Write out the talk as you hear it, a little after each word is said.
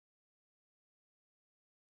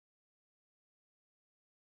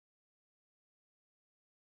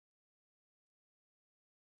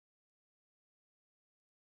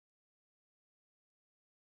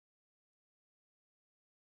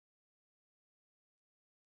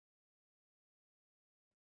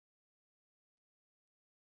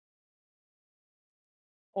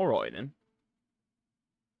Alright then.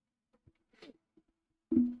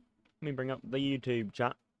 Let me bring up the YouTube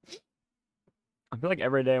chat. I feel like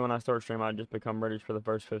every day when I start stream, I just become British for the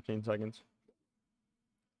first 15 seconds.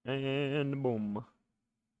 And boom.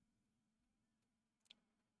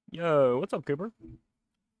 Yo, what's up, Cooper?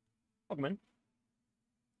 Welcome in.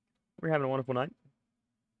 We're having a wonderful night.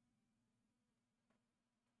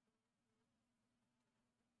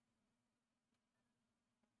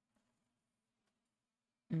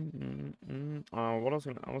 What else?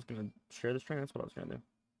 I was gonna share the stream. That's what I was gonna do.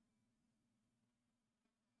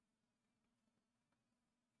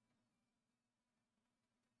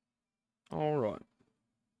 All right.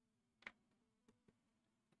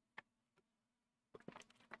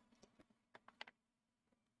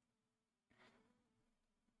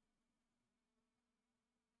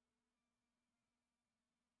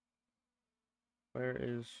 Where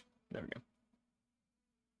is? There we go.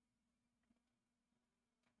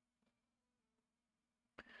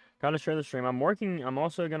 Gotta share the stream. I'm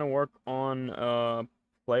also gonna work on a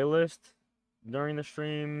playlist during the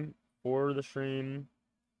stream for the stream.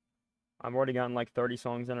 I've already gotten like 30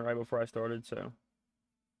 songs in it right before I started, so.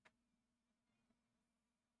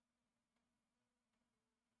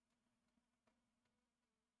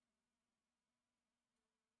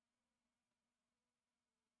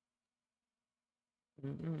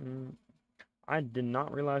 I did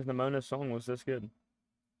not realize the Mona song was this good.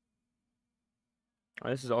 Oh,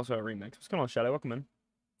 this is also a remix. What's going on, Shadow? Welcome in.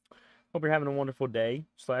 Hope you're having a wonderful day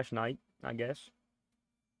 / night, I guess.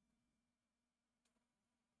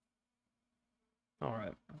 All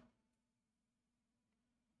right.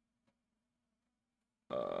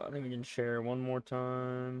 I think we can share one more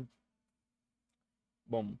time.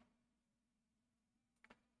 Boom.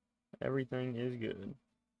 Everything is good.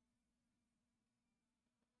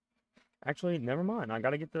 Actually, never mind. I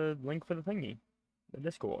gotta get the link for the thingy. The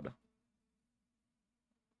Discord.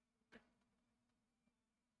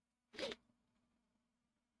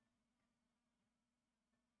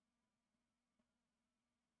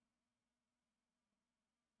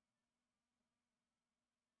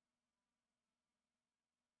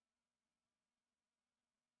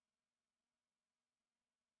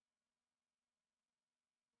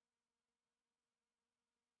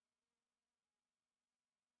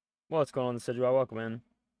 What's going on, Sidra? Welcome in.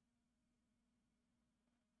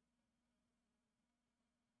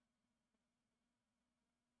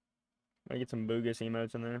 Let me get some Boogus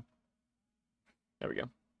emotes in there. There we go.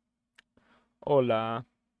 Hola.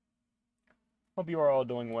 Hope you are all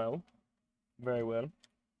doing well. Very well.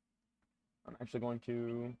 I'm actually going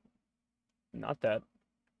to... Not that.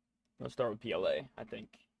 Let's start with PLA, I think.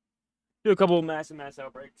 Do a couple of mass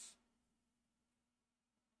outbreaks.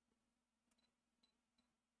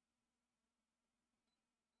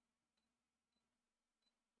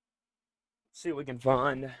 See what we can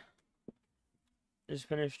find. Just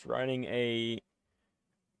finished writing a...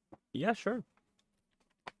 Yeah, sure.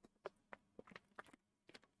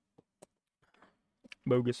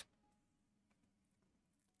 Bogus.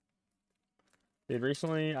 Dude,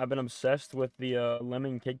 recently I've been obsessed with the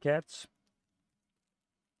lemon Kit Kats.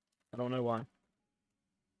 I don't know why.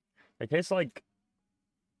 They taste like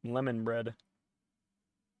lemon bread.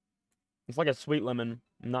 It's like a sweet lemon,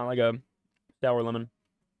 not like a sour lemon.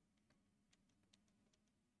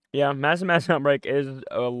 Yeah, Mass Outbreak is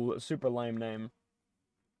a super lame name.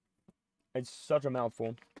 It's such a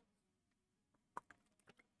mouthful.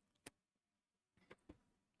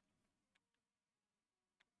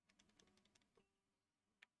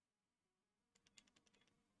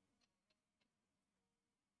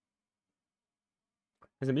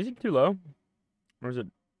 Is the music too low? Or is it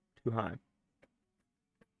too high?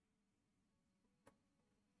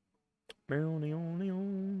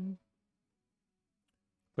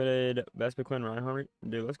 Played Vespa Quinn Reinhardt.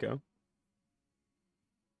 Dude, let's go.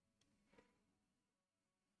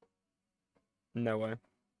 No way.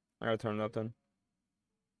 I gotta turn it up then.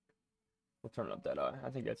 We'll turn it up that high. I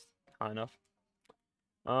think that's high enough.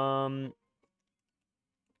 Um,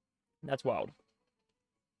 that's wild.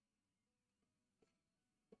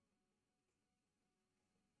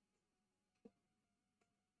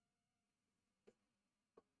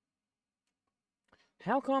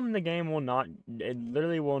 How come the game will not, it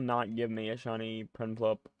literally will not give me a shiny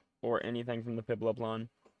Prinplup or anything from the Piplup line?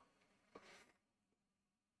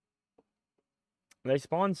 They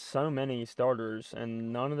spawn so many starters,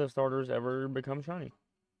 and none of the starters ever become shiny.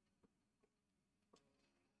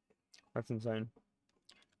 That's insane.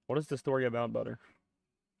 What is the story about Butter?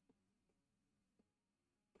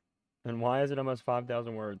 And why is it almost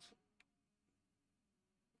 5,000 words?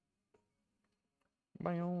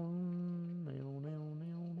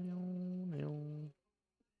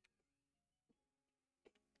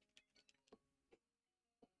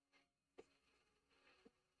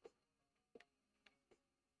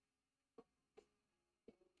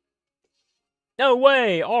 No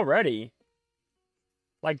way! Already?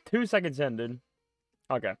 Like 2 seconds in, dude.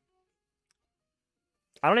 Okay.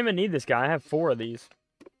 I don't even need this guy. I have 4 of these.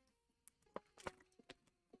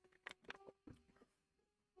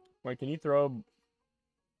 Wait, can you throw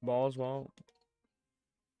balls while...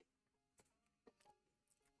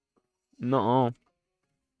 No.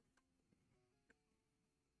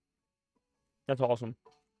 That's awesome.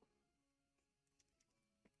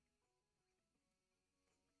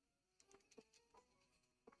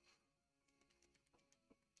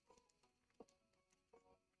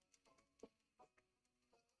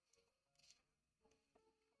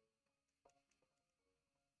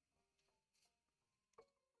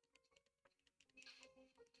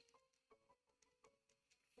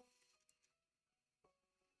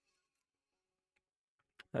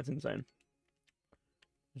 That's insane.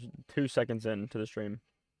 Just 2 seconds into the stream.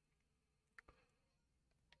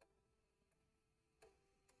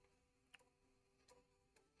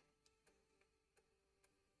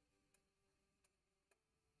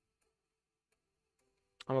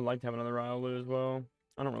 I would like to have another Riolu as well.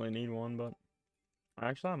 I don't really need one, but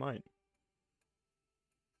actually I might.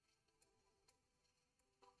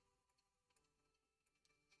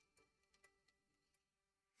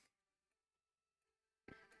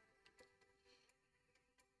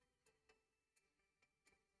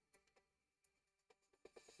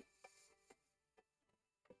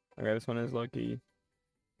 Okay, this one is low-key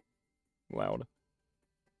loud.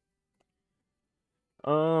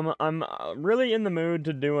 I'm really in the mood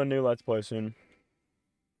to do a new Let's Play soon.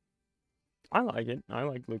 I like it. I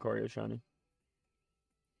like Lucario Shiny.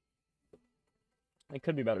 It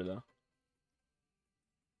could be better, though.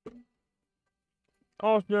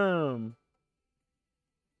 Awesome!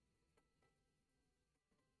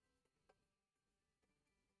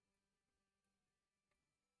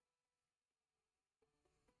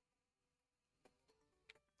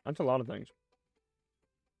 That's a lot of things.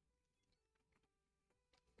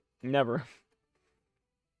 Never.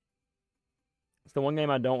 It's the one game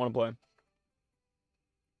I don't want to play.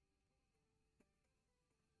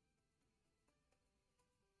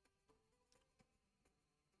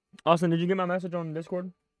 Austin, did you get my message on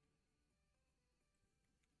Discord?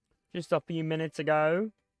 Just a few minutes ago.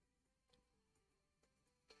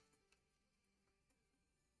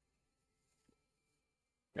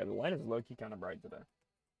 Yeah, the light is low-key kind of bright today.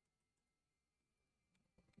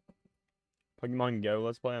 Pokemon Go,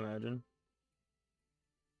 let's play, imagine.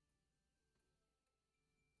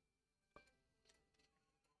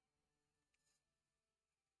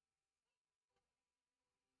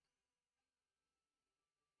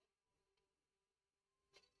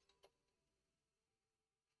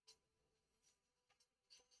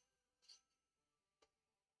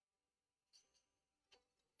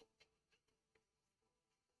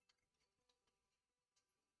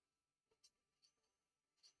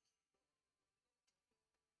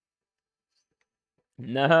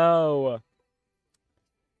 No!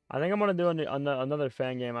 I think I'm gonna do another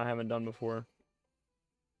fan game I haven't done before.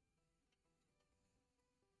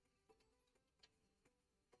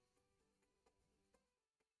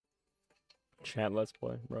 Chat, let's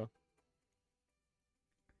play, bro.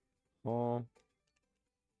 Oh.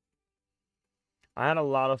 I had a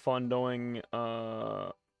lot of fun doing,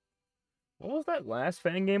 what was that last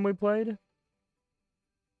fan game we played?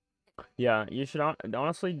 Yeah, you should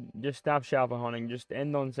honestly just stop Shopper hunting. Just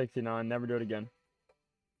end on 69. Never do it again.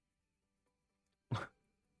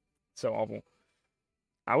 So awful.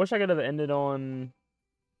 I wish I could have ended on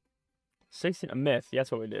 16. Myth.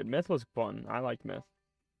 That's what we did. Myth was fun. I liked Myth.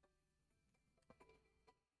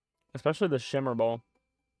 Especially the Shimmer Ball.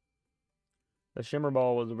 The Shimmer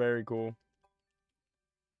Ball was very cool.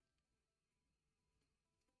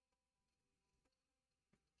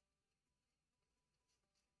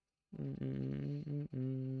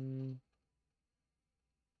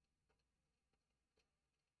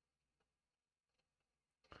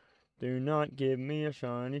 Do not give me a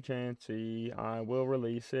shiny chancey. I will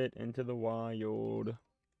release it into the wild.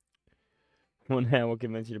 One day I will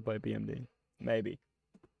convince you to play PMD. Maybe.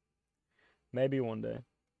 Maybe one day.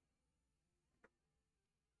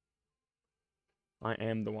 I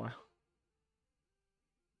am the wild.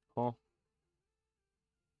 Huh?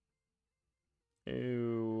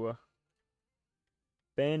 Ew.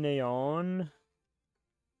 Banyan.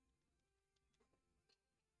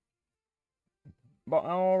 But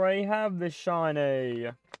I already have this shiny.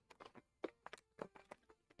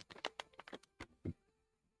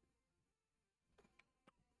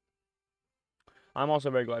 I'm also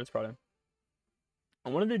very glad it's Friday. I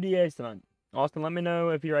want to do DAs tonight. Austin, let me know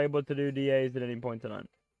if you're able to do DAs at any point tonight.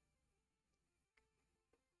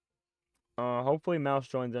 Hopefully Mouse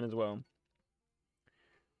joins in as well.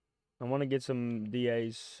 I want to get some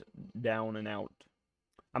DAs down and out.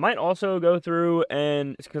 I might also go through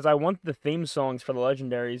and, because I want the theme songs for the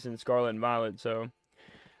legendaries in Scarlet and Violet, so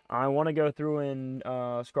I want to go through in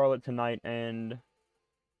Scarlet tonight, and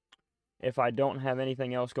if I don't have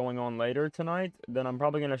anything else going on later tonight, then I'm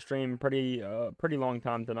probably going to stream pretty long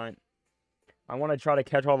time tonight. I want to try to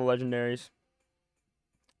catch all the legendaries.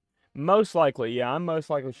 Most likely, yeah, I'm most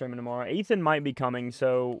likely streaming tomorrow. Ethan might be coming,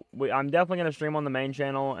 so I'm definitely going to stream on the main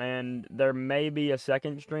channel, and there may be a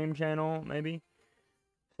second stream channel, maybe.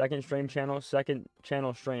 Second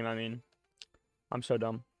channel stream, I mean. I'm so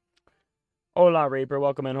dumb. Hola, Reaper.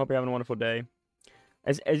 Welcome in. Hope you're having a wonderful day.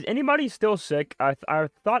 Is anybody still sick? I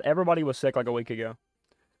thought everybody was sick like a week ago.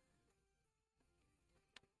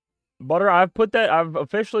 Butter, I've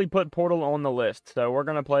officially put Portal on the list, so we're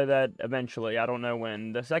gonna play that eventually. I don't know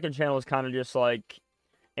when. The second channel is kind of just like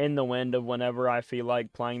in the wind of whenever I feel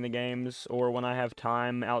like playing the games, or when I have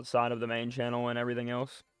time outside of the main channel and everything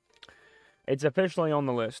else. It's officially on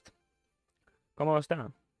the list. ¿Cómo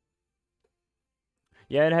está?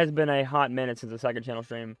 Yeah, it has been a hot minute since the second channel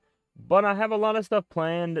stream. But I have a lot of stuff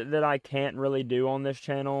planned that I can't really do on this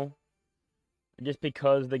channel. Just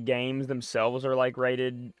because the games themselves are, like,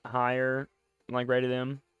 rated higher. Like, rated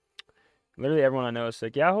M. Literally everyone I know is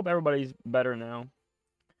sick. Yeah, I hope everybody's better now.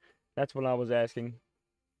 That's what I was asking.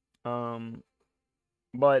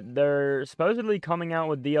 But they're supposedly coming out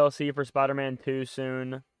with DLC for Spider-Man 2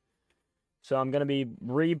 soon. So I'm going to be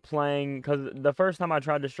replaying, because the first time I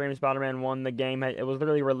tried to stream Spider-Man 1, the game, it was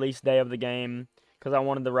literally release day of the game, because I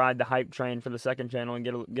wanted to ride the hype train for the second channel and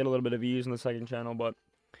get a little bit of views on the second channel, but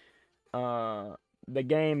the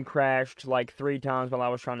game crashed like 3 times while I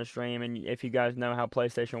was trying to stream, and if you guys know how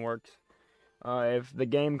PlayStation works, if the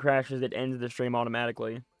game crashes, it ends the stream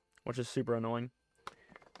automatically, which is super annoying,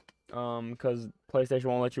 because PlayStation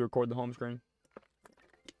won't let you record the home screen,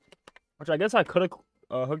 which I guess I could have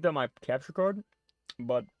hooked up my capture card,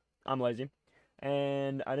 but I'm lazy,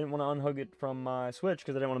 and I didn't want to unhook it from my Switch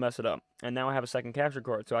because I didn't want to mess it up, and now I have a second capture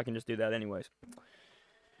card, so I can just do that anyways.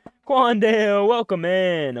 Quandale, welcome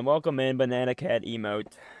in, and welcome in, Banana Cat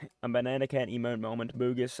emote. A Banana Cat emote moment,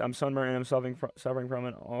 Boogus. I'm sunburned and I'm suffering from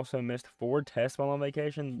it. Also missed 4 tests while on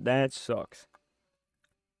vacation. That sucks.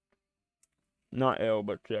 Not ill,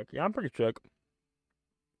 but sick. Yeah, I'm pretty sick.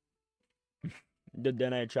 The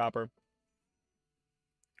DNA chopper.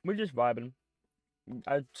 We're just vibing.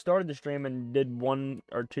 I started the stream and did 1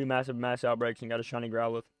 or 2 massive mass outbreaks and got a shiny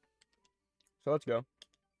Growlithe. So let's go.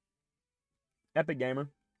 Epic Gamer.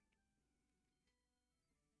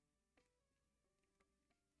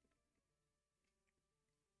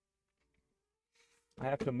 I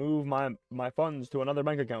have to move my funds to another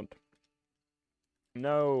bank account.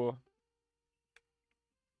 No.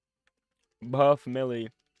 Buff Millie.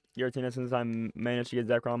 You're Tina since I managed to get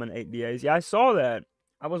Zekrom in 8 DAs. Yeah, I saw that.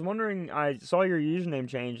 I was wondering, I saw your username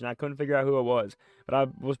change and I couldn't figure out who it was. But I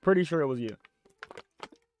was pretty sure it was you.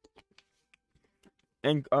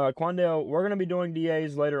 And Quandale, we're going to be doing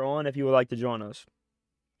DAs later on if you would like to join us.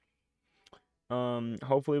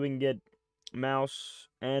 Hopefully we can get Mouse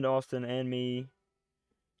and Austin and me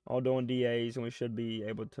all doing DAs, and we should be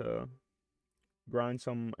able to grind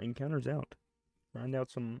some encounters out. Grind out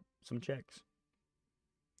some checks.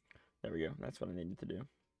 There we go. That's what I needed to do.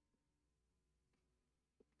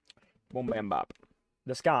 Boom, bam, bop.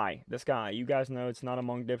 The sky. You guys know it's not a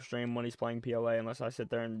Monk Diff stream when he's playing PLA unless I sit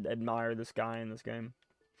there and admire the sky in this game.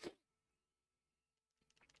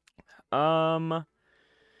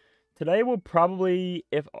 Today we'll probably,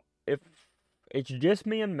 if it's just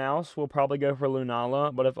me and Mouse, we'll probably go for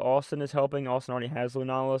Lunala. But if Austin is helping, Austin already has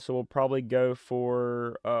Lunala, so we'll probably go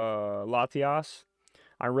for Latias.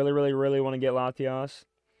 I really want to get Latias.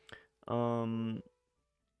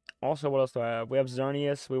 Also, what else do I have? We have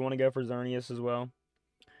Xerneas. We want to go for Xerneas as well.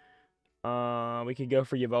 We could go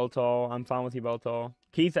for Yveltal. I'm fine with Yveltal.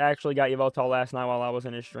 Keith actually got Yveltal last night while I was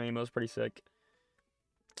in his stream. It was pretty sick.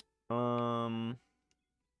 You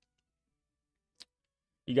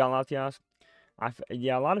got Latias?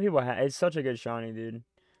 Yeah, a lot of people have. It's such a good shiny, dude.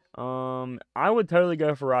 I would totally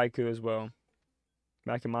go for Raikou as well.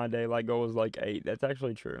 Back in my day, Light Gold was like 8. That's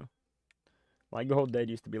actually true. Light Gold Dead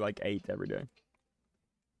used to be like 8 every day.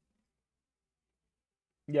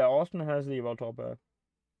 Yeah, Austin has the Yveltal pack.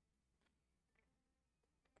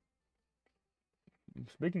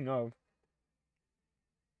 Speaking of,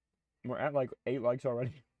 we're at like 8 likes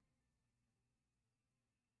already.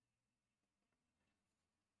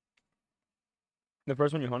 The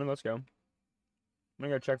first one you hunted, let's go. I'm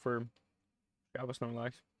gonna go check for Java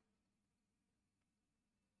Snorlax.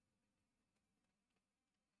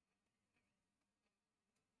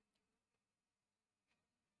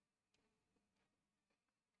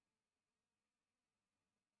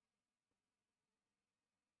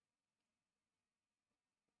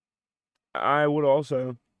 I would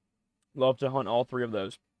also love to hunt all three of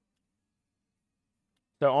those.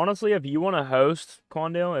 So honestly, if you want to host,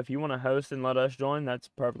 Quandale, if you want to host and let us join, that's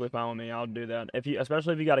perfectly fine with me. I'll do that.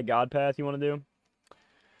 Especially if you got a God path you want to do,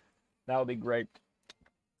 that would be great.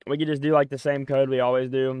 We could just do like the same code we always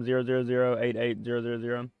do,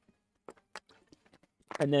 000888000.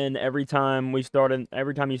 And then every time you start a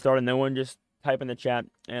new one, just type in the chat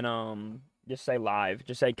and just say live.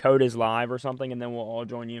 Just say code is live or something, and then we'll all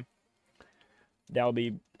join you. That would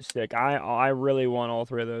be sick. I really want all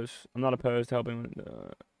three of those. I'm not opposed to helping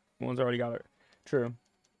ones already got it. True.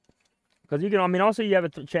 Because you can, I mean, also you have a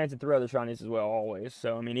chance to throw other shinies as well, always.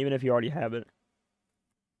 So, I mean, even if you already have it.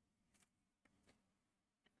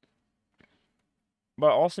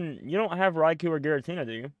 But Austin, you don't have Raikou or Giratina,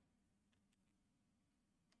 do you?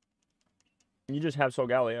 You just have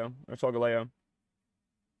Solgaleo or Solgaleo.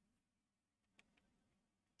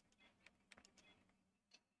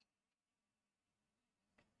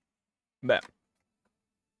 Bet.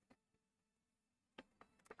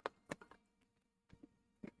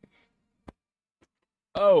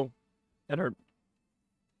 Oh, that hurt.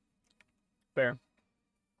 Fair.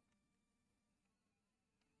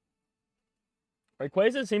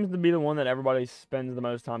 Rayquaza seems to be the one that everybody spends the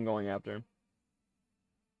most time going after.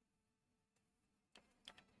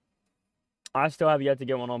 I still have yet to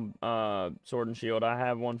get one on Sword and Shield. I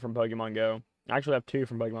have one from Pokemon Go. I actually have two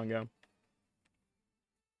from Pokemon Go.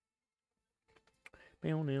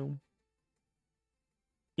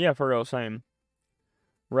 Yeah, for real, same.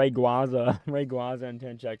 Rayquaza. Rayquaza and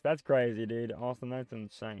 10 checks. That's crazy, dude. Austin, that's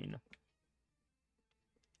insane.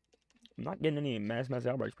 I'm not getting any mass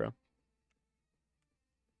outbreaks, bro.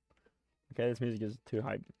 Okay, this music is too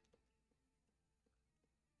hype.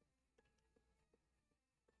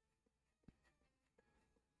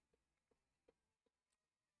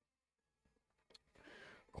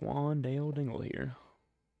 Quandale Dingle here.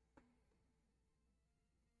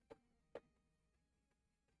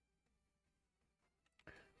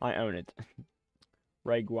 I own it.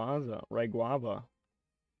 Rayquaza.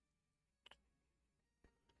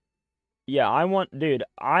 Yeah, dude,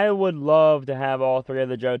 I would love to have all three of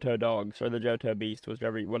the Johto dogs, or the Johto beasts,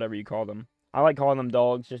 whatever you call them. I like calling them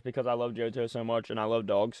dogs just because I love Johto so much, and I love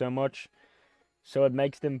dogs so much. So it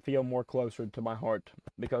makes them feel more closer to my heart,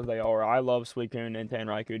 because they are. I love Suicune and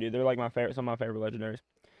Raikou, dude. They're like some of my favorite legendaries.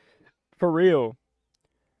 For real.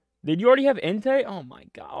 Did you already have Entei? Oh my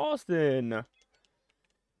god, Austin.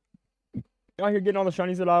 Out here getting all the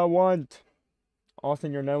shinies that I want.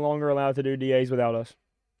 Austin, you're no longer allowed to do DAs without us.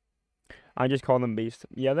 I just call them beasts.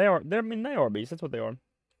 Yeah, they are. I mean, they are beasts. That's what they are.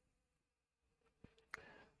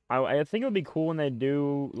 I think it would be cool when they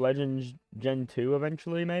do Legends Gen 2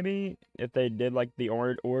 eventually, maybe. If they did, like, the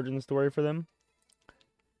origin story for them.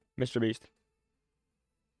 Mr. Beast.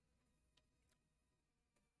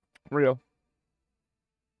 Real.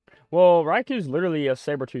 Well, Raikou's literally a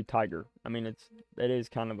saber-tooth tiger. I mean, it is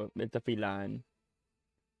kind of it's a feline.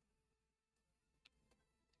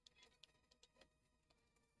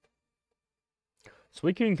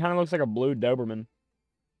 Suicune kind of looks like a blue Doberman.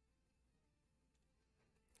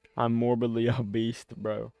 I'm morbidly obese,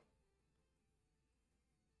 bro.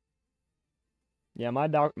 Yeah, my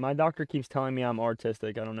doctor keeps telling me I'm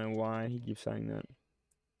artistic. I don't know why he keeps saying that.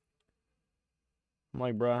 I'm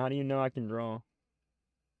like, bro, how do you know I can draw?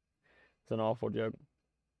 It's an awful joke.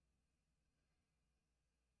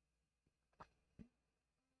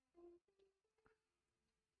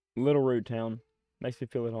 Little Root Town. Makes me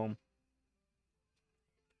feel at home.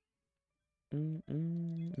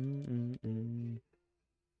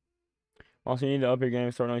 Also, you need to up your game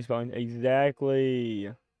and start knowing spelling.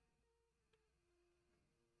 Exactly.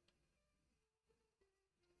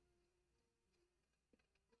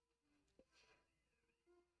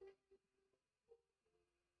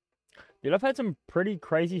 Dude, I've had some pretty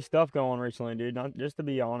crazy stuff going on recently, dude. Not just to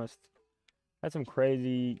be honest. Had some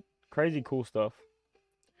crazy cool stuff.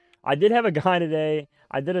 I did have a guy today.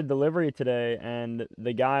 I did a delivery today, and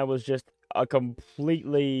the guy was just a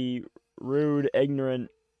completely rude,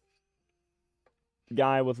 ignorant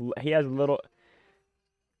guy with. He has little.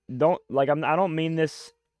 I don't mean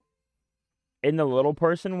this in the little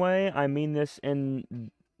person way. I mean this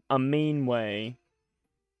in a mean way.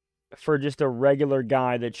 For just a regular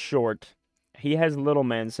guy that's short, he has little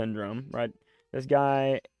man syndrome, right? This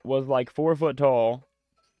guy was like 4 foot tall.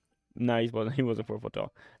 No, he wasn't. He wasn't 4 foot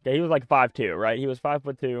tall. Okay, he was like 5'2", right? He was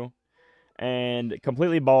 5'2", and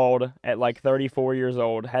completely bald at like 34 years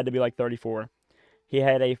old. Had to be like 34. He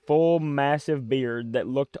had a full, massive beard that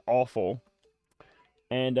looked awful,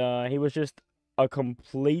 and he was just a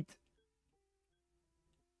complete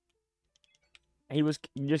he was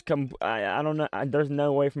just I don't know. There's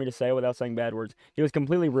no way for me to say it without saying bad words. He was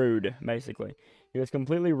completely rude, basically. He was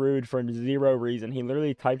completely rude for zero reason. He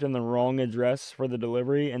literally typed in the wrong address for the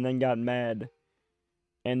delivery and then got mad.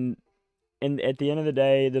 And at the end of the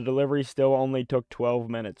day, the delivery still only took 12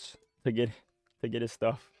 minutes to get his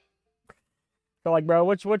stuff. So like, bro,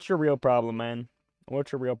 what's your real problem, man?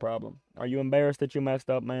 What's your real problem? Are you embarrassed that you messed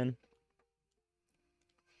up, man?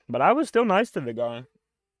 But I was still nice to the guy.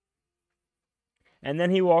 And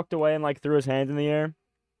then he walked away and like threw his hands in the air.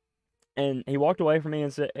 And he walked away from me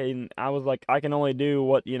and said, and I was like, I can only do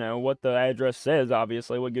what, what the address says,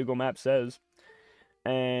 obviously, what Google Maps says.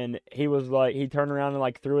 And he was like, he turned around and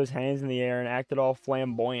like threw his hands in the air and acted all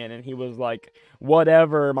flamboyant. And he was like,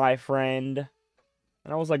 whatever, my friend.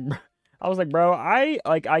 And I was like, bro,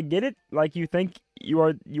 I get it. Like, you think you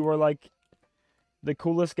are like the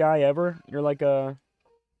coolest guy ever. You're like a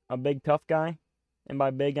big tough guy. And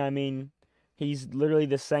by big, I mean, he's literally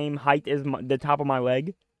the same height as the top of my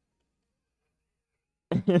leg.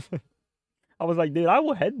 I was like, dude, I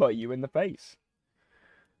will headbutt you in the face.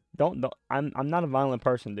 Don't. I'm not a violent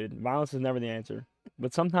person, dude. Violence is never the answer.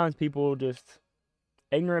 But sometimes people just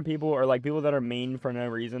ignorant people or like people that are mean for no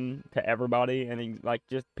reason to everybody and like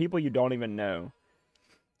just people you don't even know.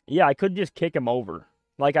 Yeah, I could just kick him over.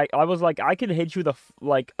 Like I was like I could hit you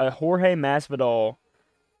like a Jorge Masvidal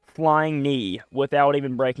flying knee without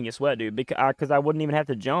even breaking a sweat, dude. Because I wouldn't even have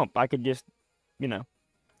to jump. I could just, you know.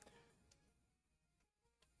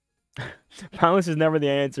 Violence is never the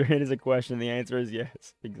answer. It is a question. The answer is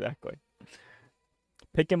yes. Exactly.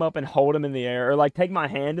 Pick him up and hold him in the air. Or, like, take my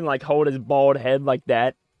hand and, like, hold his bald head like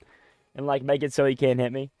that. And, like, make it so he can't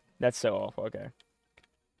hit me. That's so awful. Okay.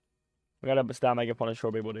 We gotta stop making fun of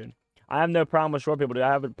short people, dude. I have no problem with short people, dude.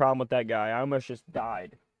 I have a problem with that guy. I almost just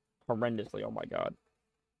died. Horrendously. Oh, my God.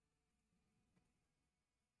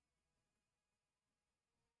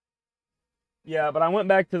 Yeah, but I went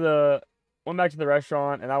back to the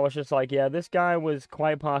restaurant and I was just like, yeah, this guy was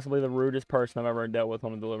quite possibly the rudest person I've ever dealt with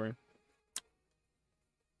on a delivery.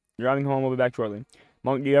 Driving home, we'll be back shortly.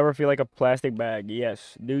 Monk, do you ever feel like a plastic bag?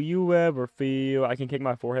 Yes. Do you ever feel I can kick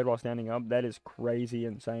my forehead while standing up? That is crazy,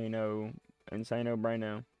 insano, insano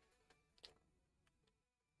braino.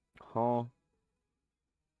 Huh?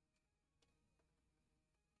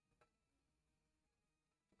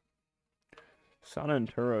 San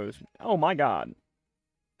Anturos. Oh my God.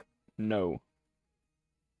 No.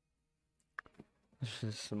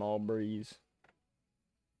 Small breeze.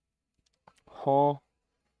 Huh?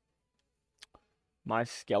 My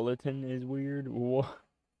skeleton is weird. What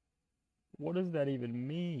does that even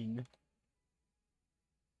mean?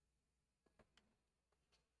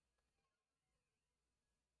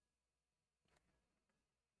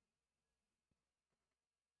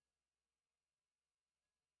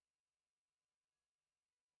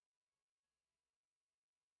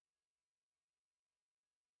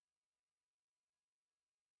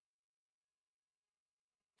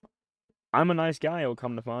 I'm a nice guy, it'll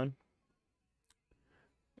come to find.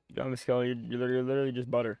 You don't have a skeleton, you're literally just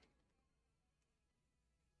butter.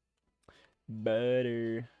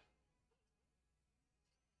 Butter.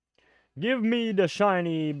 Give me the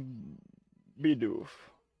shiny Bidoof.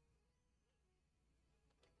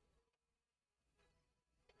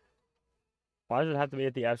 Why does it have to be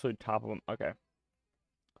at the absolute top of them? Okay.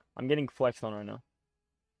 I'm getting flexed on right now.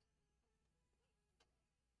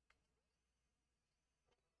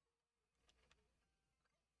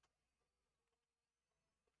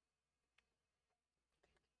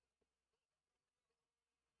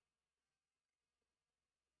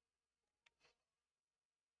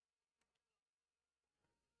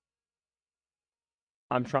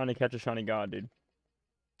 I'm trying to catch a shiny god, dude.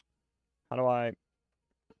 How do I...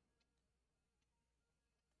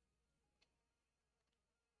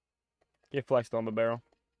 Get flexed on the barrel.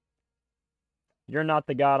 You're not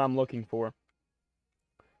the god I'm looking for.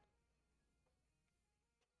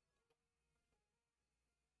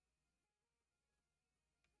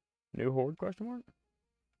 New horde, question mark?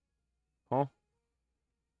 Huh?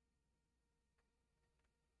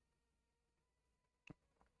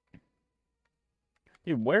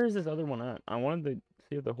 Dude, where is this other one at? I wanted to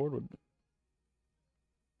see if the horde would...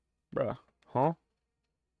 Bruh. Huh?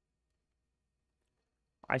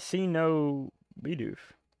 I see no Bidoof.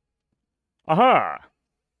 Aha!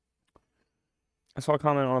 I saw a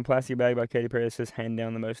comment on a plastic bag by Katy Perry that says hand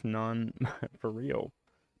down the most non... For real.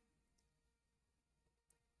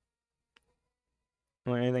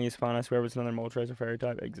 When anything is fine, I swear if it's another Moltres or Fairy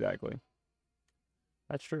type. Exactly.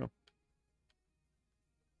 That's true.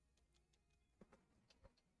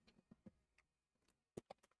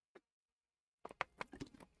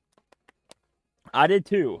 I did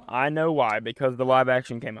too. I know why, because the live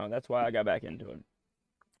action came out. That's why I got back into it.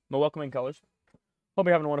 But welcome in, colors. Hope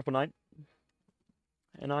you're having a wonderful night.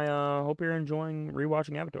 And I hope you're enjoying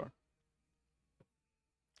rewatching Avatar.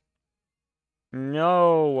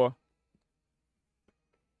 No.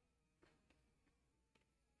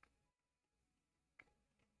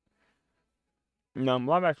 No,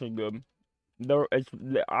 live action is good.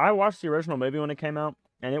 I watched the original movie when it came out,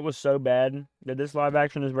 and it was so bad that this live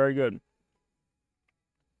action is very good.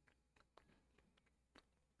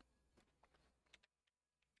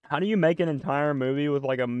 How do you make an entire movie with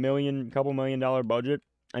like couple $1 million budget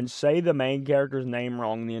and say the main character's name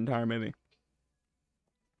wrong the entire movie?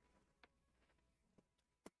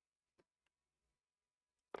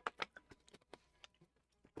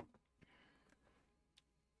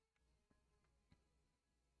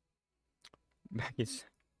 It's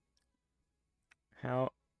how.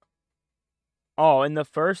 Oh, in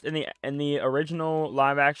the original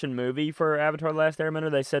live action movie for Avatar: The Last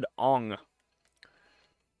Airbender, they said Ong.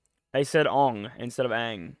 They said Ong instead of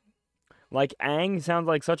Aang. Like Aang sounds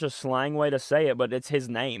like such a slang way to say it, but it's his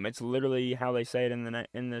name. It's literally how they say it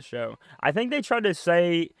in the show. I think they tried to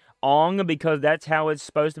say Ong because that's how it's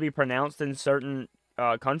supposed to be pronounced in certain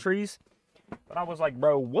countries. But I was like,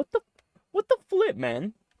 bro, what the flip,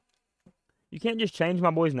 man? You can't just change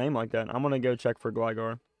my boy's name like that. I'm gonna go check for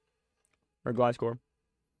Gligar or Gliscor.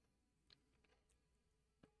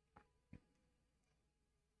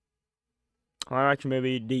 Live action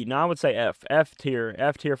movie D. No, I would say F. F tier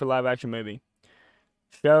for live action movie.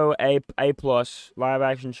 Show A plus. Live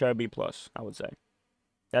action show B plus. I would say.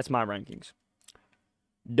 That's my rankings.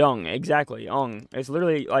 Dung, exactly. Ong. It's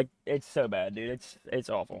literally like it's so bad, dude. It's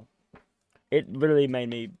awful. It literally made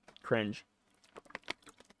me cringe.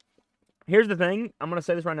 Here's the thing. I'm gonna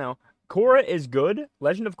say this right now. Korra is good.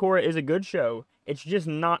 Legend of Korra is a good show. It's just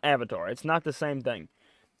not Avatar. It's not the same thing.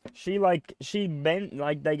 They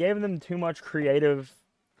gave them too much creative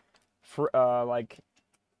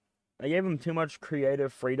they gave them too much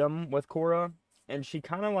creative freedom with Korra, and she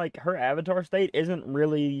kind of like her avatar state isn't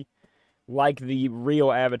really like the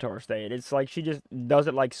real avatar state. It's like she just does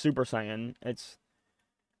it like Super Saiyan. It's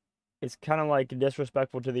kind of like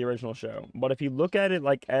disrespectful to the original show. But if you look at it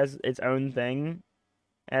like as its own thing,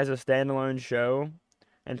 as a standalone show,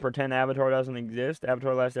 and pretend Avatar doesn't exist,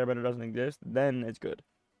 Avatar: The Last Airbender doesn't exist, then it's good.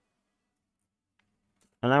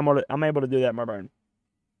 And I'm able to do that in my brain.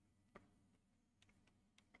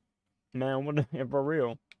 Man, what for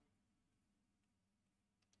real?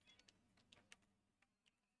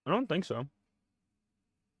 I don't think so.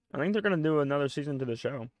 I think they're gonna do another season to the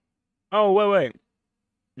show. Oh, wait.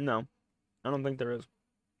 No, I don't think there is.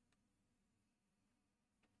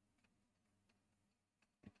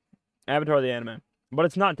 Avatar the anime. But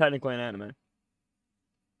it's not technically an anime.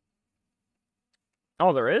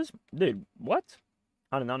 Oh, there is? Dude, what?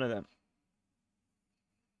 I did not know that.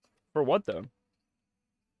 For what, though?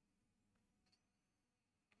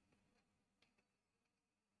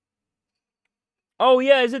 Oh,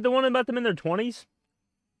 yeah, is it the one about them in their 20s?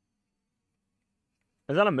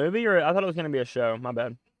 Is that a movie, or I thought it was going to be a show? My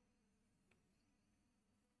bad.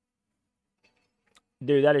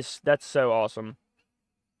 Dude, that's so awesome.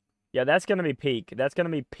 Yeah, that's going to be peak. That's going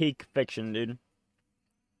to be peak fiction, dude.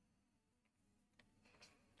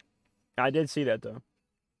 I did see that, though.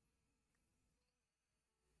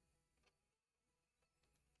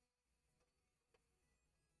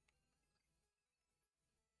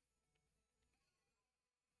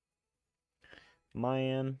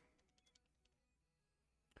 Man.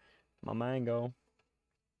 My mango.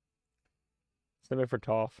 Save it for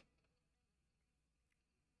Toph.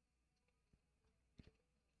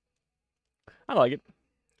 I like it.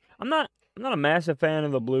 I'm not a massive fan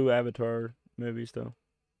of the blue Avatar movies, though.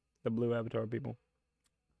 The blue Avatar people.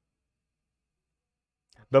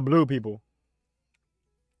 The blue people.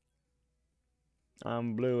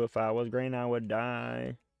 I'm blue. If I was green, I would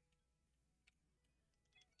die.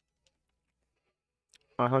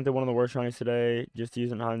 I hunted one of the worst shinies today, just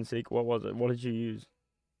using hide and seek. What was it? What did you use?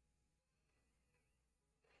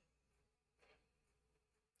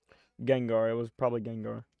 Gengar. It was probably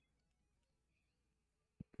Gengar.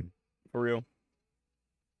 For real.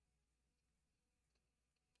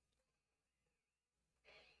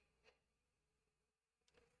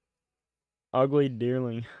 Ugly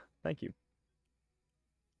Deerling. Thank you.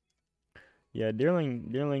 Yeah,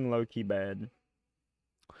 Deerling low key bad.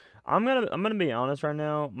 I'm gonna be honest right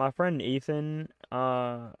now. My friend Ethan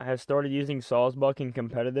has started using Sawsbuck in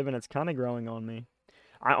competitive, and it's kind of growing on me.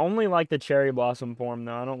 I only like the Cherry Blossom form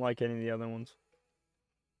though. I don't like any of the other ones.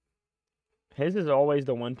 His is always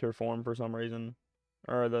the winter form for some reason,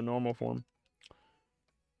 or the normal form.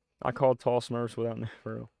 I call tall Smurfs without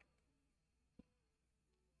for real.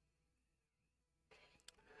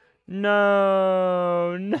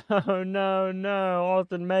 No, no, no, no.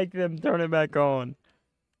 Austin, make them turn it back on.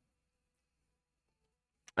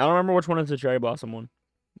 I don't remember which one is the cherry blossom one.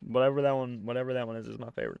 Whatever that one is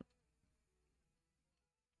my favorite.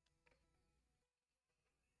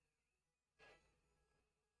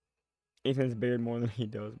 Ethan's beard more than he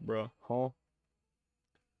does, bro. Huh?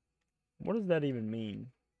 What does that even mean?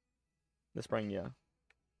 The spring, yeah.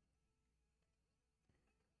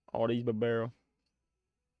 All these barrel.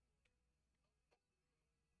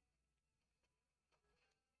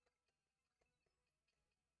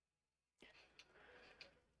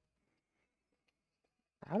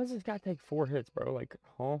 How does this guy take 4 hits, bro? Like,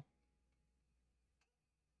 huh?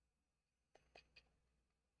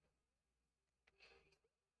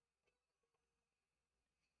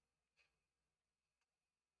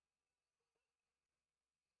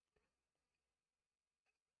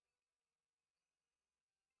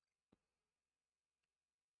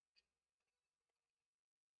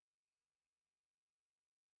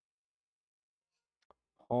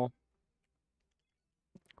 Huh?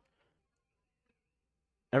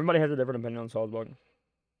 Everybody has a different opinion on Salzburg.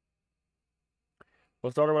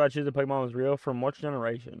 What starter would I choose if Pokemon was real? From which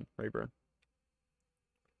generation, Reaper?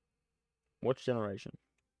 Which generation?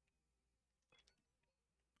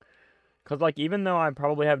 Because, like, even though I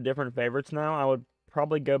probably have different favorites now, I would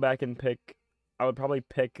probably go back and pick... I would probably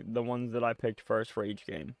pick the ones that I picked first for each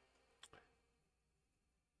game.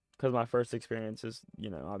 Because my first experience is, you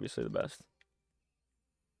know, obviously the best.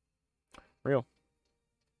 Real.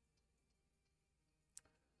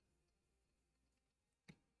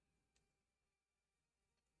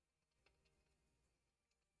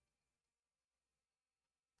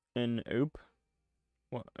 And Oop?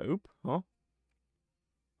 What? Oop? Huh?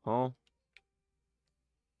 Huh?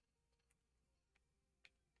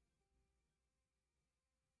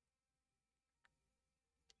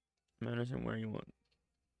 Man isn't where you want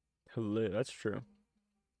to live. That's true.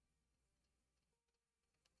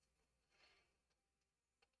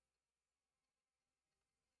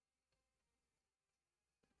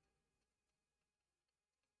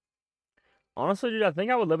 Honestly, dude, I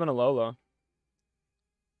think I would live in a Lola.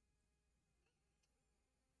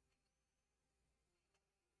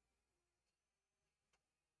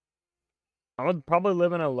 I would probably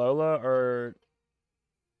live in a Lola or...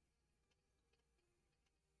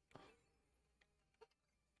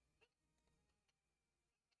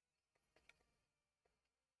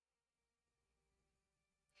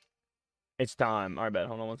 It's time. Alright, bet.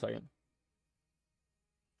 Hold on 1 second.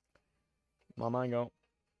 My mind go.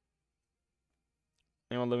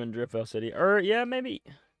 Anyone live in Driftville City? Or, yeah, maybe.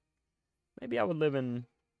 Maybe I would live in...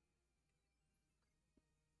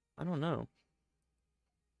 I don't know.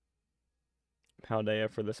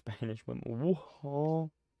 Paldea for the Spanish women.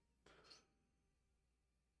 Whoa.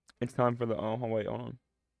 It's time for the... Oh, wait, hold on.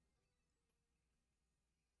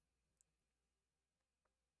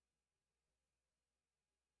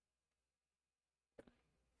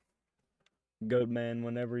 Goat man,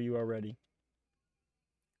 whenever you are ready.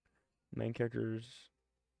 Main characters...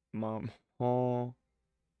 Mom. Oh.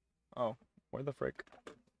 Oh, where the frick?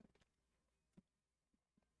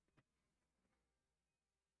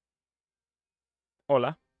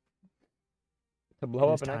 Hola. To blow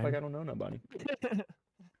up and act like I don't know nobody.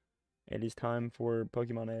 It is time for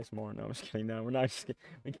Pokemon ASMR. No, I'm just kidding. No, we're not just kidding.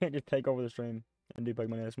 We can't just take over the stream and do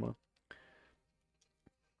Pokemon ASMR.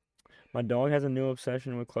 My dog has a new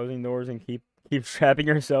obsession with closing doors and keeps trapping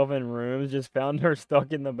herself in rooms. Just found her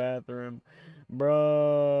stuck in the bathroom.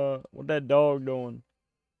 Bruh, what that dog doing?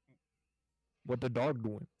 What the dog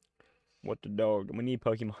doing? What the dog? We need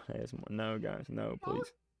Pokemon ASMR. No, guys, no,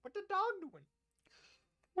 please. What the dog doing?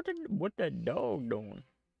 What that dog doing?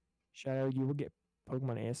 Shadow, you will get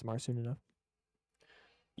Pokemon ASMR soon enough.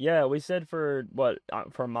 Yeah, we said for what?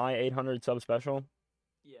 For my 800 sub special.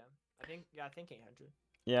 Yeah, I think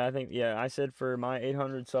 800. Yeah, I said for my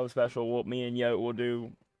 800 sub special, me and Yo will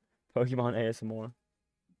do Pokemon ASMR.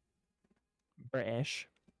 British.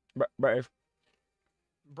 British.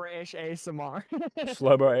 British ASMR.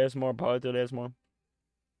 Slowbro ASMR, Piloted ASMR.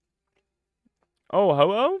 Oh,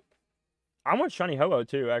 Ho-Oh? I want Shiny Ho-Oh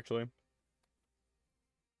too, actually.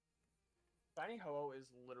 Shiny Ho-Oh is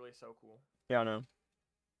literally so cool. Yeah, I know.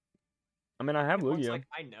 I mean, I have Lugia. Like,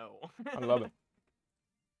 I know. I love it.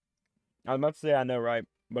 I was about to say I know, right?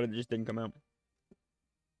 But it just didn't come out.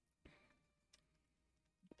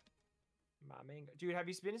 My mango. Dude, have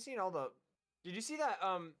you been seeing all the... Did you see that,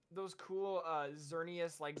 those cool,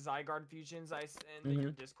 Xerneas, like, Zygarde fusions I sent in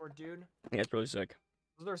your Discord, dude? Yeah, it's really sick.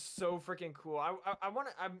 Those are so freaking cool. I want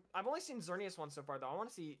to. I've only seen Xerneas ones so far though. I want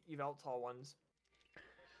to see Yveltal ones.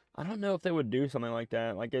 I don't know if they would do something like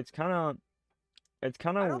that. Like it's kind of I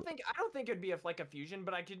don't think it'd be like a fusion,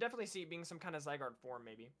 but I could definitely see it being some kind of Zygarde form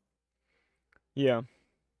maybe. yeah.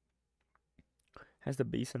 Has the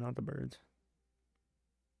beasts and not the birds.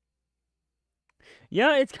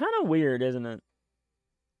 Yeah, it's kind of weird, isn't it?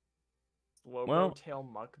 Slowbro Well, tail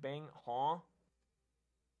mukbang, huh?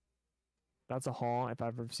 That's a haw if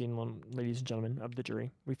I've ever seen one, ladies and gentlemen of the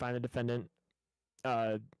jury. We find the defendant,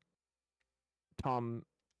 Tom,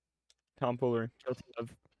 tomfoolery. guilty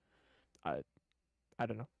of, I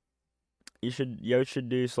don't know. Yo should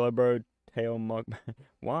do Slowbro tail mug.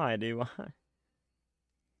 Why, dude? Why?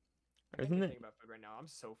 I can't Isn't even it? think about food right now. I'm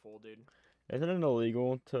so full, dude. Isn't it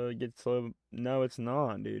illegal to get slow? No, it's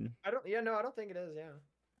not, dude. I don't. Yeah, no, I don't think it is. Yeah.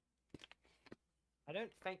 I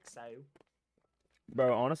don't think so.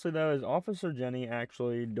 Bro, honestly though, is Officer Jenny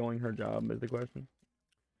actually doing her job? Is the question.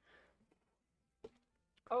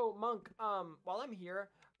 Oh, Monk. While I'm here,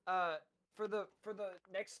 for the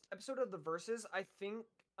next episode of the verses, I think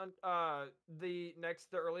the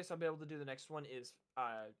earliest I'll be able to do the next one is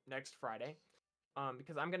next Friday.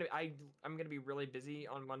 Because I'm gonna be really busy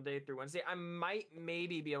on Monday through Wednesday. I might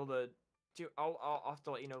maybe be able to do. I'll have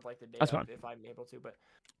to let you know like the day That's of fine. if I'm able to. But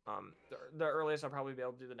the earliest I'll probably be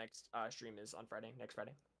able to do the next stream is on Friday, next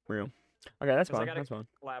Friday. Real. Okay, that's 'Cause I fine. got That's fine.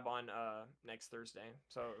 lab on next Thursday,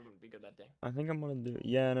 so it would be good that day. I think I'm gonna do.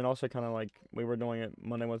 Yeah, and it also kind of like we were doing it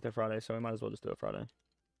Monday, Wednesday, Friday, so we might as well just do it Friday.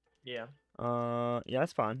 Yeah. Yeah,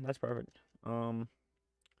 that's fine. That's perfect. I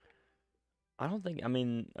don't think. I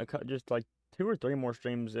mean, just like 2 or 3 more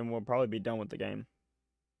streams, and we'll probably be done with the game.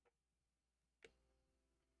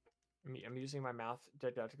 I'm using my math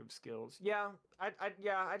deductive skills. Yeah, I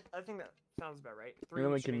think that sounds about right. 3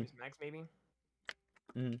 then we streams max, maybe.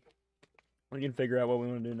 We can figure out what we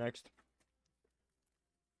want to do next.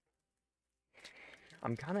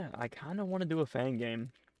 I kind of want to do a fan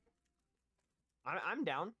game. I'm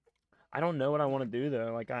down. I don't know what I want to do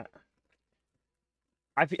though. Like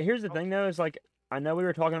here's the thing though, is like I know we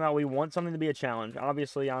were talking about we want something to be a challenge.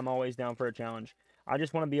 Obviously, I'm always down for a challenge. I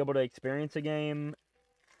just want to be able to experience a game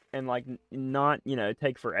and like not,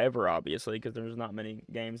 take forever obviously, because there's not many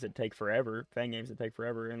games that take forever, fan games that take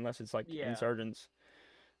forever unless it's like Yeah. Insurgents.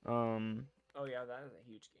 Oh yeah, that is a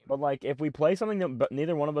huge game. But like if we play something that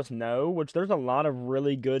neither one of us know, which there's a lot of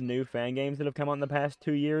really good new fan games that have come out in the past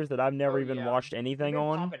 2 years that I've never even watched anything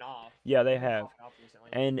on. Popping off. Yeah, they They've been have. popping off recently.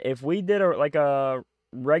 And if we did a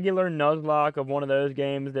regular Nuzlocke of one of those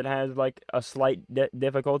games that has like a slight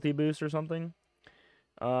difficulty boost or something,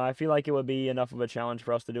 I feel like it would be enough of a challenge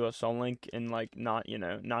for us to do a Soul Link and like not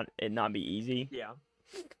be easy. Yeah.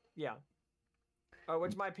 Yeah.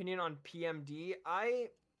 What's my opinion on PMD? I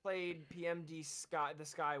played PMD the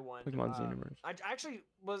Sky one. Pokemon Xenoverse. I actually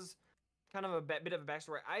was kind of a bit of a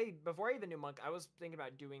backstory. Before I even knew Monk, I was thinking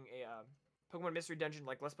about doing a Pokemon Mystery Dungeon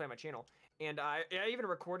like Let's Play on my channel, and I even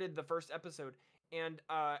recorded the first episode. And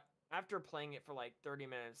after playing it for like 30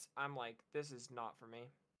 minutes, I'm like, this is not for me,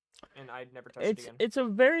 and I'd never touch it again. It's a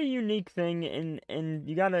very unique thing, and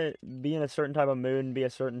you gotta be in a certain type of mood and be a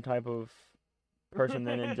certain type of person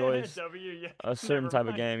that enjoys a certain type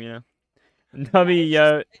of game, that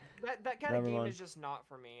kind of game is just not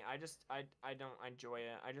for me. I don't enjoy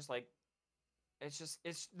it. I just like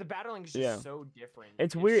it's the battling is just so different.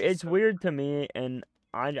 It's weird. It's weird to me, and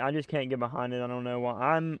I just can't get behind it. I don't know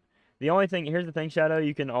why. Here's the thing, Shadow,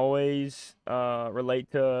 you can always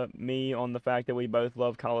relate to me on the fact that we both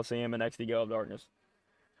love Coliseum and XD Gale of Darkness.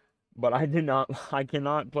 But I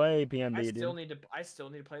cannot play PMD, I still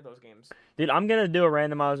need to play those games. Dude, I'm gonna do a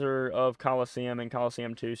randomizer of Coliseum and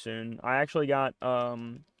Coliseum 2 soon. I actually got a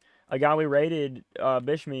guy we rated,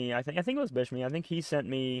 Bishme, I think it was Bishme. I think he sent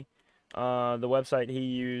me the website he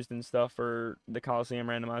used and stuff for the Coliseum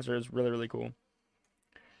randomizer. It's really, really cool.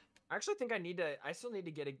 I actually think I still need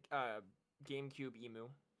to get a GameCube Emu.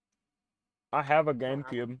 I have a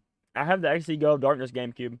GameCube. I have the XD Gale of Darkness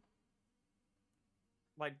GameCube.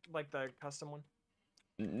 Like the custom one?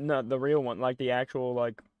 No, the real one, like the actual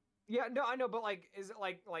like. Yeah, no, I know, but like, is it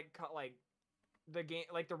like the game,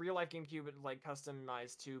 like the real life GameCube, like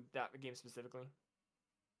customized to that game specifically?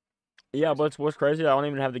 Yeah, but what's crazy? I don't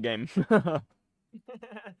even have the game.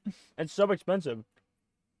 It's so expensive.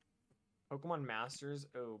 Pokemon Masters,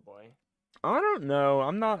 oh boy. I don't know.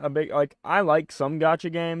 I'm not a big I like some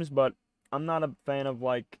gacha games, but I'm not a fan of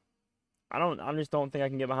like. I just don't think I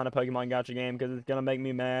can get behind a Pokemon gacha game because it's gonna make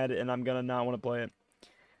me mad and I'm gonna not want to play it.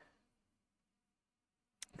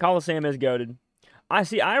 Coliseum is goated. I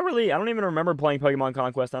don't even remember playing Pokemon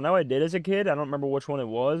Conquest. I know I did as a kid. I don't remember which one it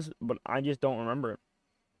was, but I just don't remember it.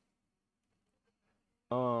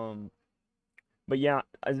 But yeah,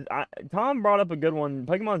 Tom brought up a good one.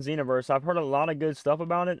 Pokemon Xenoverse. I've heard a lot of good stuff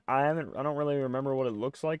about it. I don't really remember what it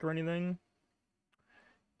looks like or anything,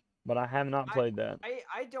 but I have not I played that.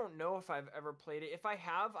 I don't know if I've ever played it. If I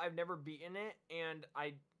have, I've never beaten it, and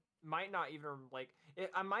I might not even like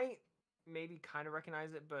it. I might maybe kind of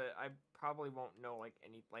recognize it, but I probably won't know like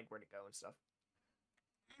any like where to go and stuff.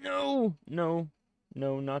 No, no,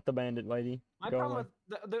 no, not the bandit lady. My Go problem away.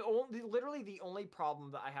 with the only literally the only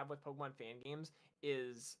problem that I have with Pokemon fan games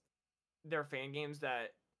is they're fan games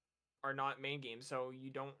that are not main games, so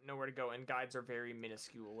you don't know where to go, and guides are very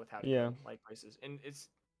minuscule with how to Yeah, go like places, and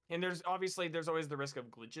there's obviously there's always the risk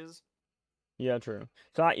of glitches. yeah, true.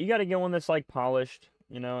 So you got to get one that's like polished,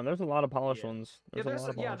 and there's a lot of polished Yeah, ones. yeah, There's a lot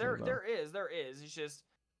of polished ones though. there is. It's just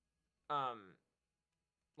um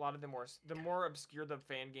a lot of the more obscure the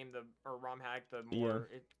fan game the or ROM hack, the Yeah. more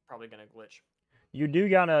it's probably gonna glitch. You do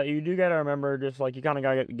gotta remember just like you kind of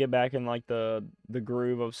gotta get back in like the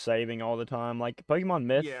groove of saving all the time. Like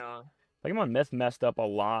Yeah, Pokemon Myth messed up a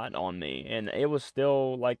lot on me, and it was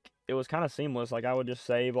still like it was kind of seamless. Like I would just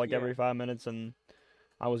save like yeah, every 5 minutes, and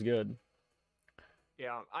I was good.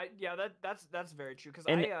 yeah. That's very true. Cause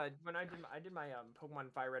And when I did my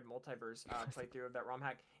Pokemon Fire Red Multiverse playthrough of that ROM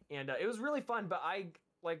hack, and it was really fun. But I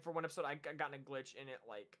like for one episode I got in a glitch and it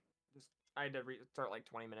like just I had to restart like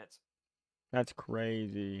 20 minutes. that's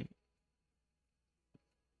crazy.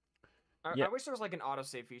 I wish there was like an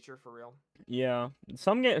autosave feature for real. Yeah,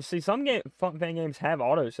 some fan games have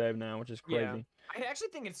autosave now, which is Yeah, crazy. I actually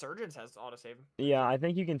think Insurgents has autosave Yeah, feature. I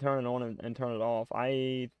think you can turn it on and turn it off.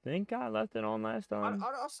 I think I left it on last time.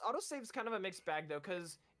 Autosave's kind of a mixed bag though,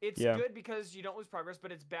 because it's Yeah, good because you don't lose progress,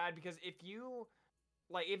 but it's bad because if you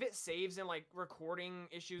like if it saves and like recording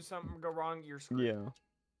issues something go wrong, you're screwed. yeah,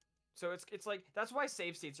 So it's like that's why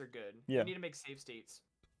save states are good. You yeah. need to make save states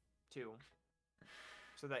too,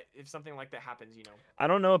 so that if something like that happens, you know. I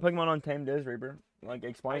don't know what Pokemon Untamed is, Reaper. Like,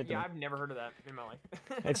 explain it to Yeah, me. I've never heard of that in my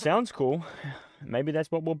It life. sounds cool. Maybe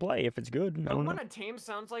that's what we'll play if it's good. I don't know. Pokemon Untamed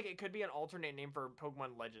sounds like it could be an alternate name for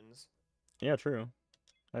Pokemon Legends. Yeah, true.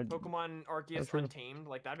 I, Pokemon that's Arceus true. Untamed,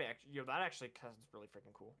 like that'd be actually, that actually sounds really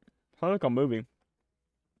freaking cool. Sounds like a movie.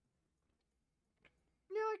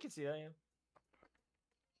 Yeah, I can see that. Yeah.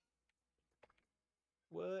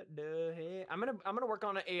 What the heck? I'm gonna work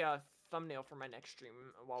on a thumbnail for my next stream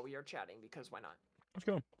while we are chatting because why not? Let's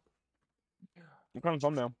go. What kind of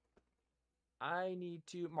thumbnail? I need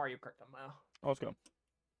to Mario Kart thumbnail. Oh, let's go.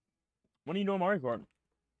 When are you doing Mario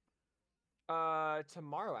Kart?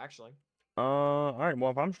 Tomorrow actually. All right.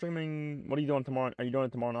 Well, if I'm streaming, what are you doing tomorrow? Are you doing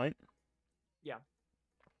it tomorrow night? Yeah.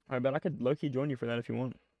 I bet I could low-key join you for that if you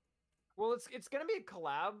want. Well, it's gonna be a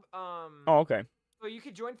collab. Oh, okay. So you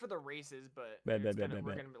could join for the races, but Bet, bet, it's bet, gonna bet,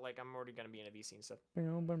 we're bet. gonna be like I'm already gonna be in a VC and stuff. Some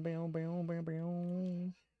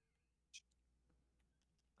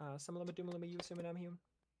of them do me you assuming I'm human.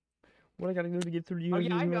 What I gotta do to get through you? Oh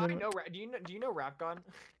yeah, I know. Do you know Rap God?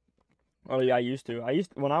 Oh yeah, I used to.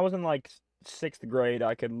 When I was in like sixth grade,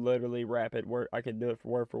 I could literally rap it. I could do it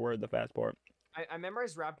for word, the fast part. I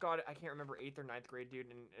memorized Rap God. I can't remember 8th or 9th grade, dude,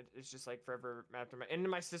 and it's just like forever after my. And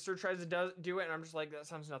my sister tries to do it, and I'm just like, that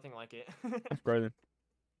sounds nothing like it. That's crazy.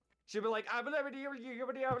 She'll be like, I believe you,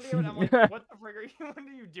 and I'm like, what the frick are you? What are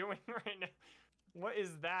you doing right now? What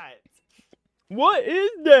is that? What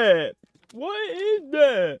is that? What is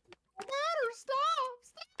that? Stop!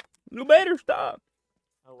 You better stop.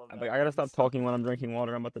 I love I that. gotta stop talking when I'm drinking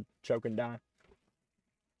water. I'm about to choke and die.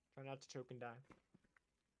 Try not to choke and die.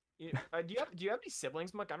 Do you have any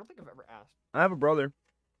siblings, Muck? I don't think I've ever asked. I have a brother,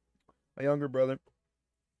 a younger brother.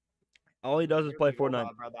 All he does is You're play the Fortnite.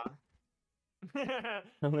 older brother.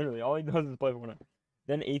 Literally, all he does is play Fortnite.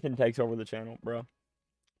 Then Ethan takes over the channel, bro.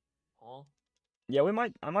 Aw. Yeah,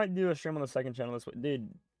 I might do a stream on the second channel this week.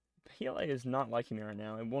 Dude, PLA is not liking me right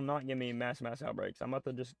now. It will not give me mass outbreaks. I'm about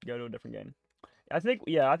to just go to a different game. I think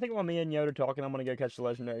while me and Yoda are talking, I'm gonna go catch the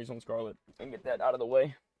legendaries on Scarlet and get that out of the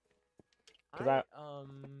way. I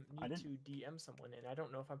I need to DM someone, and I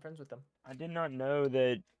don't know if I'm friends with them. I did not know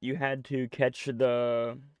that you had to catch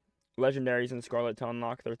the legendaries in Scarlet to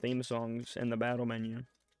unlock their theme songs in the battle menu.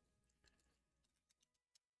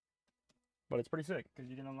 But it's pretty sick, because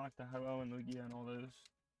you can unlock the Ho-Oh and Lugia and all those.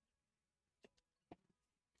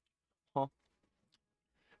 Huh.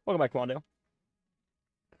 Welcome back, Quandale.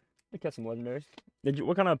 We catch some legendaries.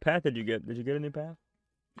 What kind of path did you get? Did you get a new path?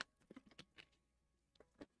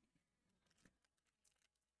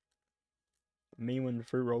 Me when the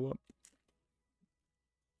fruit roll up.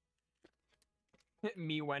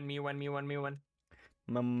 me when. Me,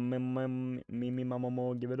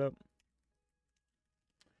 mama, give it up.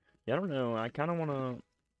 Yeah, I don't know. I kind of want to.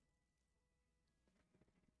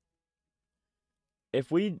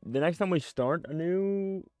 if we the next time we start a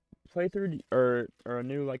new playthrough or a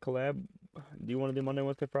new like collab, do you want to do Monday,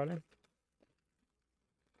 Wednesday, Friday?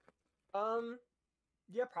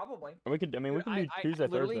 Yeah, probably. Or we could. I mean, we Dude, can do Tuesday,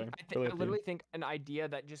 literally, Thursday. Really I up to you. literally think an idea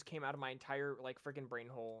that just came out of my entire like freaking brain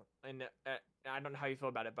hole, and I don't know how you feel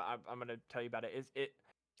about it, but I'm gonna tell you about it.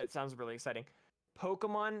 It sounds really exciting.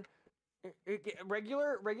 Pokemon,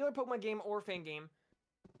 regular Pokemon game or fan game,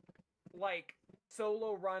 like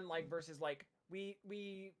solo run like versus like we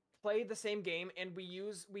play the same game and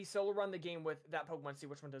we solo run the game with that Pokemon, see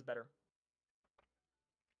which one does better,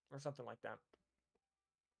 or something like that.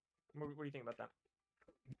 What do you think about that?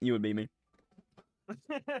 You would beat me.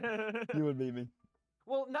 You would beat me.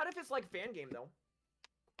 Well, not if it's like fan game though.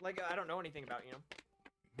 Like I don't know anything about, you know.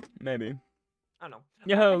 Maybe. I don't know.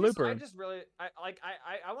 Yo, I Looper. just really I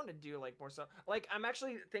want to do like more stuff. Like I'm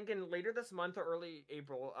actually thinking later this month or early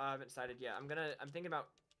April. I haven't decided yet. I'm thinking about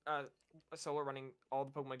solo running all the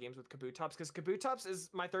Pokemon games with Kabutops, because Kabutops is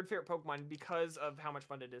my third favorite Pokemon because of how much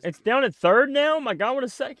fun it is. It's down at third now. My God, what a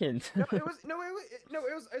second.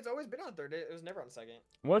 It's always been on third. It was never on second.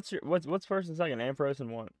 What's first and second? Ampharos and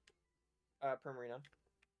what? Primarina.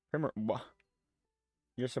 What?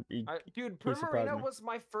 Dude, you surprised Primarina me. was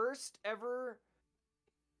my first ever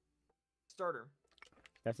starter.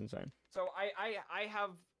 That's insane. So I have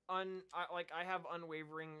I have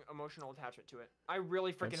unwavering emotional attachment to it. I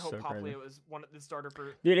really freaking That's hope so crazy. Poplio is one of the starter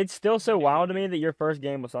for. Dude, it's still so Yeah. wild to me that your first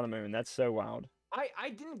game was Sun and Moon. That's so wild. I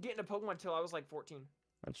didn't get into Pokemon until I was like 14.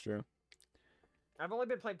 That's true. I've only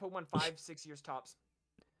been playing Pokemon 5-6 years tops.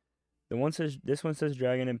 This one says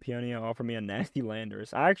Dragon and Peonia offer me a nasty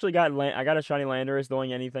Landorus. I actually got a shiny Landorus.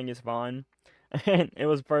 Doing anything is fine, and it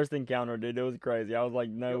was first encounter, dude. It was crazy. I was like,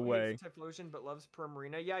 no way, Hates Typhlosion but loves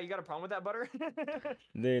Primarina. Yeah, you got a problem with that, Butter?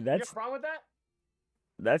 dude. You got a problem with that?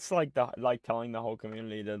 That's like telling the whole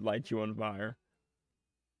community to light you on fire.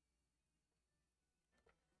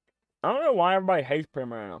 I don't know why everybody hates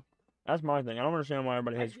Primarina. That's my thing. I don't understand why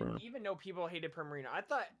everybody hates I didn't Primarina. even know people hated Primarina. I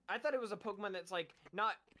thought it was a Pokemon that's like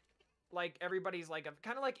not like everybody's like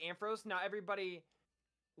kind of like Ampharos. Not everybody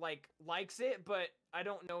like likes it, but I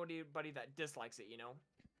don't know anybody that dislikes it. You know.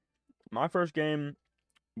 My first game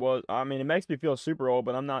was. I mean, it makes me feel super old,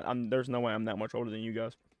 but I'm not. There's no way I'm that much older than you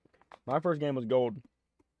guys. My first game was Gold,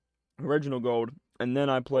 original Gold, and then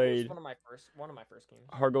I played One of my first games.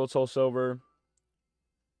 Heart Gold, Soul Silver,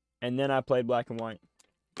 and then I played Black and White.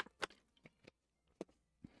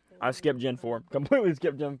 I skipped Gen 4. Completely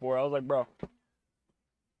skipped Gen 4. I was like, bro.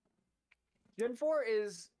 Gen 4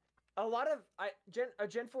 is a lot of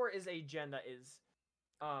Gen 4 is a gen that is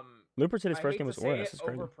Looper said his I first hate game to was say Aura. it, That's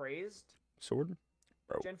crazy. overpraised. Sword?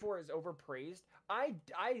 Bro. Gen 4 is overpraised. I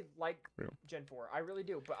like Real. Gen 4. I really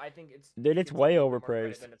do, but I think it's Dude, it's gives way a little bit more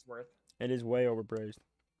credit overpraised. than it's worth. It is way overpraised.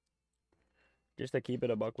 Just to keep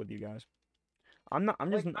it a buck with you guys. I'm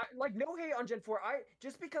just Like no hate on Gen 4.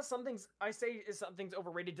 Just because something's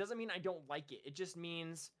overrated doesn't mean I don't like it. It just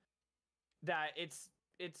means that it's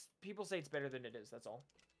people say it's better than it is. That's all.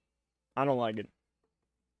 I don't like it.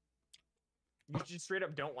 You just straight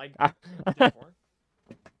up don't like I- Gen 4.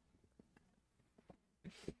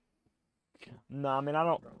 No, I mean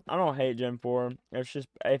I don't hate Gen 4. It's just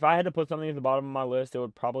if I had to put something at the bottom of my list, it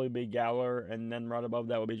would probably be Galar, and then right above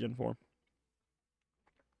that would be Gen 4.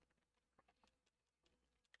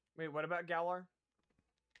 Wait, what about Galar?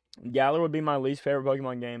 Galar would be my least favorite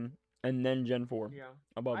Pokemon game, and then Gen 4 Yeah,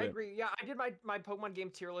 above I it. agree. Yeah, I did my Pokemon game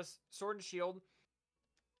tier list. Sword and Shield,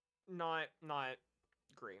 not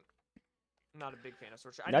great. Not a big fan of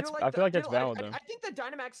Sword and Shield. I feel like that's valid though. I think the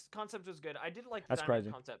Dynamax concept was good. I did like the That's Dynamax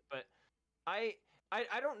crazy. concept, but I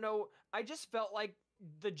don't know. I just felt like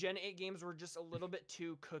the Gen 8 games were just a little bit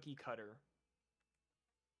too cookie cutter.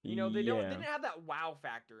 You know, they didn't have that wow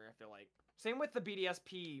factor. I feel like same with the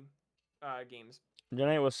BDSP games. Gen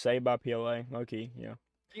 8 was saved by PLA. Low-key, yeah.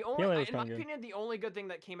 PLA was In my kinda good. opinion, the only good thing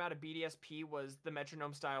that came out of BDSP was the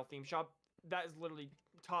metronome style theme shop. That is literally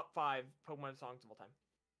top 5 Pokemon songs of all time.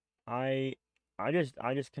 I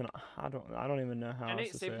just cannot. I don't even know how And else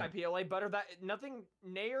it's to say saved by it. PLA, Butter. That nothing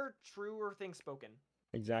nair, true, or thing spoken.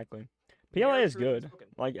 Exactly. PLA Nair, is true, or thing good. spoken.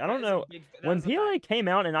 Like I That don't is a know that when is a PLA fact. came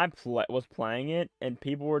out and I was playing it and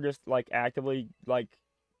people were just like actively like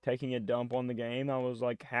taking a dump on the game. I was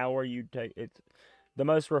like, how are you It's the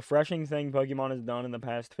most refreshing thing Pokemon has done in the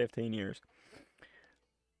past 15 years.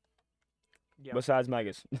 Yeah. Besides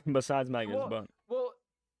Megas. Besides Megas, but Well,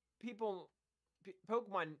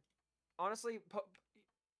 Pokemon, honestly,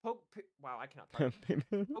 wow, I cannot talk.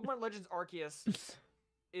 Pokemon Legends Arceus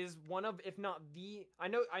is one of, if not the, I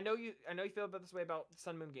know you feel about this way about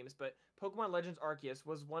Sun Moon games, but Pokemon Legends Arceus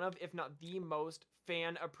was one of, if not the most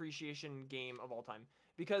fan appreciation game of all time,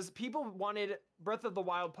 because people wanted Breath of the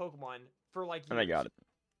Wild Pokemon for like years, And they got it.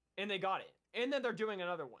 and they got it, and then they're doing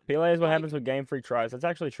another one. PLA is what Like, happens with Game Freak tries. That's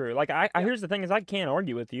actually true. Like I Yeah. here's the thing is I can't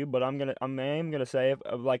argue with you, but I am gonna say if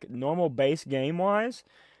like normal base game wise,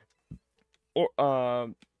 or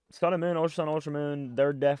Sun and Moon, Ultra Sun, Ultra Moon,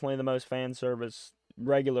 they're definitely the most fan service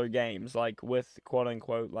regular games, like with quote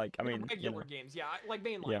unquote, like I mean, regular games, yeah, like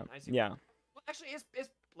mainline. yeah, I see. yeah. Well, actually, is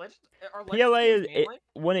Legends are PLA Legends is games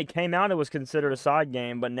mainline? when it came out, it was considered a side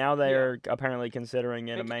game, but now they Yeah. are apparently considering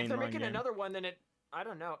it a If they're mainline making game. another one, then I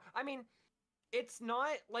don't know. I mean, it's not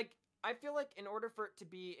like, I feel like in order for it to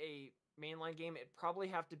be a mainline game, it'd probably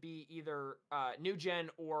have to be either new gen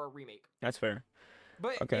or a remake. That's fair.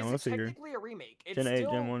 But Okay, is let's it see here. technically a remake? It's Gen 8,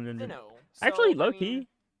 still Gen 1, Gen 2. Sinnoh. Actually, So, low I mean, key.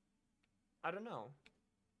 I don't know.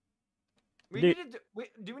 Dude.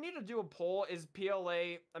 Do we need to do a poll? Is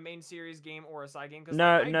PLA a main series game or a side game?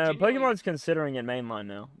 No, like, no, Pokemon's considering it mainline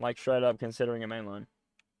now. Like straight up considering it mainline.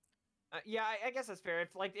 Yeah, I guess that's fair.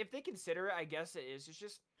 If they consider it, I guess it is. It's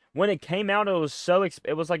just When it came out, it was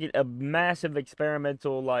it was like a massive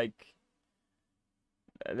experimental like.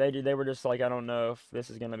 They were just like, I don't know if this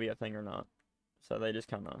is gonna be a thing or not, so they just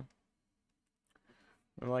kind of.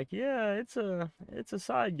 They're like, yeah, it's a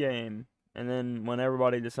side game, and then when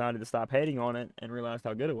everybody decided to stop hating on it and realized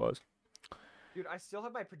how good it was. dude, I still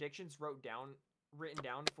have my predictions written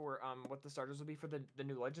down for what the starters will be for the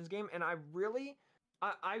new Legends game, and I really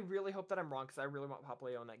hope that I'm wrong, because I really want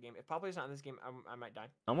Popplio in that game. If Popplio's not in this game, I might die.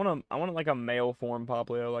 I want like a male form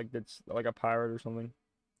Popplio, like that's like a pirate or something.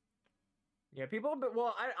 Yeah, people have been,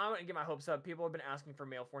 well, I want to get my hopes up. People have been asking for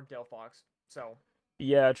male form Delphox, so.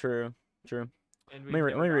 Yeah, true. And Let me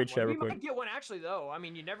read chat real We quick. might get one actually, though. I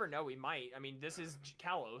mean, you never know. We might. I mean, this is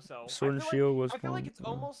Kalos, so. Sword and Shield was. I feel like it's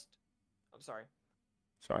almost. I'm sorry.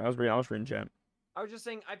 Sorry, I was reading chat. I was just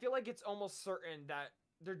saying, I feel like it's almost certain that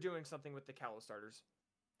they're doing something with the Kalos starters.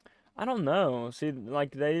 I don't know. See,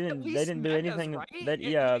 like they didn't do anything. Right? They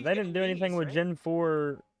didn't do anything with right? Gen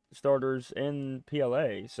 4 starters in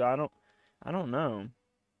PLA, so I don't know.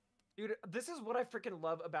 Dude, this is what I freaking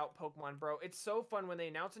love about Pokemon, bro. It's so fun when they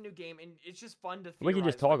announce a new game, and it's just fun to. We can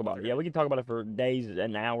just talk about it. Yeah, we can talk about it for days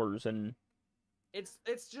and hours, and. It's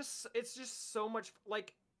just so much,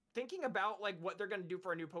 like, thinking about like what they're gonna do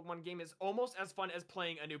for a new Pokemon game is almost as fun as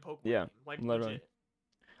playing a new Pokemon game. Like, literally. legit.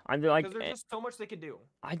 I'm like, because there's just so much they can do.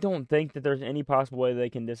 I don't think that there's any possible way they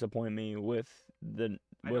can disappoint me with the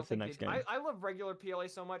next game. I love regular PLA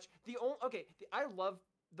so much. I love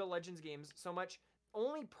the Legends games so much.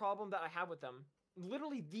 Only problem that I have with them,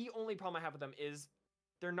 literally the only problem I have with them, is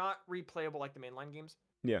they're not replayable like the mainline games.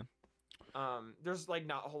 Yeah. There's like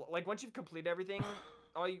not a whole, like, once you've completed everything,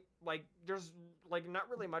 there's like not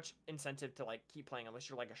really much incentive to like keep playing unless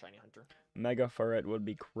you're like a shiny hunter. Mega Furret would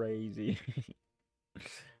be crazy.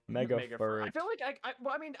 Mega Furret. I feel like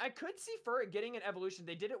I mean, I could see Furret getting an evolution.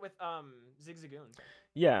 They did it with Zigzagoon.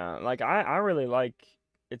 Yeah, like I really like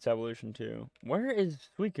its evolution too. Where is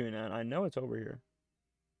Suicune at? I know it's over here.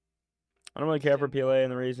 I don't really care for PLA,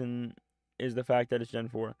 and the reason is the fact that it's Gen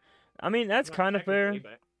 4. I mean, that's kind of fair.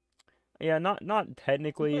 Yeah, not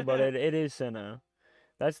technically, but it is Sinnoh.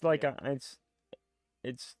 That's like it's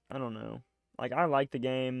I don't know. Like, I like the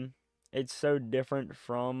game. It's so different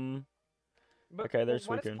from. But, okay, there's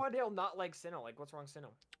why does Suicune. Quadale not like Sinnoh? Like, what's wrong with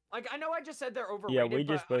Sinnoh? Like, I know I just said they're overrated, we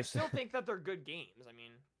just but I both still think that they're good games. I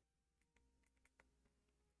mean,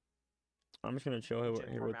 I'm just gonna chill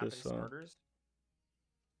here with this. Starters.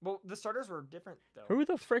 Well, the starters were different though. Who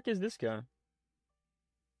the frick is this guy?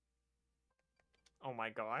 Oh my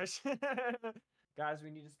gosh. Guys,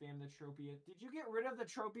 we need to spam the Tropius. Did you get rid of the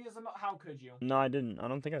Tropius? How could you? No, I didn't. I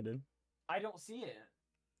don't think I did. I don't see it.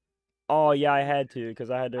 Oh, yeah, I had to, because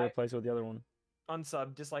I had to replace it with the other one.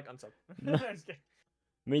 Unsub. Dislike unsub.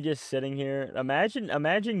 Me just sitting here.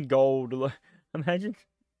 Imagine gold. Imagine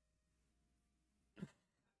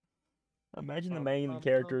the main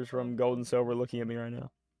characters from Gold and Silver looking at me right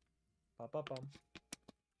now.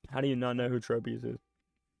 How do you not know who Tropius is?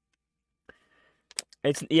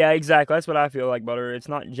 Yeah, exactly. That's what I feel like, Butter. It's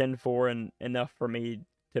not Gen 4 and enough for me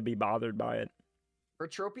to be bothered by it. For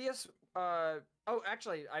Tropius,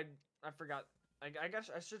 actually, I forgot. I guess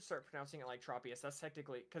I should start pronouncing it like Tropius. That's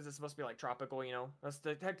technically, because it's supposed to be like tropical, you know. That's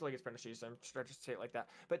technically it's Spanish, so I'm trying to say it like that.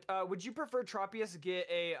 But would you prefer Tropius get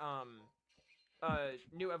a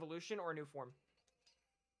new evolution or a new form?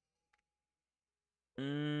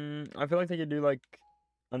 I feel like they could do like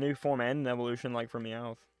a new form and an evolution, like for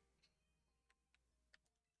Meowth.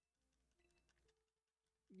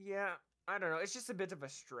 Yeah, I don't know. It's just a bit of a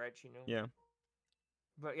stretch, you know. Yeah.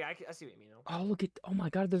 But yeah, I see what you mean though. Oh, look at. Oh my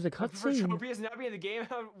God, there's a For cutscene. Tropius not being in the game,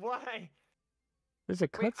 why? There's a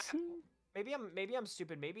Wait, cutscene. maybe I'm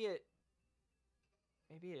stupid. Maybe it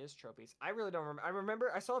is Tropius. I really don't remember. I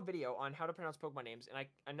remember I saw a video on how to pronounce Pokemon names, and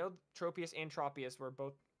I know Tropius and Tropius were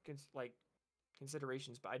both like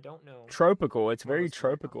considerations, but I don't know. Tropical. It's Well, very let's figure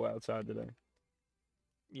it out. tropical outside today.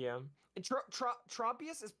 Yeah, and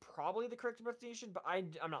Tropius is probably the correct pronunciation, but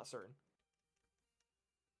I'm not certain.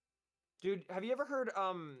 Dude, have you ever heard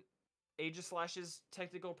Aegislash's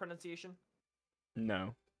technical pronunciation?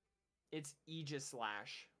 No. It's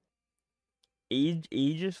Aegislash.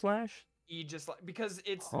 Aegislash? Aegislash, because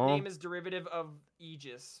its Huh? name is derivative of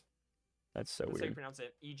Aegis. That's so That's how you weird. pronounce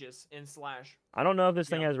it. Aegis and slash. I don't know if this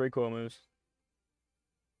thing Yeah. has recoil moves.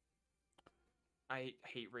 I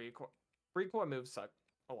hate recoil. Recoil moves suck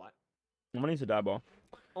a lot. I'm gonna use a die ball.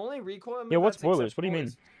 Only recoil move Yeah, what that's spoilers? What do you acceptable mean?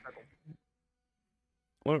 is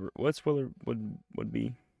Treble. What spoiler would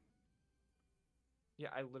be? Yeah,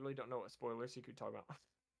 I literally don't know what spoilers you could talk about.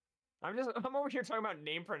 I'm over here talking about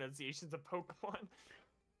name pronunciations of Pokemon.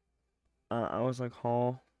 I was like,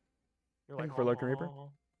 huh? You're Thank like, you for lurking, Reaper.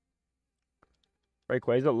 "Oh,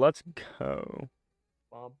 Rayquaza, let's go.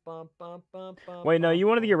 bum, bum, bum, bum, bum, Wait, no, bum, you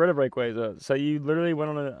wanted to bum." get rid of Rayquaza, so you literally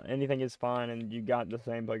went on anything is fine, and you got the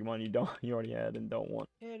same Pokemon you already had and don't want.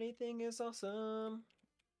 Anything is awesome.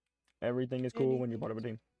 Everything is cool when you're part of a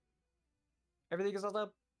team. Everything is awesome.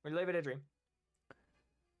 When you live in a dream.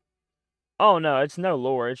 Oh no, it's no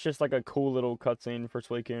lore. It's just like a cool little cutscene for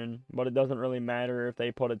Suicune, but it doesn't really matter if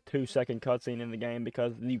they put a 2-second cutscene in the game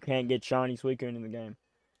because you can't get shiny Suicune in the game.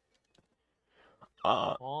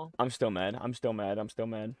 Aw. I'm still mad. I'm still mad. I'm still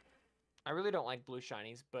mad. I really don't like blue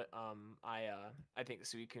shinies, but I think the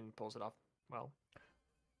Suicune pulls it off well.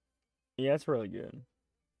 Yeah, it's really good.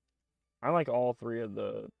 I like all three of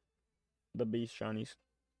the beast shinies.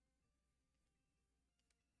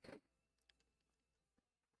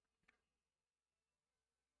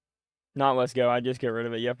 Not let's go. I just get rid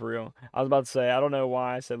of it. Yeah, for real. I was about to say, I don't know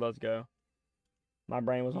why I said let's go. My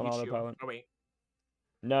brain was on Pikachu. autopilot. Oh wait.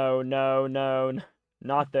 No,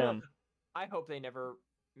 not them. I hope they never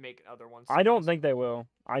make other ones. I don't think they will.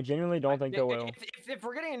 I genuinely don't think they If, will. if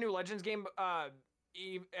we're getting a new Legends game,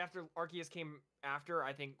 after Arceus came after,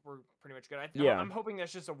 I think we're pretty much good. Yeah. I'm hoping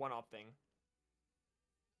that's just a one-off thing.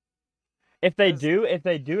 If they 'Cause- do,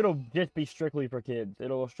 it'll just be strictly for kids.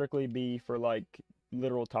 It'll strictly be for like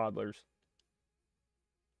literal toddlers.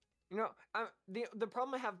 You know, the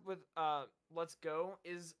problem I have with Let's Go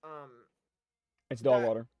is It's dog that-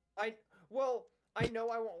 water. I know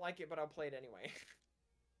I won't like it, but I'll play it anyway.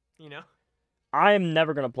 You know? I am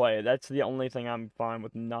never gonna play it. That's the only thing I'm fine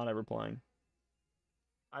with not ever playing.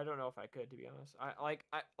 I don't know if I could, to be honest. I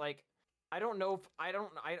don't know if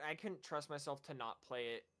I couldn't trust myself to not play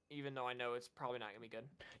it, even though I know it's probably not gonna be good.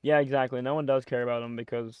 Yeah, exactly. No one does care about them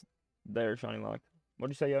because they're shiny locked.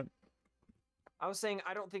 What'd you say, yet? I was saying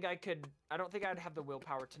I don't think I could. I don't think I'd have the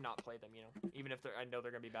willpower to not play them. You know, even if I know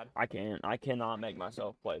they're gonna be bad. I can't. I cannot make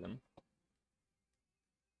myself play them.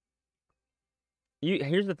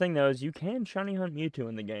 Here's the thing though, is you can shiny hunt Mewtwo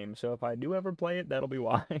in the game, so if I do ever play it, that'll be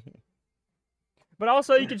why. But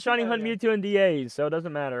also you can shiny hunt Yeah. Mewtwo in DAs, so it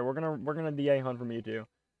doesn't matter. We're gonna DA hunt for Mewtwo.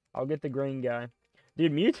 I'll get the green guy.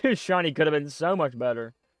 Dude, Mewtwo's shiny could have been so much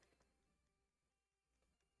better.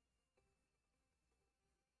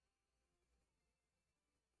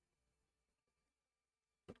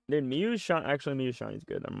 Dude, Mew's shini's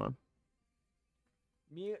good. Never mind.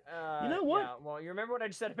 You know what? Yeah, well, you remember what I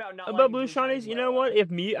just said about not About liking blue shinies, you know what?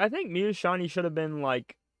 I think Mew's shiny should have been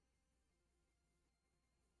like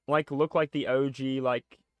look like the OG like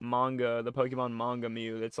manga, the Pokemon manga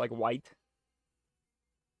Mew that's like white.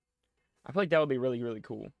 I feel like that would be really, really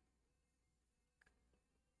cool.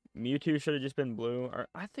 Mewtwo should have just been blue, or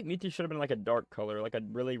I think Mewtwo should have been like a dark color, like a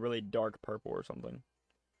really, really dark purple or something.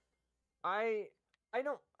 I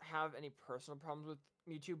don't have any personal problems with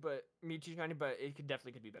Mewtwo shiny, but it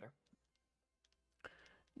definitely could be better.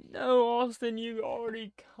 No, Austin, you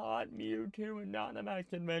already caught Mewtwo in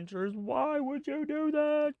Dynamax Adventures. Why would you do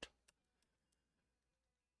that?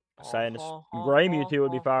 Sadness. Gray Mewtwo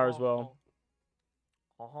would be fire as well.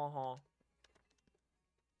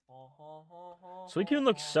 Suicune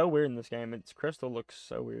looks so weird in this game. Its crystal looks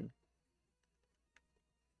so weird.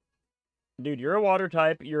 Dude, you're a water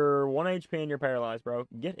type. You're 1 HP and you're paralyzed, bro.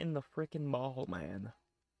 Get in the freaking ball, man.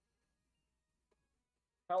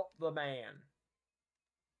 Help the man.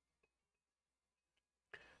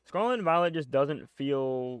 Scarlet and Violet just doesn't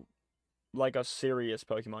feel like a serious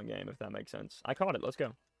Pokemon game, if that makes sense. I caught it. Let's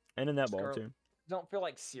go. And in that ball, too. Don't feel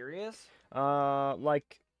like serious.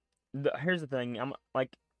 Like here's the thing. I'm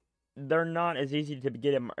like, they're not as easy to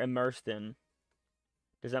get immersed in.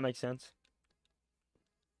 Does that make sense?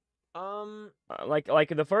 Um, Like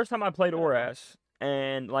the first time I played I don't know. ORAS,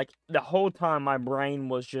 and like the whole time my brain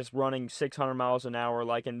was just running 600 miles an hour,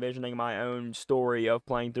 like envisioning my own story of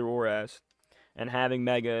playing through ORAS and having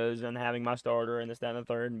megas and having my starter and this, that, and the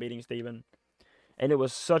third and beating Steven. And it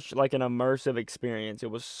was such like an immersive experience.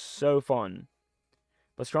 It was so fun.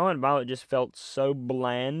 But Scarlet and Violet just felt so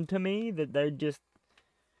bland to me that they just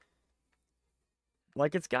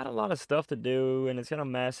like it's got a lot of stuff to do and it's got a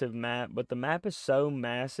massive map, but the map is so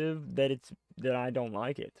massive that I don't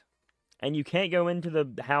like it. And you can't go into the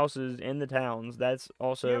houses in the towns. That's Do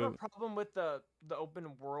you have a also problem with the open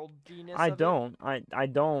worldiness I of it? don't. I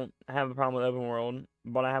don't have a problem with open world,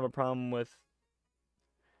 but I have a problem with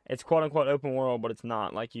it's quote unquote open world, but it's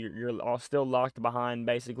not. Like you're all still locked behind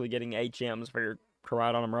basically getting HMs for your to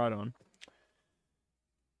ride on them ride on.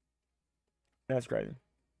 That's crazy.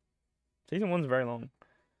 Season one's very long.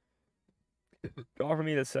 Offer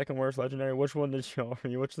me the second worst legendary. Which one did she offer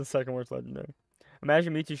me? What's the second worst legendary?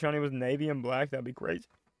 Imagine Mewtwo Shiny was navy and black. That'd be crazy.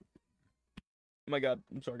 Oh my god.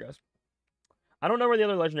 I'm sorry, guys. I don't know where the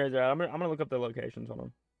other legendaries are at. I'm gonna look up the locations. Hold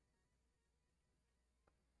on.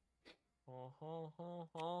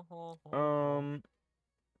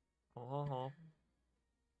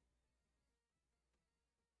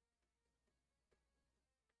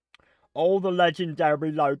 All the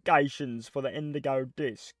legendary locations for the Indigo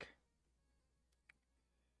Disc.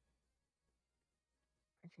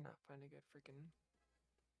 I cannot find a good freaking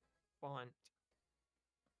font.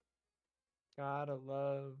 Gotta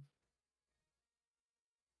love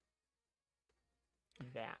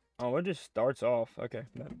that. Oh, it just starts off. Okay.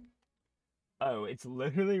 Oh, it's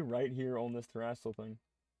literally right here on this terrestrial thing.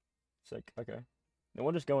 Sick. Okay. Then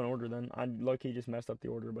we'll just go in order then. I low-key just messed up the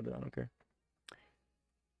order, but I don't care.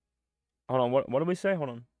 Hold on. What did we say? Hold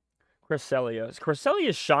on. Cresselia.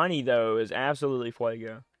 Cresselia's shiny though is absolutely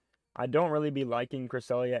fuego. I don't really be liking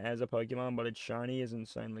Cresselia as a Pokemon, but its shiny is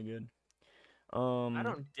insanely good. I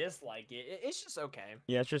don't dislike it. It's just okay.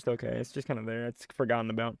 Yeah, it's just okay. It's just kind of there. It's forgotten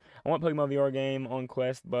about. I want Pokemon VR game on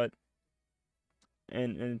Quest, but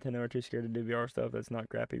and Nintendo are too scared to do VR stuff that's not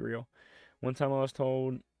crappy real. One time I was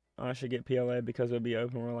told I should get PLA because it would be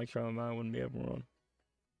open world like Charlotte Mine wouldn't be open world.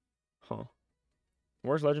 Huh.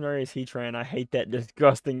 Worst legendary is Heatran. I hate that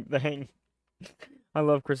disgusting thing. I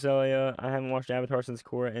love Cresselia. I haven't watched Avatar since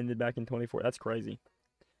Korra ended back in 24. That's crazy.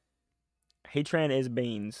 Heatran is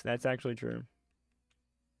beans. That's actually true.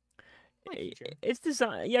 I like Heatran. Its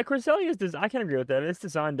design, yeah, Cresselia's design. I can agree with that. Its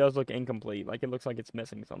design does look incomplete. Like it looks like it's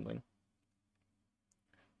missing something.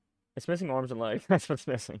 It's missing arms and legs. That's what's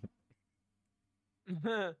missing.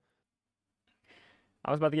 I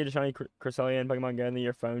was about to get a shiny Cresselia in Pokemon Go, and then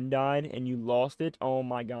your phone died, and you lost it. Oh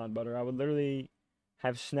my God, Butter! I would literally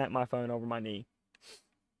have snapped my phone over my knee.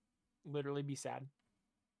 Literally be sad.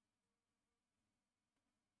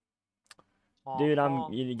 Dude,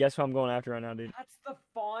 guess who I'm going after right now, dude? That's the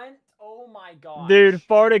font? Oh my gosh. Dude,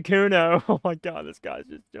 Farticuno. Oh my God, this guy's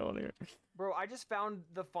just chilling here. Bro, I just found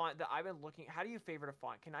the font that I've been looking. How do you favorite a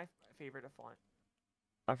font? Can I favorite a font?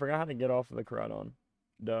 I forgot how to get off of the Caradon.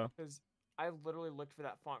 Duh. Because I literally looked for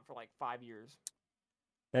that font for like 5 years.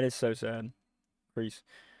 That is so sad. Crease.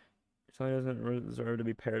 Somebody doesn't deserve to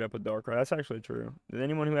be paired up with Darkrai. That's actually true.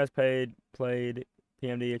 Anyone who has played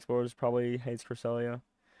PMD Explorers probably hates Cresselia.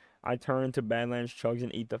 I turn into Badlands Chugs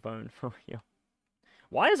and eat the phone. For you.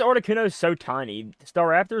 Why is Articuno so tiny?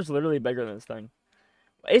 Staraptor's literally bigger than this thing.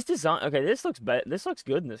 It's designed. Okay, this looks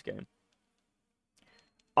good in this game.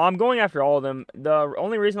 I'm going after all of them. The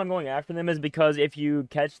only reason I'm going after them is because if you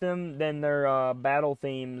catch them, then their battle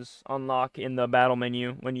themes unlock in the battle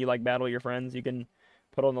menu. When you like battle your friends, you can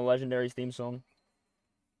put on the Legendary's theme song.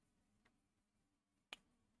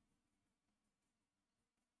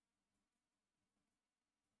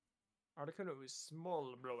 Articuno is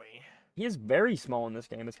small, boy. He is very small in this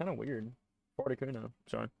game. It's kind of weird. Articuno.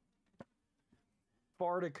 Sorry.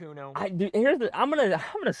 Farticuno. I'm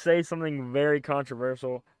gonna say something very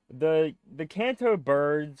controversial. The Kanto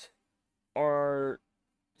birds are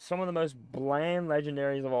some of the most bland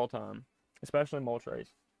legendaries of all time, especially Moltres.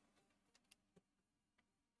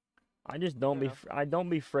 I just don't Fair be enough. I don't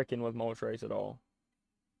be fricking with Moltres at all.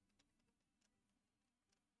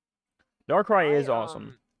 Darkrai is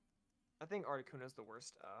awesome. I think Articuno's the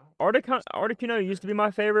worst. Articuno used to be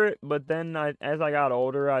my favorite, but then as I got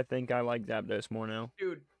older, I think I like Zapdos more now.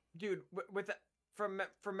 Dude, from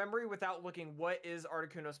memory, without looking, what is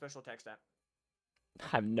Articuno's special text at? I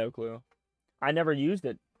have no clue. I never used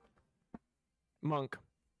it. Monk.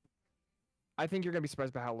 I think you're gonna be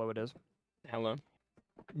surprised by how low it is. Hello.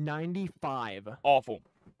 95. Awful.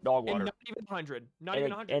 Dog And water. not even 100. Not And,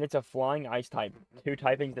 even it- 100. and it's a flying ice type. 2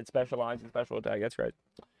 typings that specialize in special attack. That's great.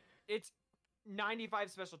 It's 95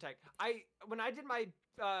 special attack. When I did my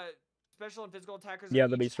special and physical attackers Yeah,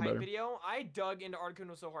 of the each beasts are type better. video, I dug into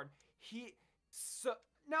Articuno so hard.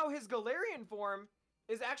 Now his Galarian form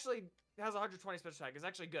is actually has 120 special attack. It's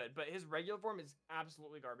actually good, but his regular form is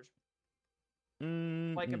absolutely garbage.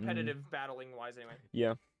 Like competitive battling wise, anyway.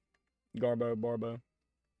 Yeah. Barbo.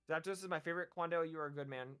 Zapdos is my favorite. Quandale, you are a good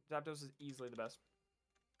man. Zapdos is easily the best.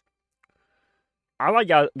 I like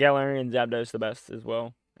Galarian Zapdos the best as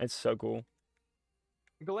well. It's so cool.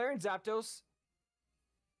 Galarian Zapdos.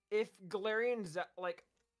 If Galarian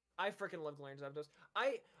I freaking love Galarian Zapdos.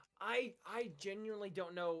 I genuinely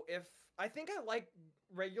don't know if I think I like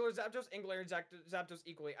regular Zapdos and Galarian Zapdos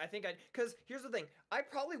equally. Because here's the thing, I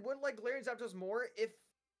probably would like Galarian Zapdos more if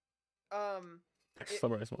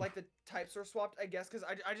like the types are swapped, I guess, because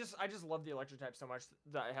I just love the electric type so much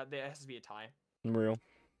that it has to be a tie. Real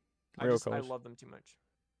I close. love them too much.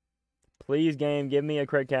 Please, game, give me a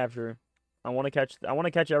crit capture. I want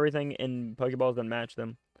to catch everything in Pokeballs and match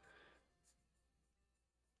them.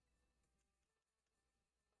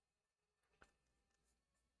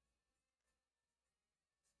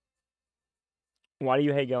 Why do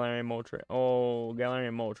you hate Galarian Moltres? Oh,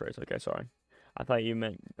 Galarian Moltres. Okay, sorry. I thought you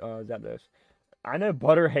meant Zapdos. I know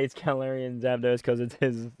Butter hates Galarian Zapdos because it's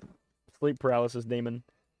his sleep paralysis demon.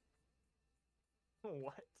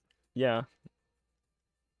 What? Yeah.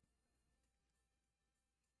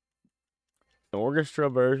 The orchestra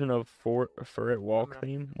version of Furret Walk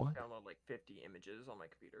theme? What? Download like 50 images on my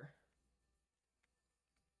computer.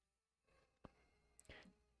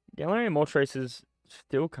 Galarian Moltres is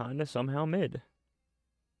still kind of somehow mid.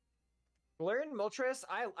 Galarian Moltres,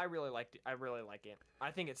 I really liked it. I really like it. I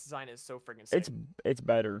think its design is so freaking sick. It's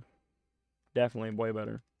better. Definitely way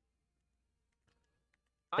better.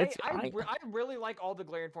 I really like all the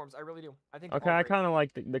Galarian forms. I really do. I think. Okay, I kind of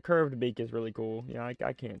like the curved beak is really cool. Yeah,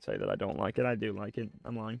 I can't say that I don't like it. I do like it.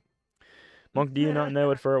 I'm lying. Monk, do you not know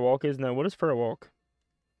what Furret Walk is? No, what is Furret Walk?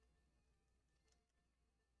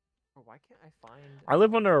 Why can't I find? I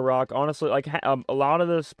live under a rock. Honestly, like a lot of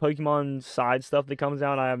this Pokemon side stuff that comes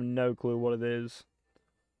out, I have no clue what it is.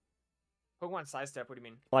 Pokemon Sidestep. What do you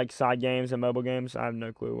mean? Like side games and mobile games, I have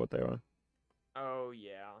no clue what they are. Oh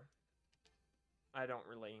yeah. I don't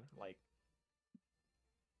really like.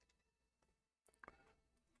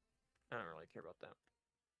 I don't really care about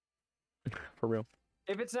that. For real.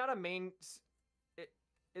 If it's not a main, if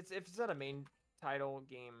it's not a main title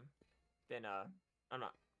game, then I'm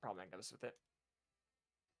not probably not gonna mess with it.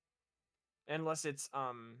 Unless it's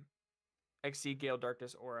Exceed Gale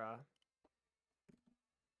Darkness or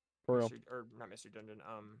For real. or not Mystery Dungeon,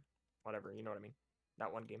 whatever, you know what I mean.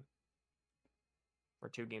 That one game. Or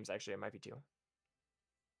 2 games actually, it might be 2.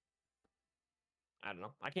 I don't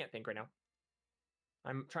know. I can't think right now.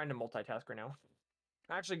 I'm trying to multitask right now.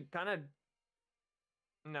 Actually, kind of.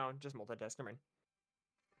 No, just multitask. Never mind.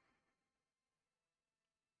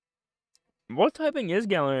 What typing is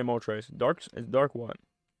Galarian Moltres? Dark what?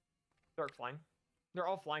 Dark flying. They're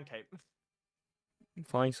all flying type.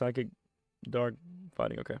 Flying, psychic, dark,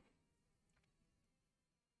 fighting. Okay.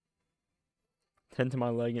 10 to my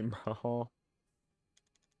leg and bro.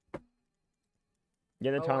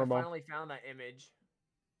 Get the timer ball. I finally found that image.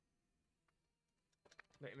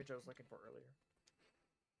 The image I was looking for earlier.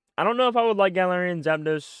 I don't know if I would like Galarian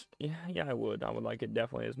Zapdos. Yeah, I would. I would like it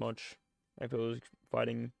definitely as much if it was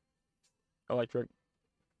fighting electric.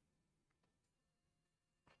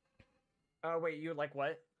 Wait, you like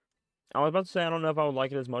what? I was about to say I don't know if I would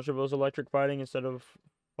like it as much if it was electric fighting instead of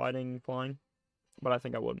fighting flying, but I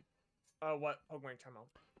think I would. What Pokemon are you talking about?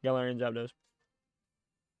 Galarian Zapdos.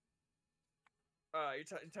 You're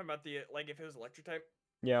talking about the like if it was electric type?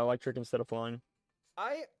 Yeah, electric instead of flying.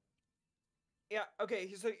 Yeah,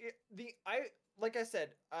 okay, so like I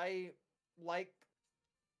said, I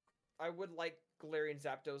would like Galarian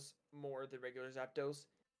Zapdos more than regular Zapdos.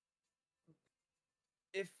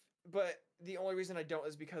 But the only reason I don't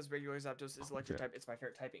is because regular Zapdos is electric type. It's my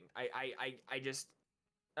favorite typing.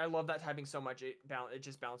 I love that typing so much. It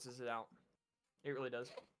just balances it out. It really does.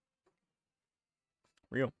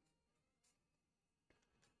 Real.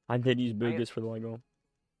 I did use Boogus for the Lego.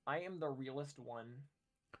 I am the realest one.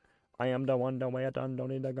 I am the one, don't wait on, don't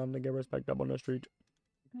need a gun to get respect up on the street.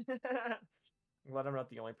 I'm glad I'm not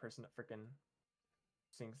the only person that freaking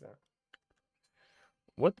sings that.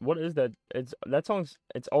 What is that? That song's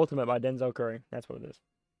Ultimate by Denzel Curry. That's what it is.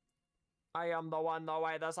 I am the one, the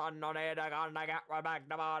way the sun don't need a gun to get right back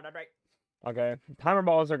to the break. Okay, timer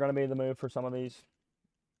balls are gonna be the move for some of these.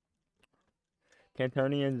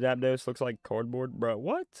 Cantonian Zapdos looks like cardboard, bro.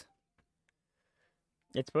 What?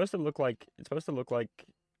 It's supposed to look like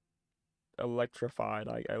electrified.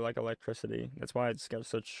 I like electricity. That's why it's got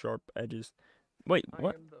such sharp edges. Wait, I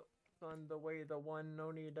what? am the sun, the way, the one.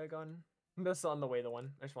 No need a gun. The sun, the way, the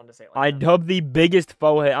one. I just wanted to say it like I that. dubbed the biggest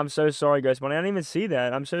forehead. I'm so sorry, Ghost Money. I didn't even see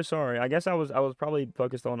that. I'm so sorry. I guess I was probably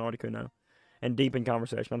focused on Articuno and deep in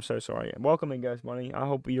conversation. I'm so sorry. Welcome in, Ghost Money. I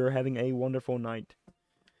hope you're having a wonderful night.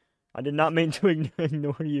 I did not mean to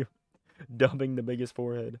ignore you dubbing the biggest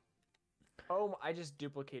forehead. Oh, I just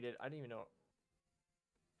duplicated. I didn't even know.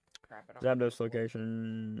 Crap, I don't Zapdos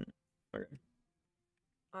location. Okay.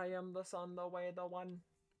 I am the sun, the way, the one.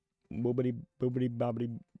 Boobity boobity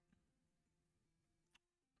bobbity.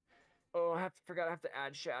 Oh, I have to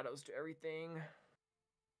add shadows to everything.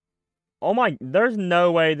 Oh my, there's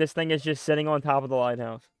no way this thing is just sitting on top of the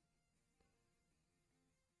lighthouse.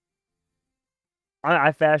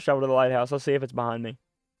 I fast traveled to the lighthouse. Let's see if it's behind me.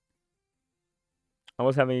 I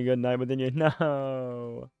was having a good night, but then you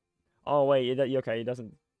no. Oh wait, okay? It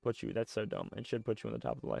doesn't put you. That's so dumb. It should put you on the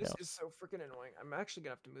top of the lighthouse. This is so freaking annoying. I'm actually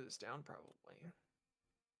gonna have to move this down probably.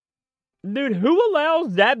 Dude, who allows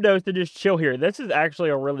Zapdos to just chill here? This is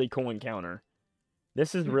actually a really cool encounter.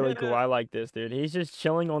 This is really cool. I like this, dude. He's just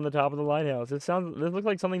chilling on the top of the lighthouse. This looks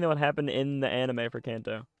like something that would happen in the anime for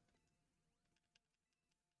Kanto.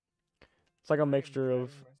 It's like a mixture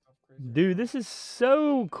of. Dude, this is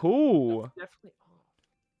so cool. That's definitely off.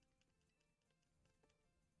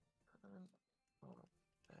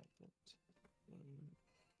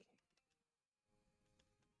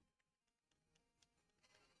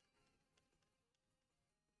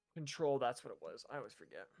 Control, that's what it was. I always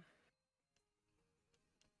forget.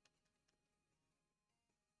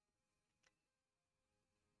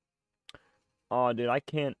 Oh, dude, I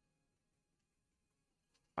can't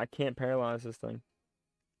paralyze this thing.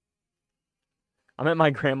 I'm at my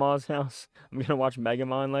grandma's house. I'm gonna watch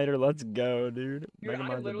Megamind later. Let's go, dude. Dude, I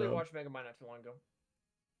Megamind's literally dope. watched Megamind not too long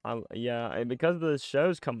ago. Yeah, and because the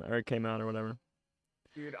shows came out or whatever.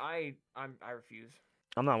 Dude, I refuse.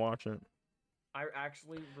 I'm not watching it. I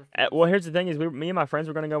actually refuse. Well, here's the thing: is me and my friends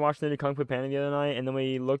were gonna go watch the new Kung Fu Panda the other night, and then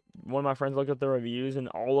one of my friends looked up the reviews, and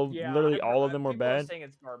literally all of them were people are bad. saying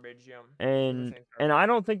it's garbage, yeah. And I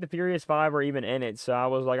don't think the Furious 5 are even in it, so I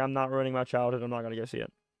was like, I'm not ruining my childhood. I'm not gonna go see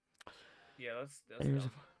it. Yeah, that's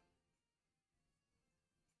dumb.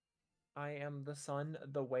 I am the sun,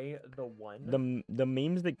 the way, the one. The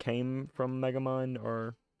memes that came from Megamind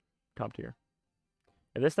are top tier.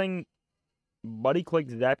 If this thing buddy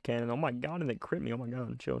clicked Zap Cannon, oh my god, and it crit me. Oh my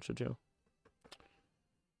god, chill.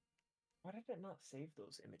 Why did it not save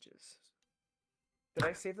those images? Did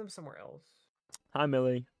I save them somewhere else? Hi,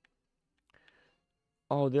 Millie.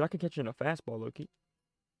 Oh, dude, I could catch you in a fastball, Loki.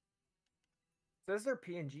 Says they're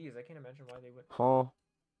PNGs. I can't imagine why they would. Huh.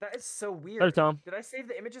 That is so weird. There's Tom. Did I save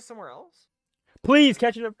the images somewhere else? Please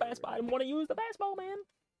catch it in a fastball. I want to use the fastball, man.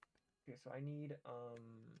 Okay, so I need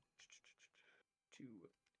to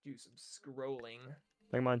do some scrolling. I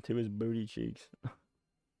think mine too is booty cheeks.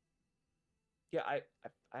 Yeah, I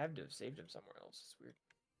have to have saved him somewhere else. It's weird.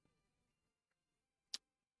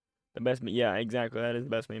 The best meme. Yeah, exactly. That is the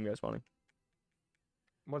best meme, guys. Funny.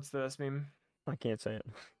 What's the best meme? I can't say it.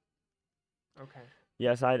 Okay.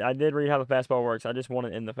 Yes, I did read how the fastball works. I just want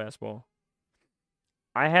it in the fastball.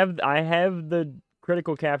 I have the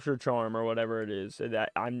critical capture charm or whatever it is.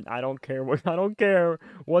 I don't care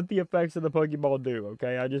what the effects of the Pokeball do.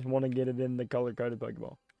 Okay, I just want to get it in the color coded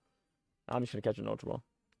Pokeball. I'm just gonna catch an Ultra Ball.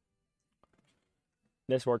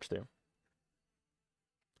 This works too.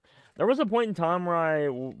 There was a point in time where I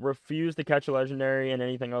refused to catch a legendary in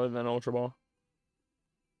anything other than Ultra Ball.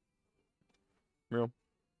 Real.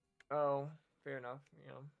 Oh, fair enough.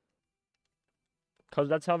 Yeah. Cause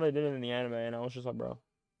that's how they did it in the anime, and I was just like, bro.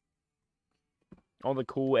 All the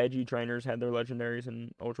cool, edgy trainers had their legendaries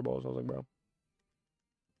and Ultra Balls. I was like, bro.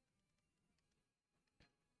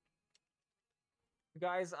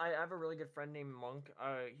 Guys, I have a really good friend named Monk.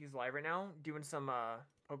 He's live right now doing some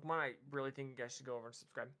Pokemon. I really think you guys should go over and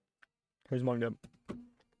subscribe. Who's Monk up?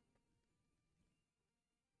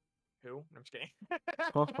 Who? I'm just kidding.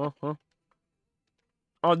 Huh?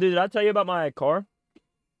 Oh, dude, did I tell you about my car?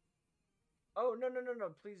 Oh, no.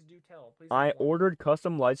 Please do tell. Please. I ordered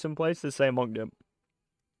custom lights in place to say Monk Dip.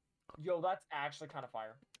 Yo, that's actually kind of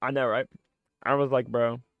fire. I know, right? I was like,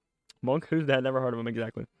 bro, Monk, who's that? Never heard of him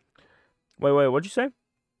exactly. Wait, what'd you say?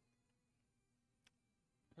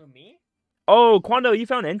 Who, me? Oh, Quando, you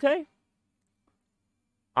found Entei?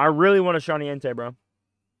 I really want a shiny Entei, bro.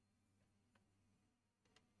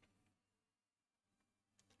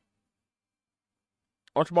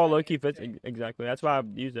 Ultra Ball low-key fits exactly. That's why I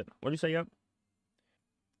used it. What'd you say, yep?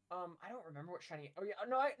 I don't remember what shiny. Oh yeah,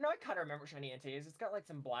 no, I kind of remember what shiny Entei is. It's got like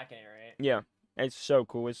some black in it, right? Yeah, it's so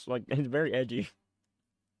cool. It's like it's very edgy.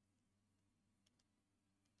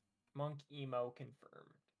 Monk emo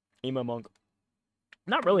confirmed. Emo monk.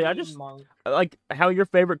 Not really. I just Monk. like how your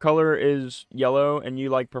favorite color is yellow, and you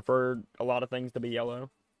like prefer a lot of things to be yellow.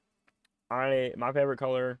 My favorite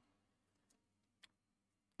color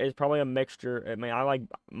is probably a mixture. I mean, I like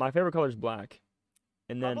my favorite color is black,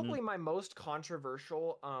 and then Probably my most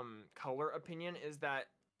controversial color opinion is that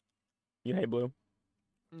you hate blue.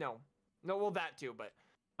 no, no, well that too, but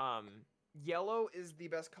um, yellow is the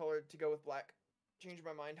best color to go with black. Changed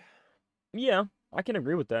my mind. Yeah, I can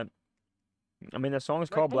agree with that. I mean, the song is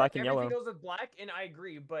Like called Black and everything Yellow. goes with black, and I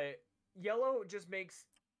agree, but yellow just makes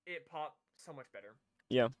it pop so much better.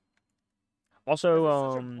 Yeah. Because Also,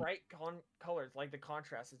 it's such a bright color. Like the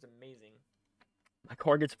contrast is amazing. my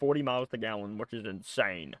car gets 40 miles per gallon, which is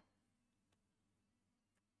insane.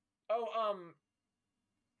 Oh,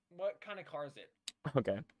 what kind of car is it?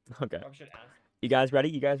 Okay, okay. I should ask. You guys ready?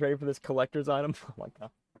 You guys ready for this collector's item? Oh my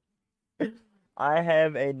god. I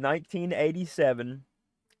have a 1987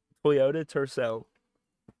 Toyota Tercel.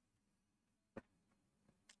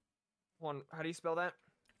 One, how do you spell that?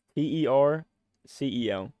 Tercel.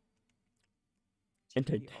 Terteo.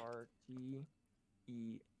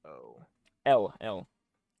 L. Oh,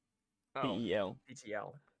 Tel.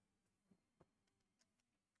 PTL.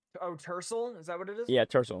 Oh, Tercel? Is that what it is? Yeah,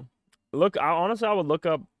 Tercel. Look, honestly, I would look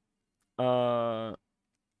up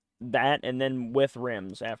that and then with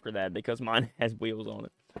rims after that because mine has wheels on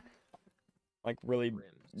it. Like really,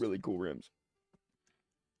 really cool rims.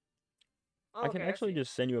 Oh, I can okay, actually see.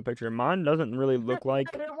 just send you a picture. Mine doesn't really look like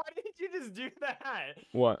Why did you just do that?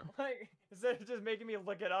 what? Like instead of just making me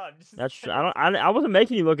look it up. Just That's send I it don't to me. I wasn't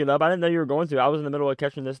making you look it up. I didn't know you were going to. I was in the middle of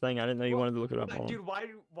catching this thing. I didn't know you Well, wanted to look it up. Hold on. dude,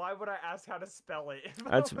 why would I ask how to spell it? If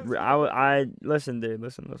That's was I listen, dude.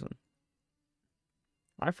 Listen.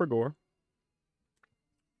 I forgot.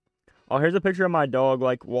 Oh, here's a picture of my dog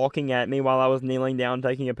like walking at me while I was kneeling down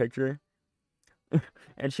taking a picture.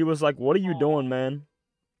 And she was like, "What are you doing, man?"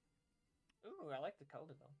 Ooh, I like the color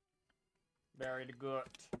though. Very good.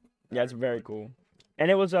 Yeah, it's very cool.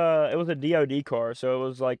 And it was a DOD car, so it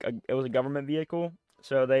was like it was a government vehicle.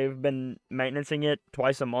 So they've been maintaining it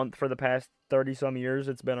twice a month for the past 30 some years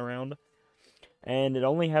it's been around. And it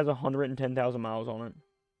only has 110,000 miles on it.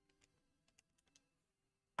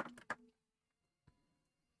 I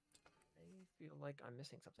feel like I'm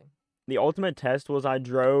missing something. The ultimate test was I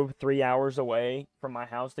drove 3 hours away from my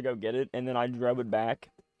house to go get it, and then I drove it back.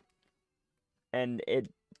 And it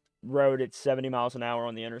rode at 70 miles an hour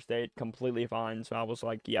on the interstate completely fine. So I was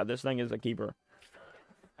like, yeah, this thing is a keeper.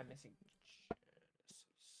 I'm missing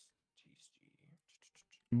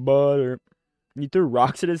Butter. You threw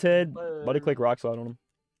rocks at his head? Buddy, click Butter. rock slide on him.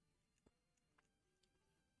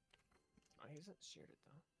 Oh, he hasn't shared it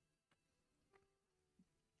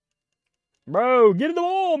though. Bro, get in the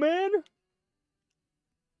wall, man.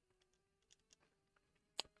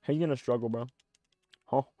 He's gonna struggle, bro.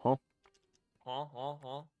 Huh? Huh?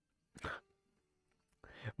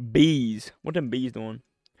 Bees. What them bees doing?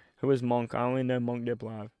 Who is Monk? I only know Monk Dip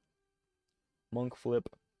Live. Monk Flip.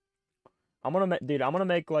 I'm gonna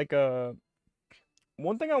make like a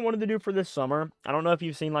one thing I wanted to do for this summer. I don't know if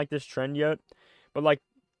you've seen like this trend yet, but like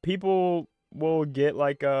people will get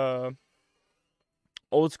like a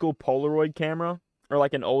old school Polaroid camera or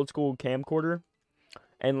like an old school camcorder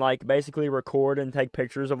and like basically record and take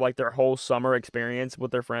pictures of like their whole summer experience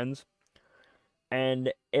with their friends.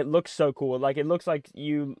 And it looks so cool. Like it looks like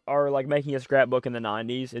you are like making a scrapbook in the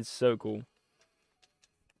 90s. It's so cool.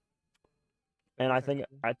 And I think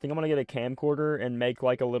I'm gonna get a camcorder and make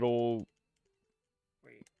like a little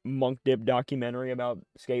Monk Dip documentary about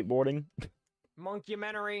skateboarding.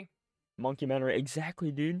 Monkumentary. Monkumentary,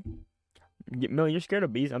 exactly, dude. Millie, you're scared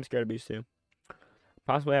of bees. I'm scared of bees too.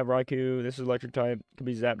 Possibly have Raikou. This is electric type. Could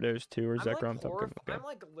be Zapdos too or Zekrom type. Okay. I'm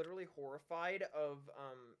like literally horrified of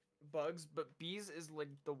bugs, but bees is like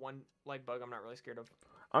the one like bug I'm not really scared of.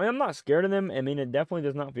 I mean, I'm not scared of them. I mean, it definitely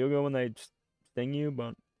does not feel good when they sting you,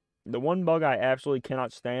 but the one bug I absolutely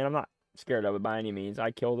cannot stand, I'm not scared of it by any means.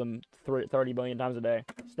 I kill them 30 billion times a day.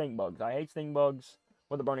 Stink bugs. I hate stink bugs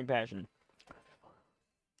with a burning passion.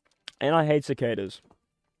 And I hate cicadas.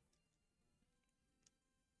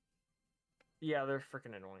 Yeah, they're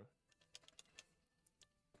freaking annoying.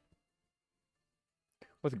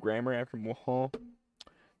 With grammar after huh?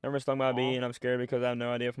 Never been stung by a bee, and I'm scared because I have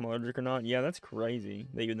no idea if I'm allergic or not. Yeah, that's crazy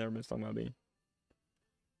that you've never been stung by a bee.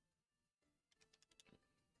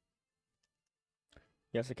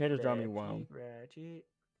 Yeah, cicadas drive me wild. Ratchet.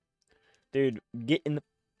 Dude, get in the...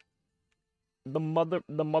 The mother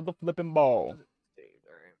flipping ball.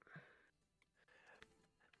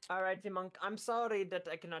 Alrighty, Monk. I'm sorry that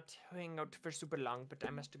I cannot hang out for super long, but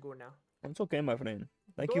I must go now. It's okay, my friend.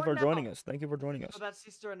 Thank you Go for joining now. us. Thank you for joining us. So that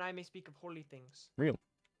sister and I may speak of holy things. Real.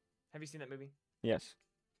 Have you seen that movie? Yes.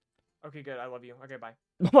 Okay, good. I love you. Okay, bye.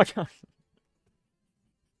 Oh my god.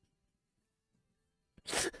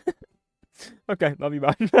 Okay, love you,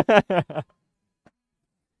 bye.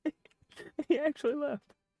 He actually left.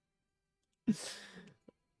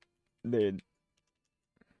 Dude.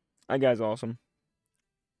 That guy's awesome.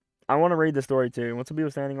 I want to read the story too. What's the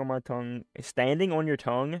people standing on my tongue? Standing on your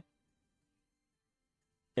tongue?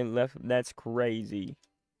 It left. That's crazy.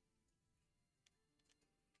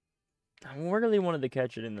 I really wanted to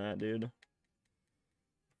catch it in that, dude.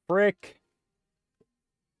 Frick.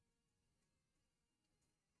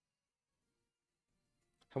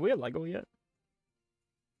 Have we had Lego yet?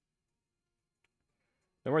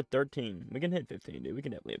 No, we're at 13. We can hit 15, dude. We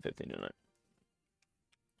can definitely hit 15 tonight.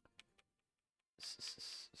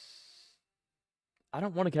 I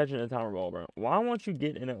don't want to catch it in a timer ball, bro. Why won't you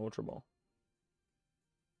get in an ultra ball?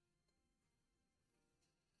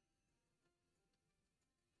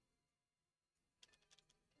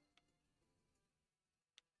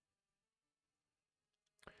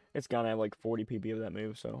 It's gotta have like 40 PP of that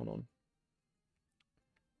move, so hold on.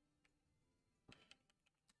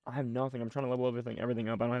 I have nothing. I'm trying to level everything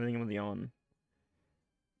up. I don't have anything with the on.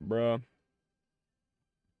 Bruh.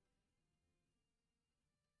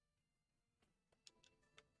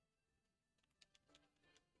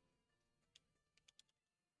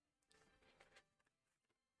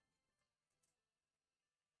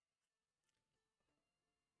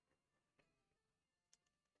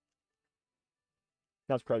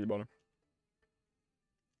 That's crazy, brother.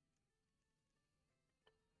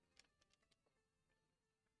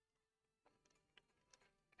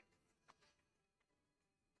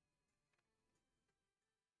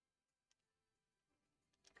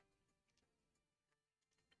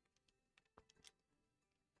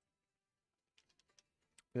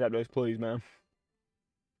 Zapdos, please, man.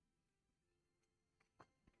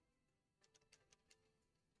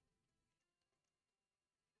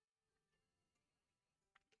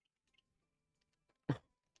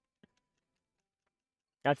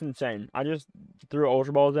 That's insane. I just threw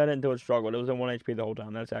ultra balls at it until it struggled. It was at 1 HP the whole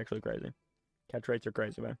time. That's actually crazy. Catch rates are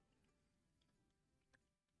crazy, man.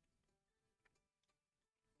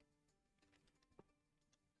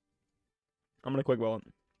 I'm gonna quick ball it.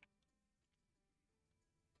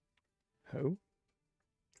 Who?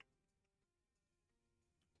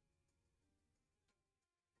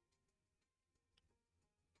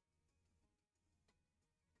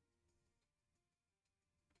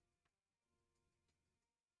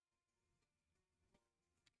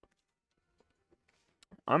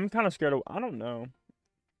 I'm kind of scared of. I don't know.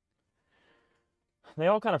 They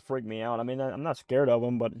all kind of freak me out. I mean, I'm not scared of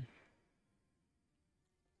them, but I'm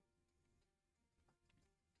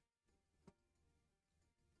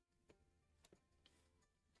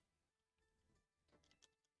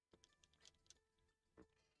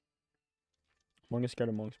gonna get scared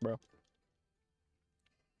of monks, bro.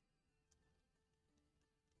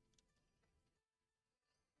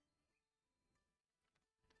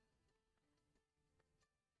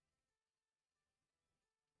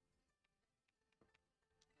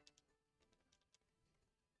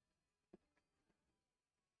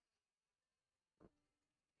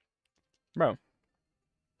 Bro.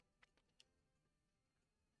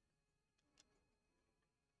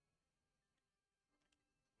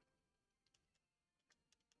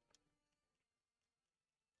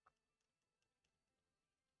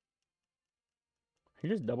 He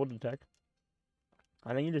just double detect.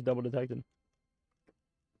 I think he just double detected.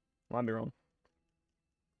 Might be wrong.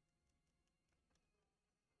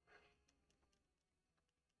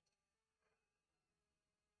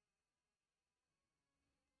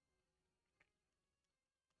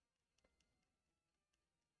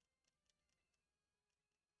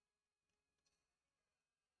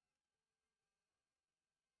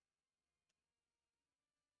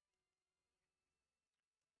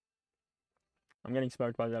 I'm getting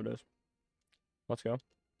smoked by Zapdos. Let's go.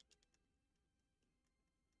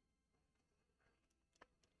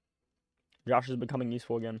 Josh is becoming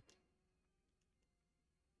useful again.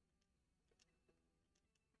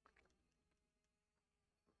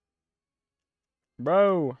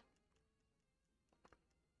 Bro.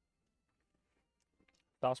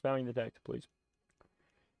 Stop spamming detect, please.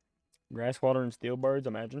 Grass, water, and steel birds,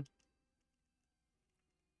 imagine.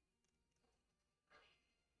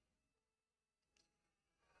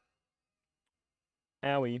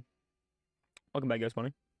 Owie. Welcome back, Ghost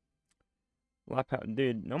Bunny.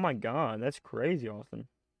 Dude, oh my God, that's crazy, Austin.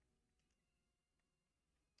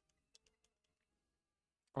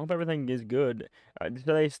 I hope everything is good.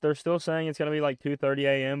 So they're still saying it's gonna be like 2:30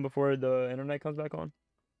 a.m. before the internet comes back on.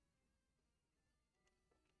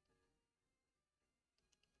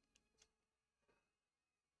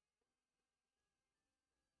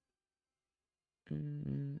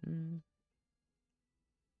 Mm-mm.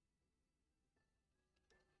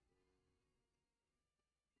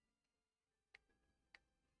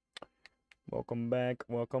 Welcome back.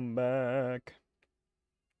 Welcome back.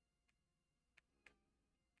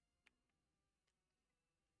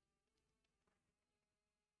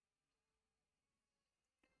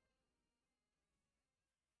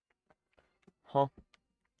 Huh?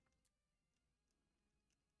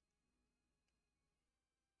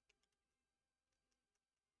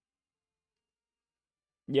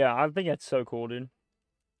 Yeah, I think that's so cool, dude.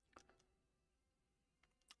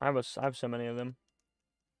 I have so many of them.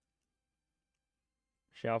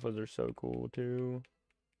 Shalfas are so cool too.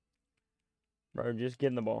 Bro, just get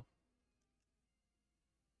in the ball.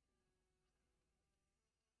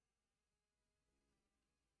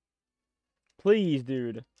 Please,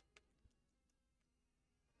 dude.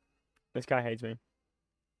 This guy hates me.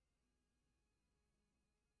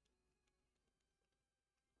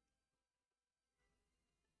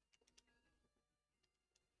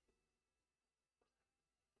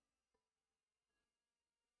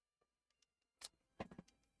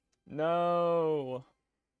 No.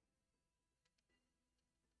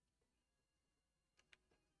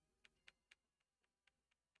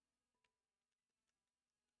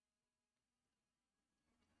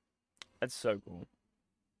 That's so cool.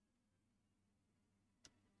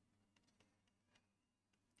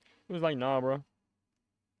 He was like, nah, bro.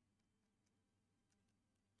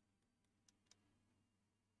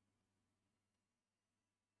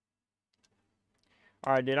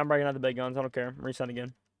 Alright, dude, I'm breaking out the big guns. I don't care. Reset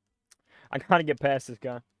again. I gotta get past this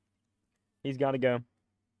guy. He's gotta go.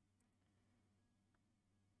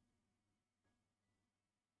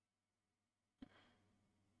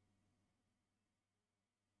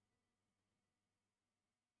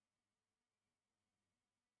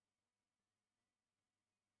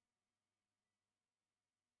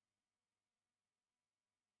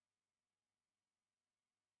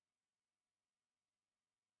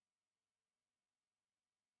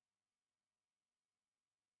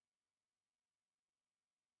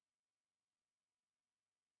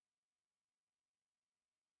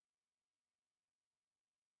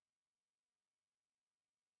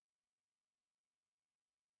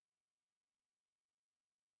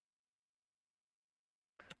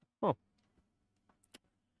 Huh.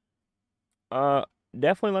 Uh,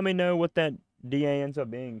 definitely let me know what that DA ends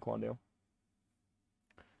up being, Quandale.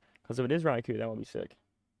 Because if it is Raikou, that would be sick.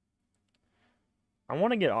 I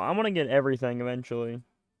want to get everything eventually.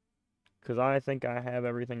 Because I think I have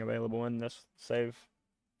everything available in this save.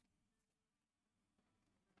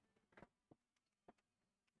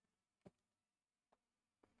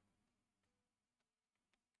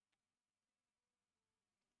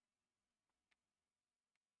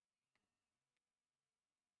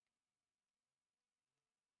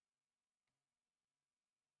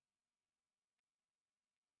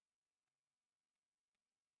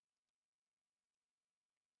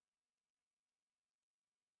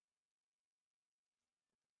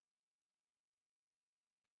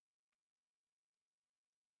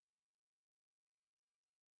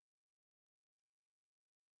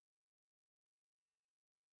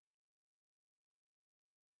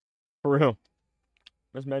 For real.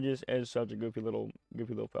 Miss Medges is such a goofy little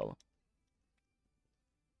fella.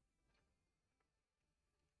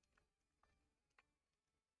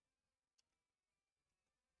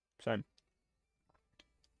 Same.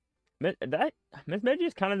 That Miss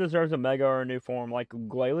Medges kind of deserves a mega or a new form. Like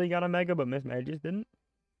Glalie got a mega, but Miss Medges didn't.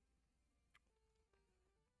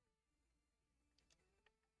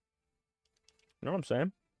 You know what I'm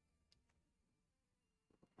saying?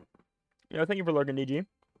 Thank you for lurking, DG.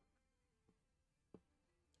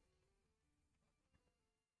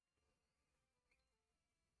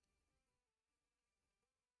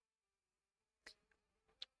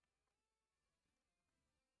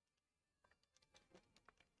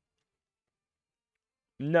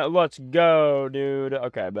 No, let's go, dude.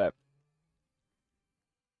 Okay, bet.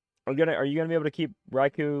 Are you gonna be able to keep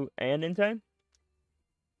Raikou and Entei?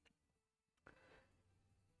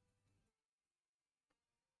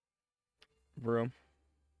 Vroom.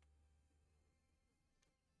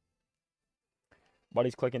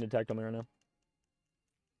 Buddy's clicking detect on me right now.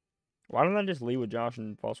 Why don't I just lead with Josh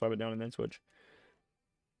and false swipe it down and then switch?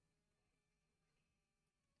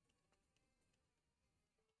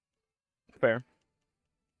 Fair.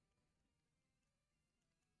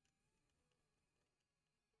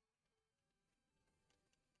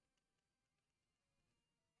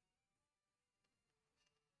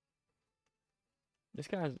 This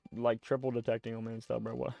guy's like triple detecting on me and stuff,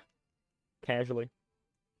 bro. What? Casually.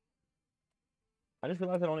 I just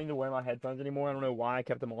realized I don't need to wear my headphones anymore. I don't know why I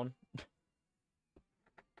kept them on.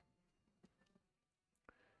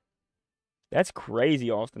 That's crazy,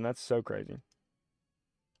 Austin. That's so crazy.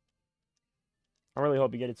 I really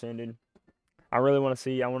hope you get it soon, dude. I really want to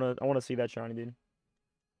see. I want to see that shiny, dude.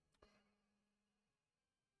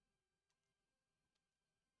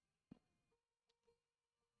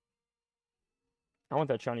 I want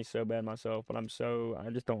that shiny so bad myself, but I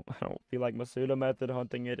just don't. I don't feel like Masuda method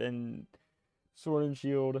hunting it in Sword and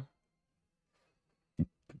Shield.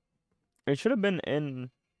 It should have been in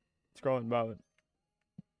Scarlet and Violet.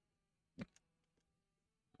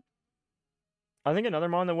 I think another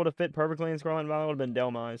mon that would have fit perfectly in Scarlet and Violet would have been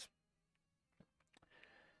Delmise.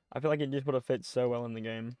 I feel like it just would have fit so well in the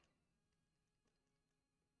game.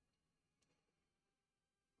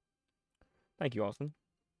 Thank you, Austin.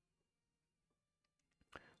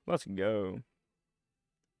 Let's go.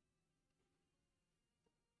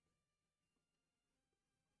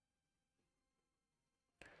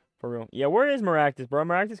 For real. Yeah, where is Maractus, bro?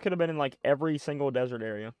 Maractus could have been in like every single desert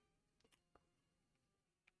area.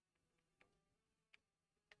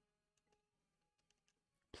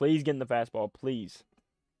 Please get in the fastball, please.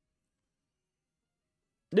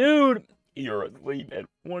 Dude, you're asleep at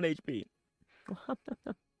 1 HP.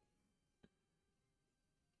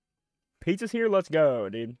 Pizza's here, let's go,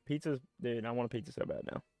 dude. Dude, I want a pizza so bad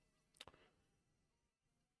now.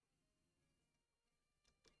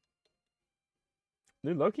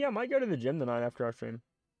 Dude, Loki, I might go to the gym tonight after our stream.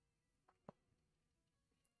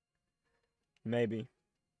 Maybe.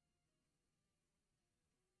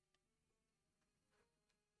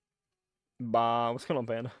 Bah, what's going on,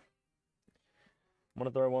 Panda? I'm gonna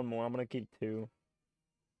throw one more. I'm gonna keep two.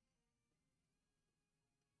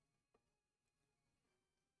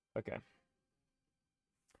 Okay.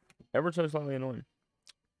 Ever so slightly annoying.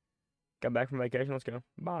 Got back from vacation. Let's go.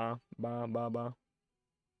 Bye. Bye. Bye. Bye.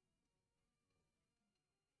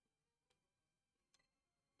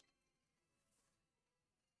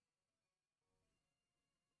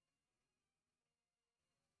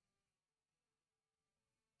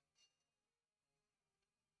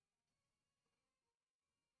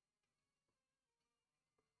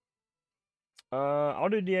 I'll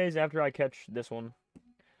do DAs after I catch this one.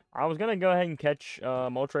 I was gonna go ahead and catch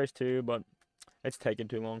Moltres too, but it's taking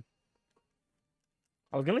too long.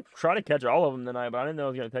 I was gonna try to catch all of them tonight, but I didn't know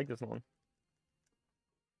it was gonna take this long.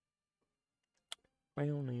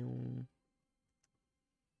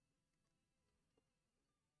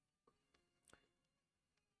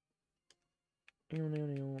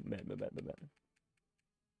 Bet.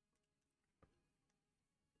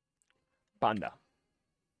 Panda.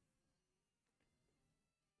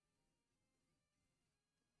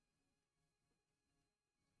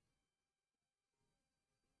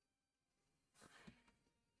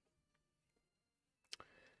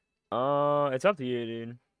 It's up to you,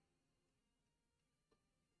 dude.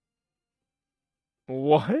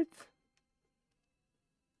 What?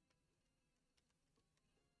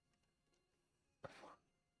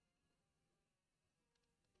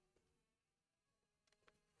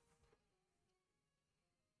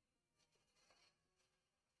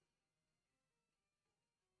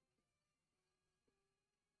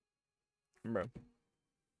 Bro.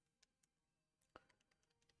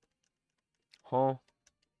 Huh?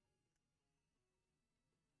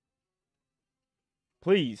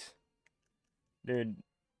 Please. Dude.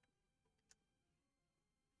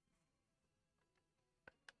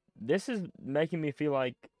 This is making me feel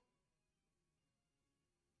like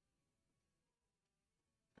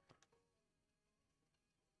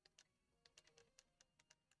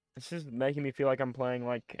I'm playing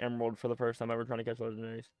like Emerald for the first time ever trying to catch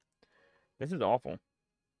legendaries. This is awful.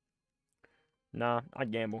 Nah, I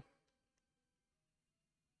gamble.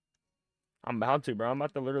 I'm about to, bro. I'm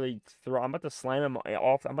about to literally throw. I'm about to slam him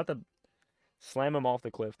off. I'm about to slam him off the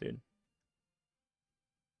cliff, dude.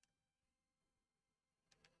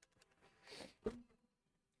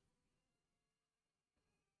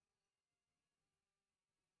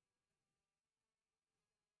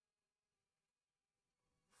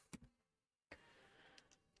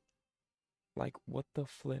 Like, what the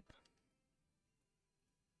flip?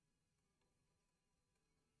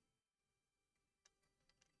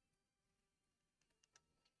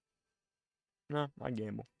 Nah, I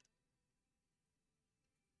gamble.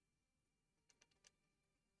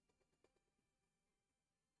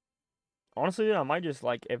 Honestly, I might just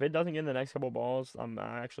like if it doesn't get in the next couple balls, I'm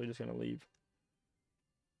actually just gonna leave.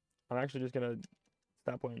 I'm actually just gonna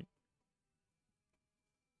stop playing.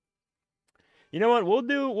 You know what? We'll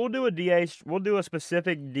do a DA we'll do a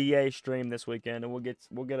specific DA stream this weekend, and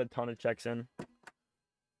we'll get a ton of checks in.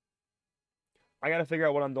 I gotta figure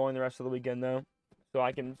out what I'm doing the rest of the weekend though, so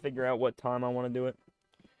I can figure out what time I want to do it.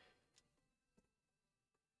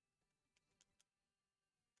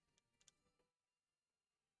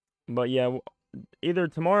 But yeah, either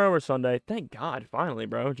tomorrow or Sunday. Thank God, finally,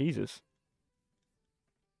 bro. Jesus.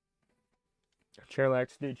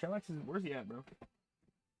 Chairlax, dude. Chairlax is where's he at, bro?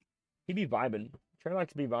 He be vibing.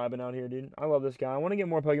 Chairlax be vibing out here, dude. I love this guy. I want to get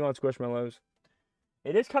more Pokemon Squishmallows.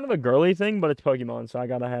 It is kind of a girly thing, but it's Pokemon, so I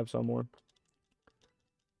gotta have some more.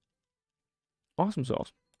 Awesome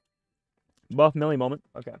sauce. Buff Millie moment.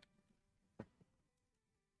 Okay.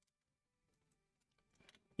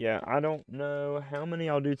 Yeah, I don't know how many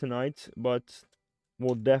I'll do tonight, but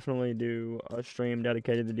we'll definitely do a stream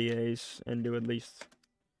dedicated to DAs and do at least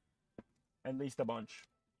a bunch.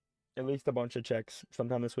 At least a bunch of checks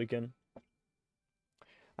sometime this weekend.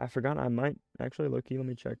 I forgot I might actually let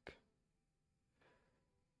me check.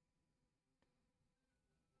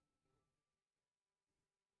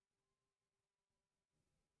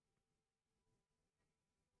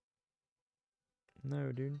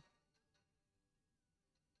 No, dude.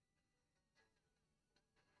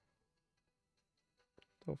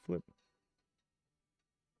 Don't flip.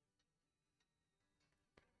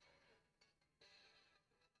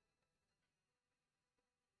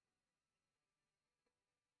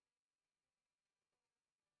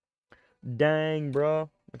 Dang,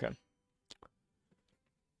 bro. Okay.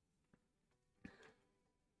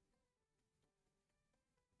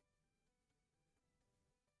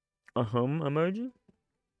 Emoji?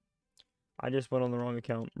 I just went on the wrong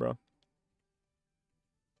account, bro.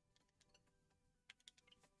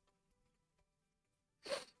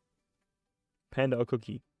 Panda a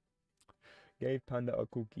cookie. Gave Panda a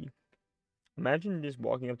cookie. Imagine just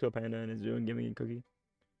walking up to a panda in a zoo and giving it a cookie.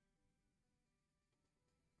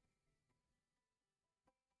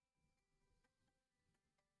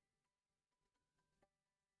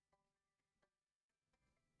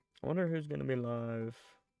 I wonder who's gonna be live.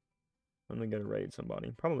 I'm gonna go raid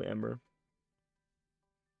somebody. Probably Ember.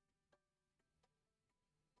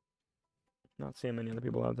 Not seeing many other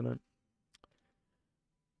people out tonight.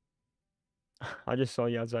 I just saw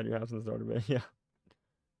you outside your house in the starter bay. Yeah.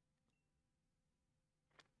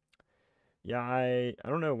 Yeah, I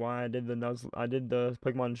don't know why I did the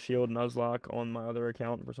Pokemon Shield Nuzlocke on my other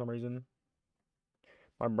account for some reason.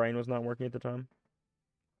 My brain was not working at the time.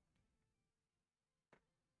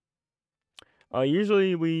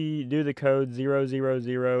 Usually we do the code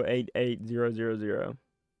 000888000.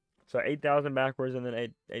 So 8,000 backwards and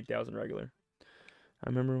then 8,000 regular. I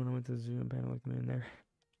remember when I went to the zoo and Panda looked me in there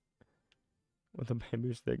with a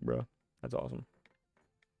bamboo stick, bro. That's awesome.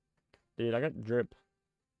 Dude, I got drip.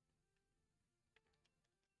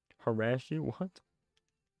 Harass you? What?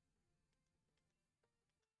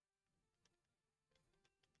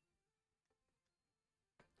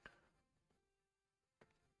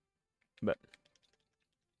 But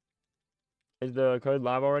is the code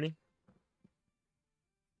live already?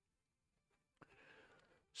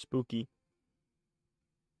 Spooky.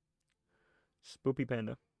 Spoopy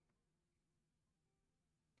Panda.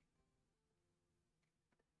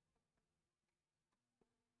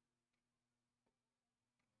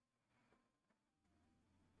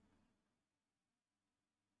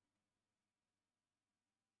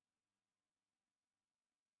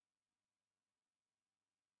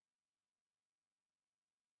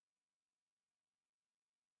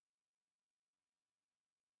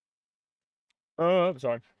 Oh,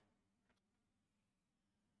 sorry.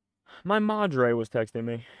 My Madre was texting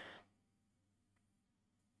me.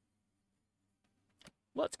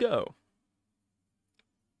 Let's go.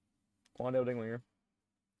 Quando Dinglinger.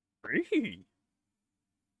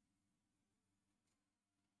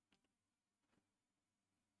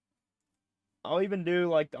 I'll even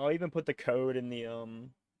put the code in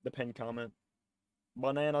the pinned comment.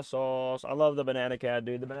 Banana sauce. I love the banana cat,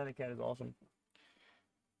 dude. The banana cat is awesome.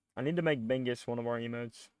 I need to make Bingus one of our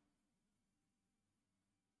emotes.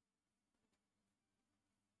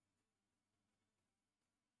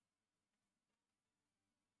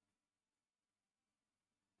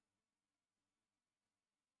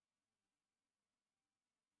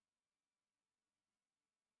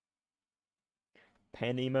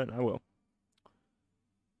 Panda emote? I will.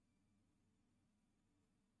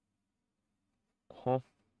 Huh?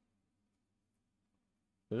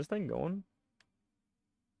 Is this thing going?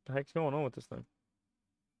 The heck's going on with this thing?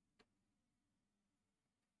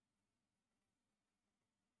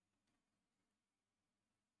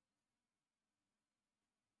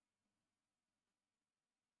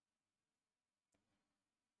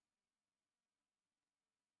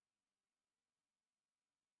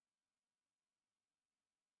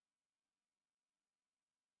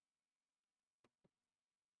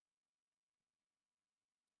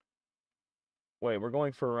 Wait, we're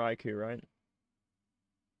going for Raikou, right?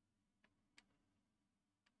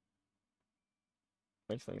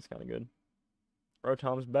 Makes things kind of good.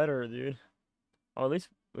 Rotom's better, dude. Oh, at least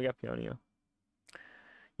we got Peonia.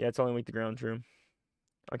 Yeah, it's only weak to ground, true.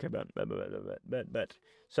 Okay, bet.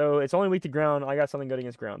 So it's only weak to ground. I got something good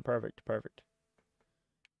against ground. Perfect, perfect.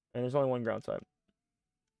 And there's only one ground type.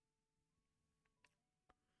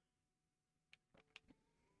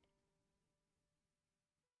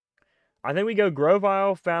 I think we go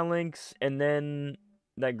Grovyle, Phalanx, and then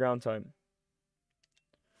that ground type.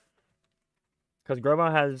 Because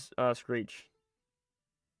Grovyle has Screech.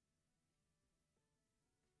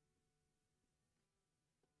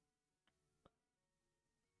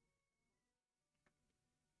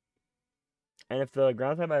 And if the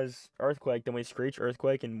ground type has Earthquake, then we Screech,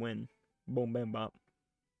 Earthquake, and win. Boom, bam, bop.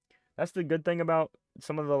 That's the good thing about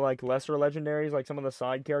some of the like lesser legendaries, like some of the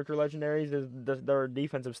side character legendaries, is their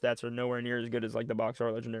defensive stats are nowhere near as good as like the box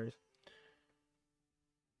art legendaries.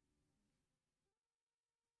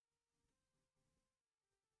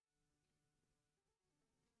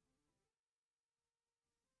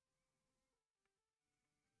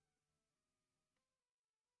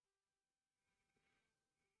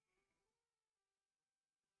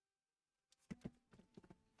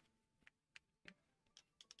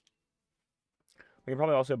 We can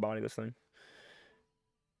probably also body this thing.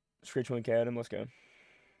 Screech Wing Cat him. Let's go.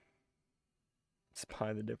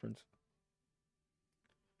 Spy the difference.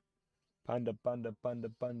 Panda.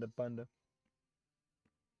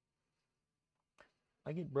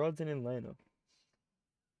 I get broads in Atlanta.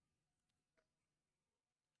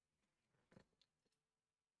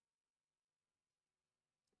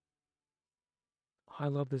 I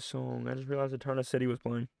love this song. I just realized Eterna City was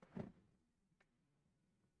playing.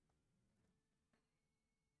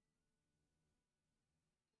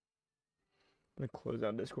 I'm gonna close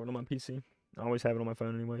out Discord on my PC. I always have it on my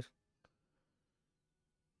phone anyways.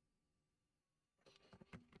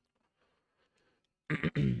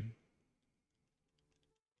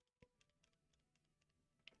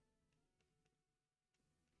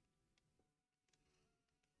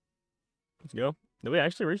 Let's go. Did we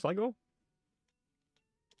actually reach that goal?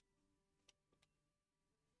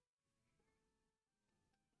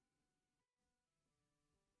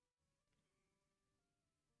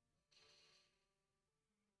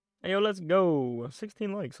 Hey, yo, let's go.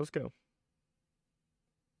 16 likes. Let's go.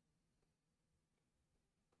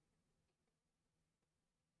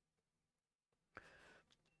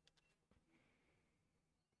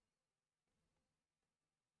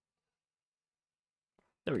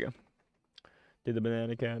 There we go. Did the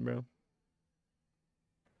banana cat, bro.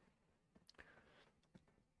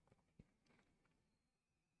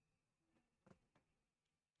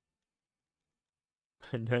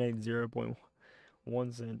 Donate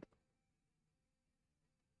 0.1 cent.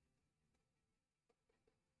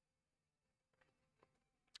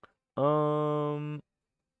 Um,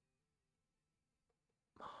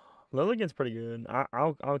 Lilligant's pretty good.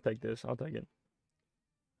 I'll take this. I'll take it.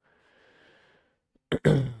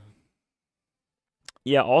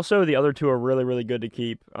 Yeah, also the other two are really, really good to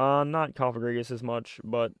keep. Not Configuragus as much,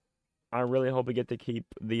 but I really hope we get to keep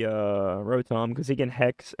the Rotom because he can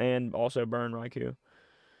Hex and also burn Raikou.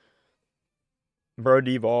 Bro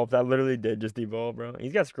devolved. That literally did just devolve, bro.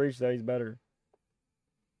 He's got Screech though, he's better.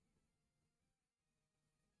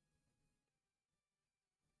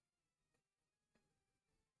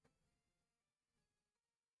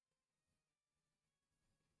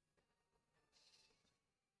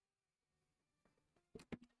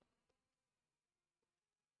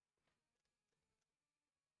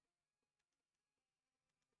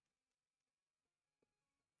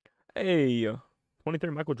 Hey, 23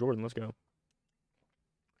 Michael Jordan, let's go.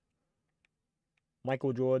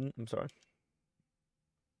 Michael Jordan, I'm sorry.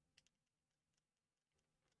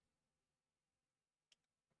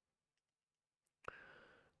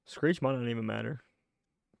 Screech might not even matter.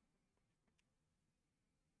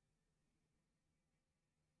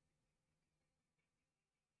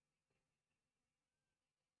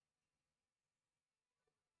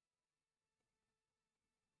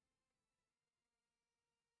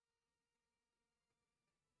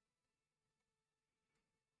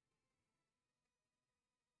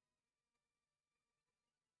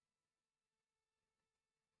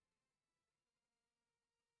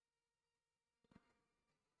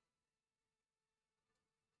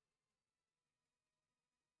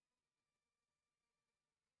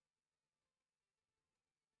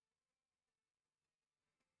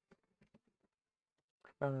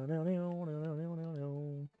 You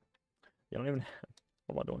don't even.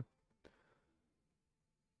 What am I doing?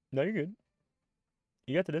 No, you're good.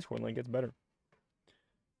 You got the Discord link. It's better.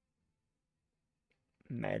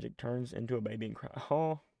 Magic turns into a baby and cry.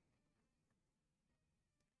 Oh,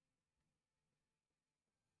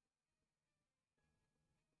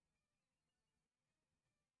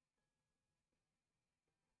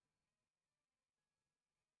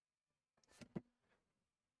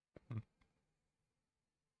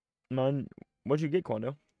 mine. What'd you get,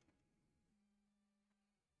 Quando?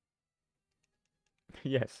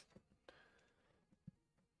 Yes.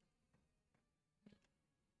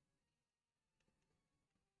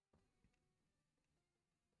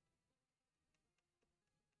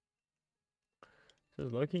 This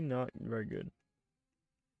is looking not very good.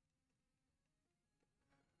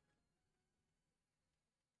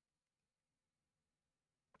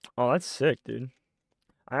 Oh, that's sick, dude.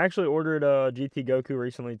 I actually ordered a GT Goku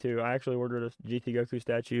recently too. I actually ordered a GT Goku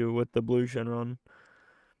statue with the blue Shenron.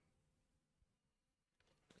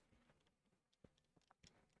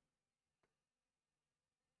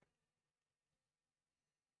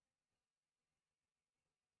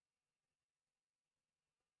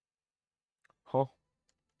 Huh.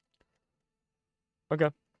 Okay.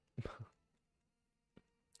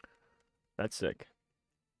 That's sick.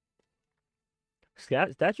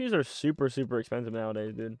 Statues are super, super expensive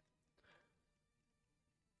nowadays, dude.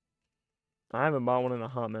 I haven't bought one in a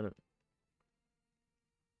hot minute.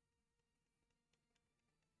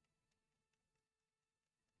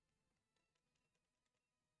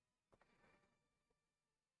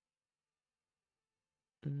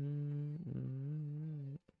 Mm.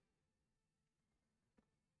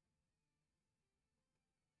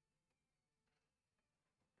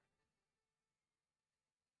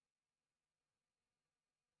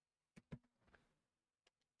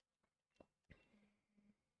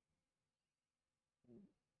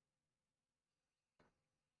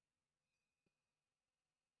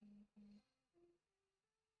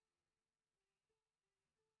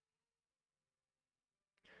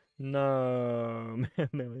 No, man,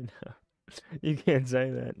 Millie, no. You can't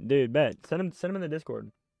say that, dude. Bet send him in the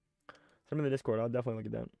Discord. Send him in the Discord. I'll definitely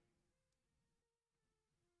look at that.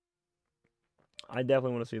 I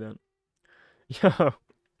definitely want to see that. Yo,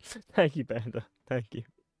 thank you, Panda. Thank you.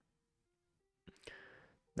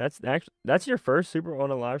 That's your first super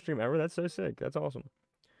on a live stream ever. That's so sick. That's awesome.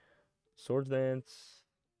 Swords dance.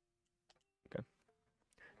 Okay.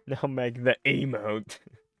 Now make the emote.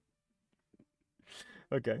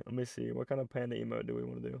 Okay, let me see. What kind of panda emote do we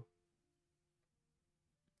want to do?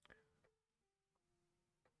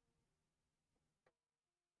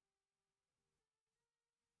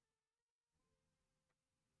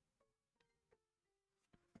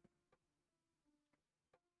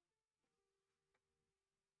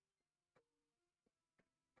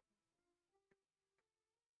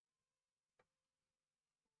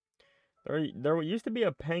 There used to be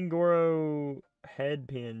a Pangoro head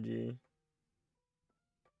PNG.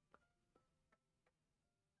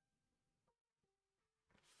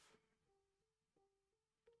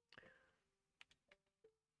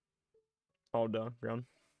 All done, ground.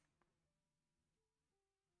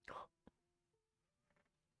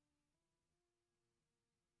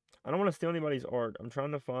 I don't want to steal anybody's art. I'm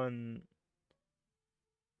trying to find.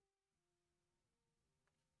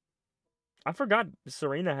 I forgot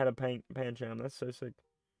Serena had a Pancham. That's so sick.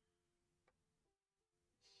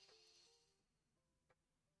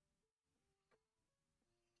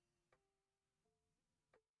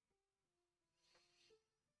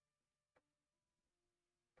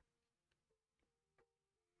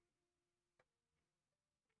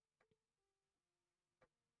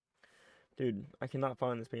 Dude, I cannot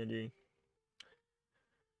find this PNG.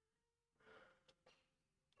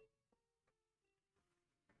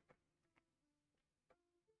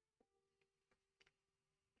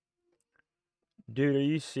 Dude, are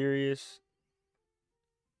you serious?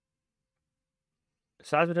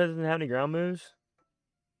 Seismith doesn't have any ground moves?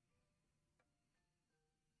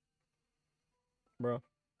 Bro.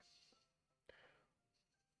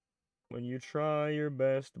 When you try your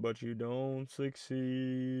best, but you don't succeed.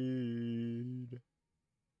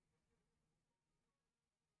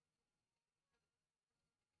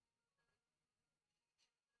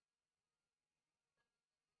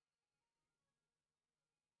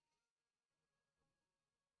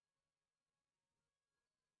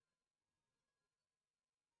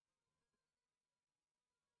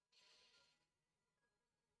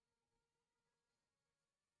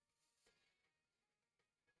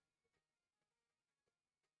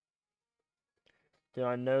 Dude,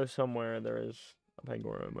 I know somewhere there is a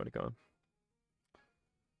Pangoro emoticon.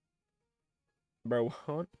 Bro,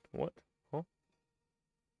 what? What? Huh?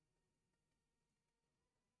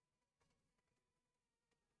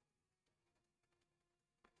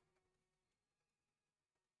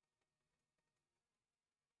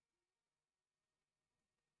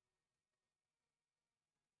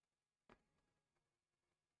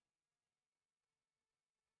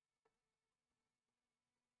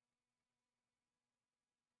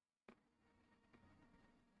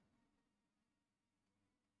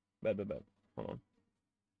 Bad, bad, bad. Hold on.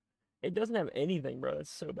 It doesn't have anything, bro.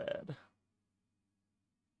 That's so bad.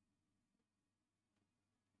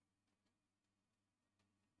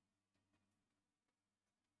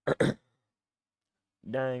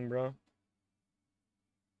 Dang, bro.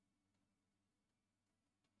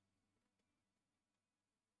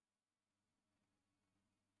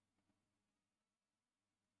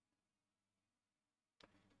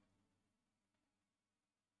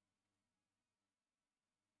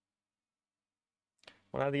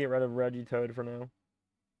 I'll have to get rid of Reggie Toad for now.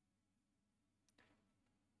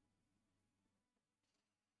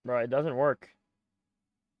 Bro, it doesn't work.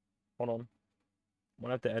 Hold on. I'm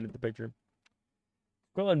gonna have to edit the picture.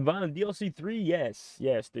 Scarlet and Vine DLC 3? Yes.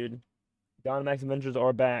 Yes, dude. Dynamax Adventures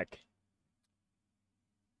are back.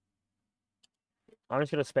 I'm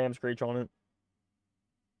just gonna spam Screech on it.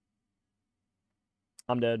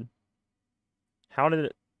 I'm dead. How did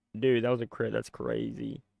it... Dude, that was a crit. That's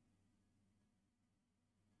crazy.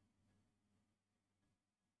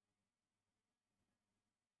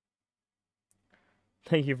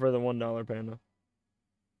 Thank you for the $1 panda.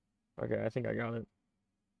 Okay, I think I got it.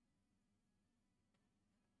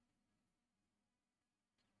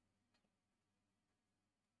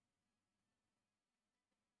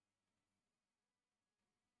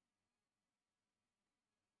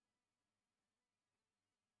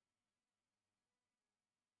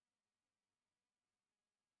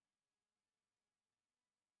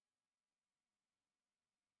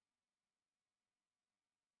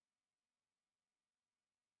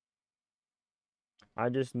 I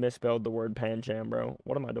just misspelled the word Pancham, bro.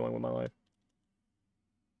 What am I doing with my life?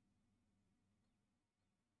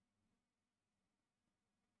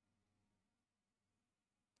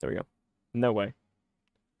 There we go. No way.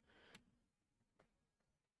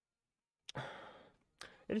 And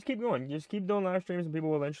just keep going. Just keep doing live streams and people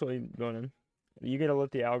will eventually join in. You gotta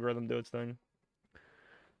let the algorithm do its thing.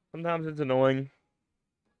 Sometimes it's annoying.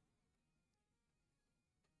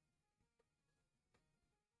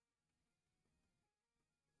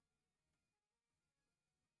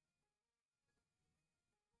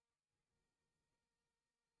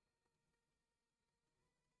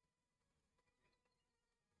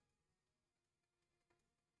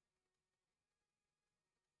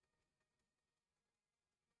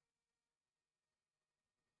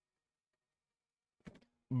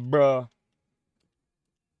 Bruh.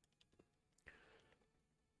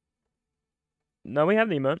 No, we have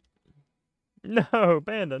the emote. No,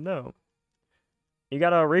 Panda, no. You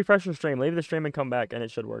gotta refresh your stream, leave the stream and come back, and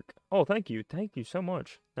it should work. Oh, thank you. Thank you so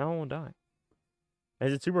much. Now I won't die.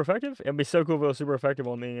 Is it super effective? It'd be so cool if it was super effective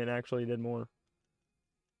on me and actually did more.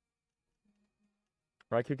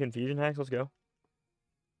 Raikou Confusion Hacks, let's go.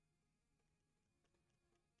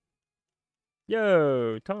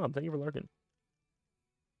 Yo, Tom, thank you for lurking.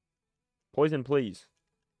 Poison, please.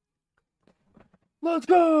 Let's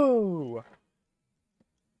go!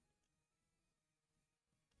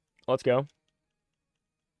 Let's go.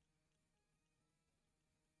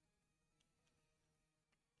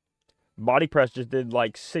 Body press just did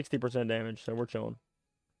like 60% damage, so we're chilling.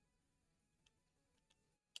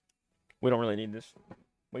 We don't really need this.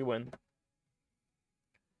 We win.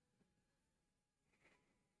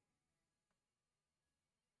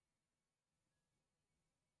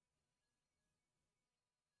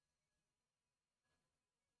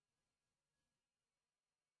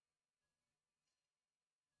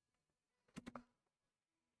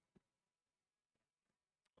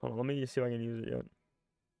 Hold on, let me see if I can use it yet.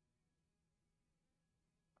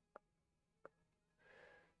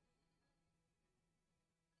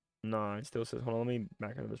 Nah, it still says, hold on, let me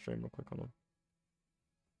back into the stream real quick, hold on.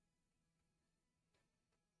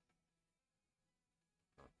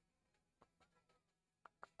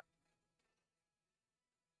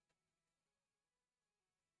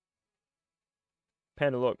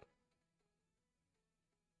 Panda, look.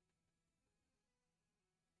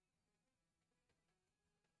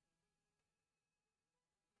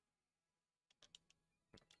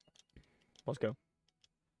 Let's go.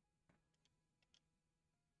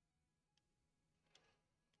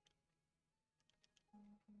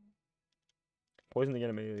 Poison again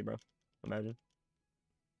immediately, bro. Imagine.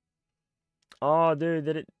 Oh, dude,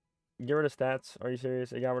 did it get rid of stats? Are you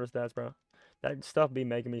serious? It got rid of stats, bro. That stuff be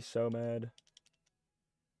making me so mad.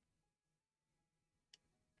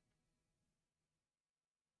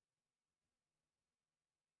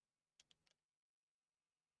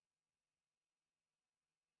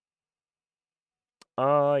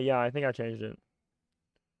 Yeah, I think I changed it.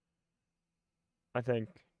 I think.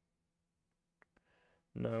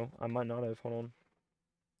 No, I might not have. Hold on.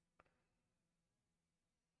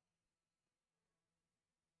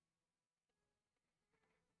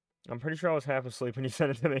 I'm pretty sure I was half asleep when you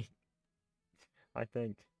sent it to me. I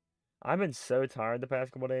think. I've been so tired the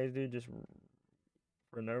past couple days, dude, just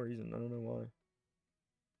for no reason. I don't know why.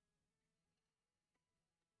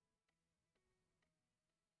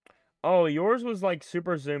 Oh, yours was like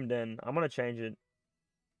super zoomed in. I'm gonna change it.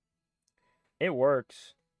 It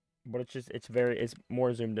works, but it's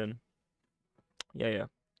more zoomed in. Yeah, yeah.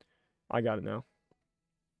 I got it now.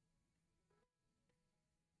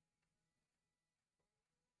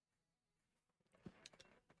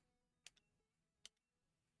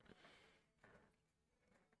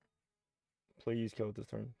 Please kill it this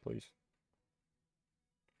turn, please.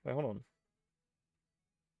 Wait, hold on.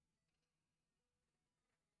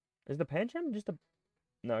 Is the Pancham just a...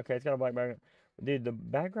 No, okay, it's got a black background. Dude, the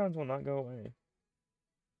backgrounds will not go away.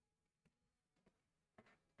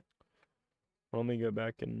 Well, let me go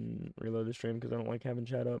back and reload the stream because I don't like having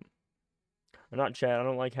chat up. Or not chat, I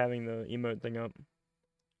don't like having the emote thing up.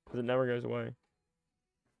 Because it never goes away.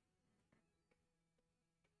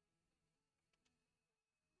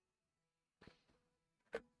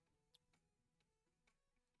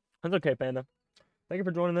 That's okay, Panda. Thank you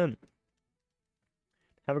for joining in.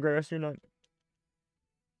 Have a great rest of your night.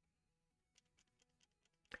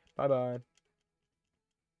 Bye-bye.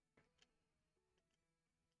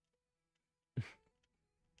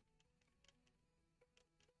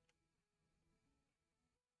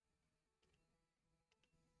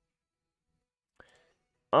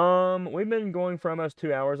 We've been going for almost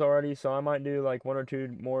 2 hours already, so I might do like one or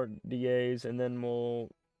two more DAs, and then we'll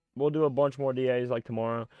do a bunch more DAs like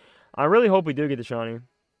tomorrow. I really hope we do get the shiny.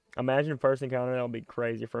 Imagine first encounter, that'll be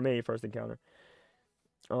crazy for me, first encounter.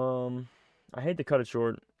 I hate to cut it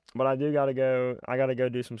short, but I do gotta go. I gotta go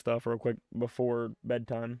do some stuff real quick before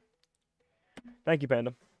bedtime. Thank you,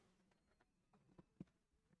 Panda.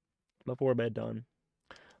 Before bedtime.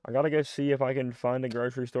 I gotta go see if I can find a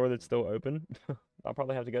grocery store that's still open. I'll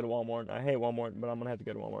probably have to go to Walmart. I hate Walmart, but I'm gonna have to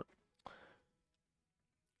go to Walmart.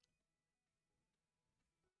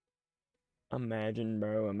 Imagine,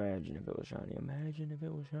 bro. Imagine if it was shiny. Imagine if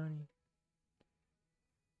it was shiny.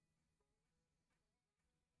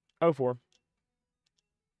 Oh, 4.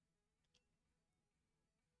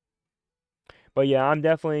 But yeah, I'm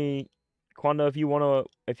definitely Quando. If you wanna,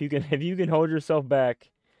 if you can, if you can hold yourself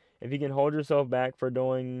back, if you can hold yourself back for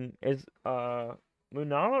doing is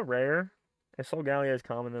Lunala rare? If Solgaleo is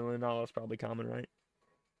common, then Lunala is probably common, right?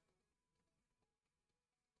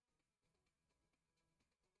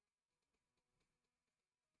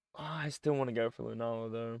 Oh, I still want to go for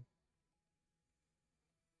Lunala though.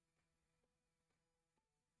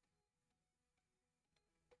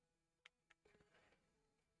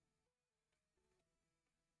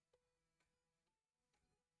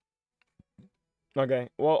 Okay.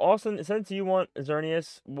 Well, Austin, since you want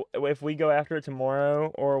Xerneas, if we go after it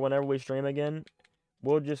tomorrow or whenever we stream again,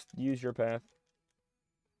 we'll just use your path.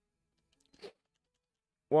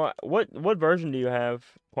 Well, what version do you have,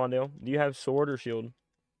 Quandale? Do you have Sword or Shield?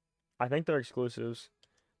 I think they're exclusives.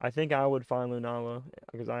 I think I would find Lunala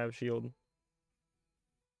because I have Shield.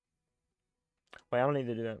 Wait, I don't need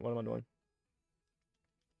to do that. What am I doing?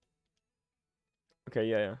 Okay,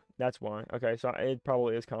 yeah, yeah. That's why. Okay, so it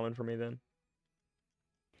probably is common for me then.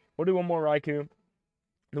 We'll do one more Raikou.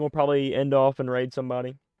 Then we'll probably end off and raid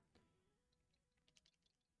somebody.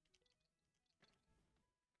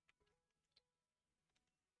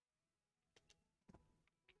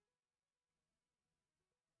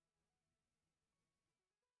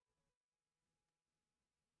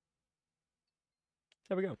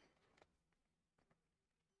 There we go.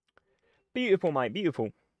 Beautiful, mate. Beautiful.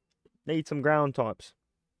 Need some ground types.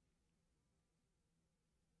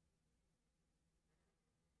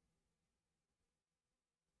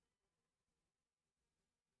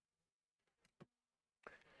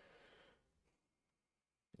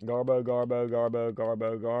 Garbo, Garbo, Garbo,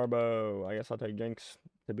 Garbo, Garbo. I guess I'll take Jinx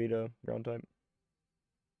to beat a ground type.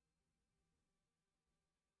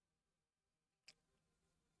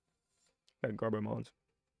 Got Garbo Mons.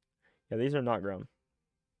 Yeah, these are not ground.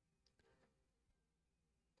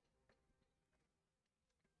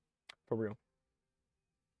 For real.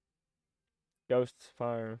 Ghosts,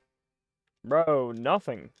 fire. Bro,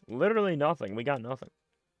 nothing. Literally nothing. We got nothing.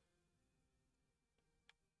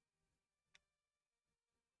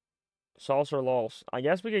 Saucer loss. I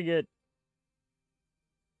guess we could get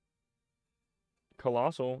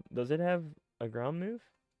Colossal. Does it have a ground move?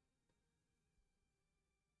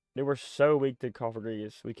 They were so weak to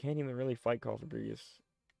Cofagrigus. We can't even really fight Cofagrigus.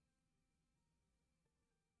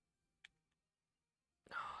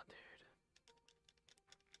 Oh, dude.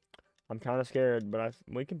 I'm kind of scared, but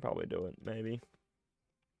we can probably do it, maybe.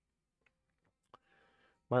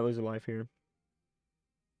 Might lose a life here.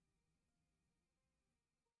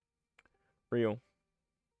 Real.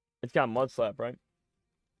 It's got Mud Slap, right?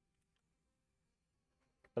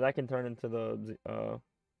 But that can turn into the,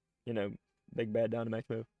 you know, big bad Dynamax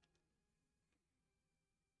move.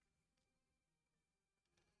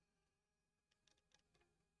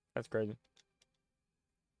 That's crazy.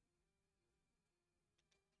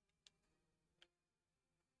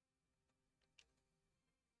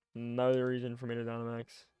 No reason for me to Dynamax.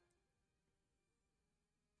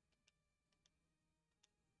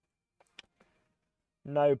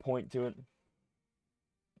 No point to it.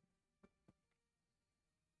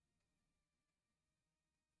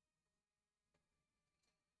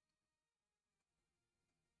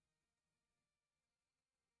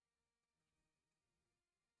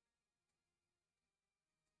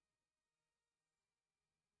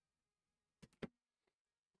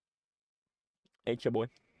 H ya boy.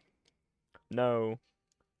 No.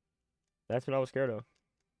 That's what I was scared of.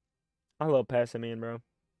 I love Passimian, bro.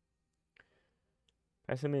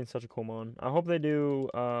 Passimian's such a cool mon. I hope they do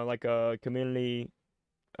like a community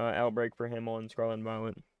outbreak for him on Scarlet and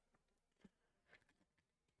Violet.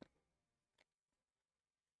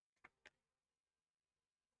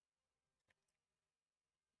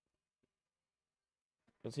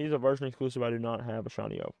 Because he's a version exclusive I do not have a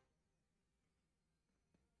shiny of.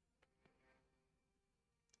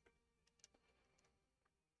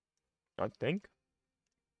 I think.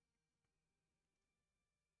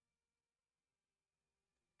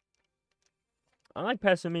 I like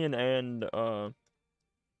Passimian and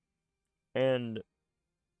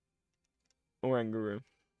Oranguru.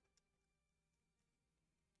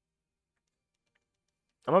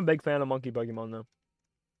 I'm a big fan of monkey Pokemon though.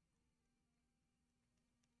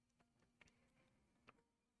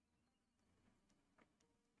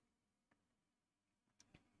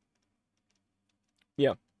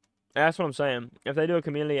 Yeah, that's what I'm saying. If they do a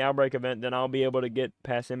community outbreak event, then I'll be able to get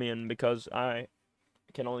Passimian because I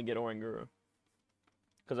can only get Oranguru.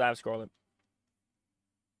 Because I have Scarlet.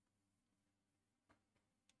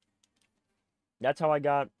 That's how I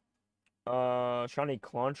got shiny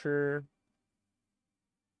Clauncher.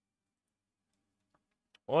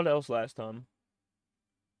 What else last time?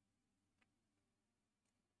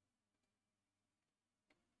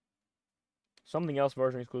 Something else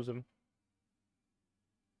version exclusive.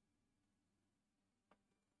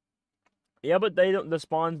 Yeah, but the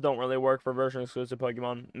spawns don't really work for version exclusive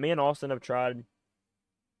Pokemon. Me and Austin have tried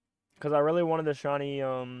because I really wanted a shiny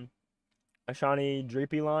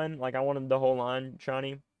Dreepy line. Like I wanted the whole line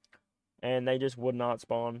shiny, and they just would not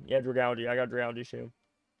spawn. Yeah, Dragalge. I got Dragalge too.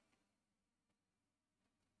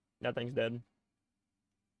 That thing's dead.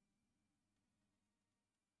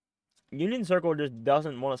 Union Circle just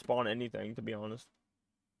doesn't want to spawn anything, to be honest.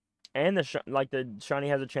 And the shiny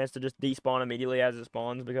has a chance to just despawn immediately as it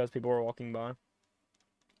spawns because people are walking by,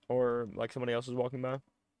 or like somebody else is walking by.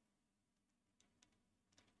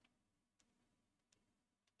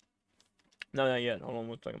 No, not yet. Hold on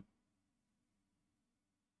one second.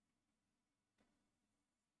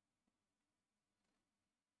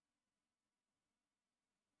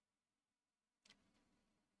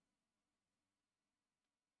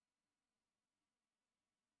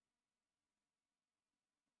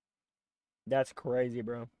 That's crazy,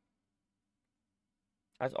 bro.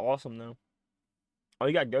 That's awesome, though. Oh,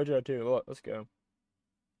 you got Gojo too. Look, let's go.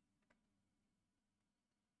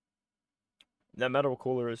 That metal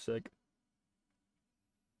cooler is sick.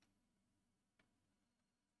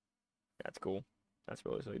 That's cool. That's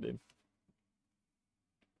really sick, dude.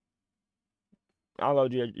 I love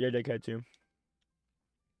JJK too.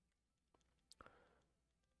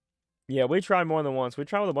 Yeah, we tried more than once. We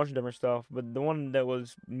tried with a bunch of different stuff, but the one that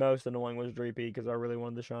was most annoying was Dreepy because I really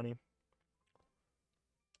wanted the shiny.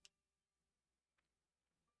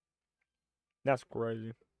 That's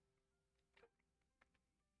crazy.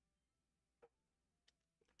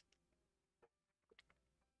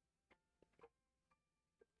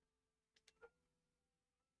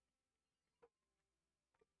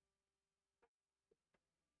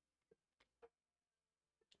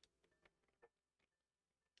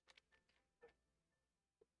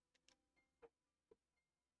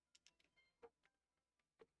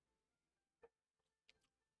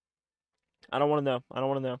 I don't want to know. I don't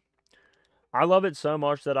want to know. I love it so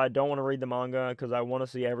much that I don't want to read the manga because I want to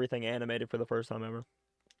see everything animated for the first time ever.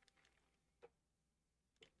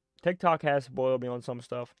 TikTok has spoiled me on some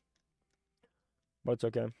stuff, but it's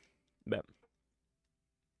okay. Bet.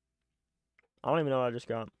 I don't even know what I just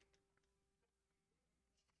got.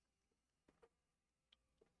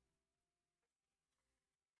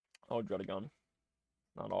 Oh, Dredagon.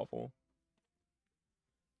 Not awful.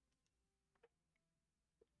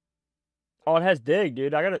 Oh, it has dig,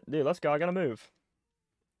 dude. Dude, let's go. I gotta move.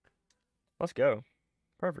 Let's go.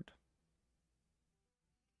 Perfect.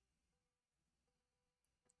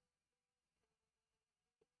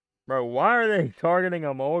 Bro, why are they targeting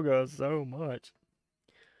Emolga so much?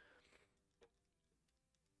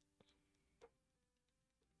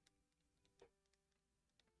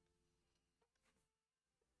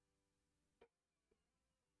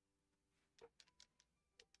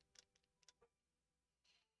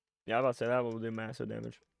 Yeah, I was about to say that will do massive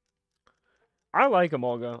damage. I like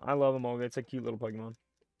Emolga. I love Emolga. It's a cute little Pokemon.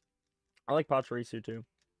 I like Pachirisu too.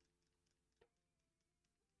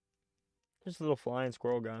 Just a little flying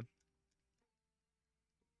squirrel guy.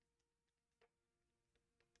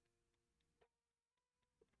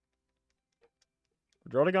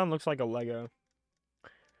 Drotagon looks like a Lego.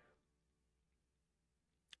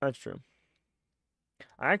 That's true.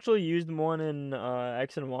 I actually used one in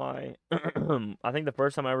X and Y. I think the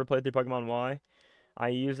first time I ever played through Pokemon Y, I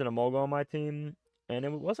used an Emolga on my team, and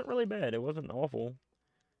it wasn't really bad. It wasn't awful.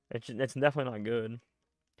 It's definitely not good.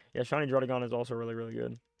 Yeah, Shiny Drotagon is also really, really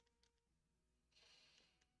good.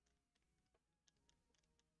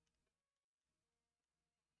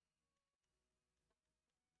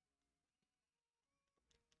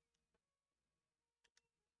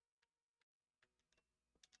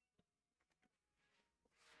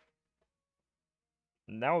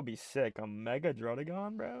 And that would be sick. A Mega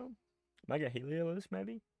Drotagon, bro? Mega Heliolisk,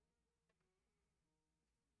 maybe?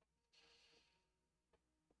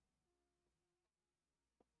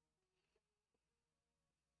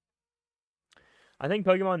 I think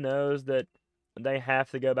Pokemon knows that they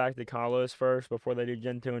have to go back to Kalos first before they do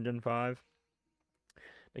Gen 2 and Gen 5.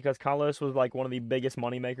 Because Kalos was like one of the biggest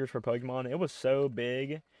money makers for Pokemon. It was so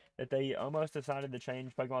big that they almost decided to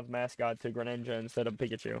change Pokemon's mascot to Greninja instead of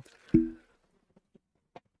Pikachu.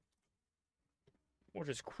 Which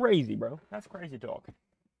is crazy, bro. That's crazy talk.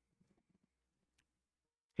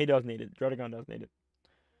 He does need it. Drotagon does need it.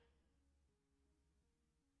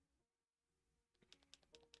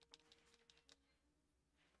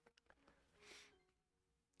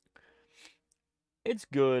 It's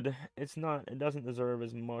good. It's not. It doesn't deserve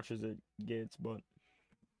as much as it gets, but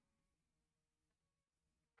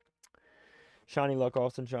shiny luck,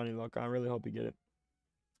 Austin. Shiny luck. I really hope you get it.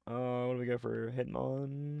 What do we go for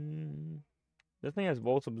Hitmon? This thing has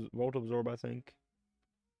Volt Absorb, I think.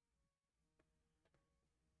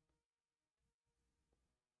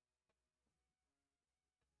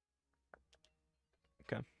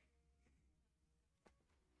 Okay.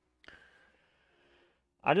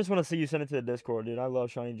 I just want to see you send it to the Discord, dude. I love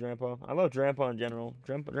shiny Drampa. I love Drampa in general.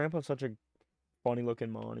 Drampa's such a funny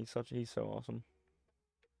looking mon. He's so awesome.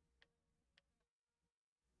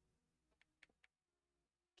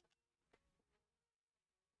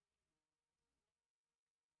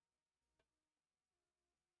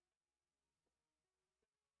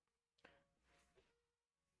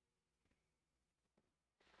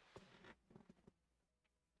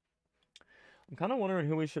 I'm kind of wondering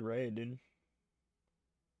who we should raid, dude.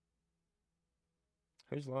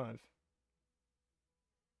 Who's live?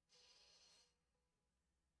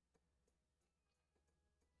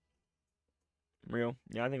 Real?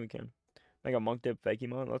 Yeah, I think we can. Like a Monk Dip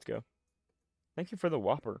Fakemon. Let's go. Thank you for the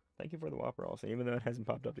Whopper. Thank you for the Whopper also, even though it hasn't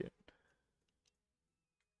popped up yet.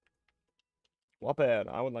 Whoppad.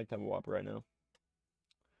 I would like to have a Whopper right now.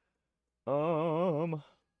 Um,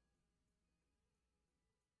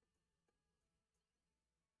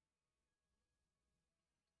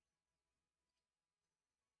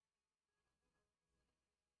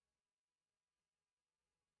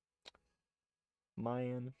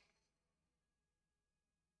 Mayan.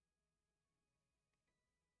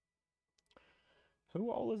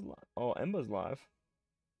 Who all is live? Oh, Emba's live.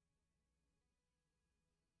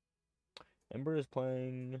 Ember is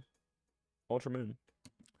playing Ultra Moon.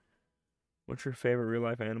 What's your favorite real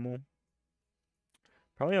life animal?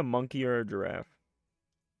 Probably a monkey or a giraffe.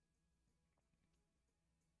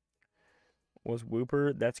 Was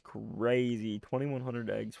Wooper? That's crazy. 2,100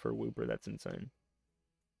 eggs for Wooper. That's insane.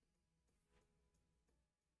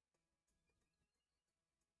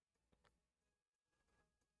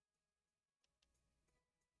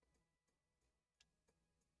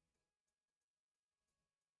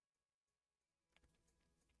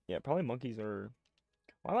 Yeah, probably monkeys are.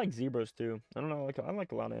 I like zebras too. I don't know. I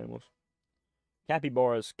like a lot of animals.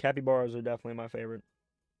 Capybaras. Capybaras are definitely my favorite.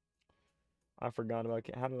 I forgot about.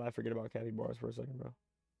 How did I forget about capybaras for a second, bro?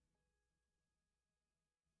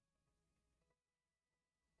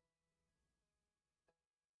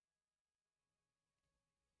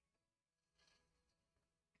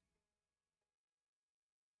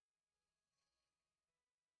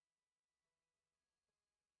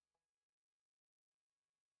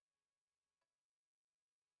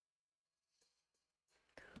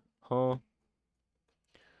 Huh?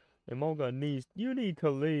 Emolga needs. You need to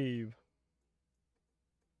leave.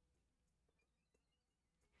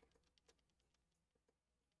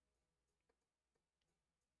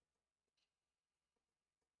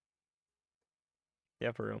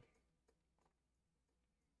 Yeah, for real.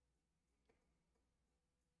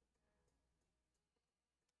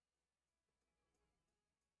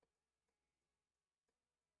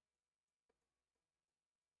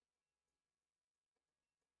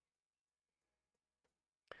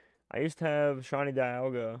 I used to have shiny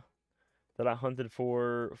Dialga that I hunted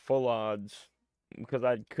for full odds because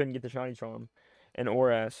I couldn't get the shiny charm and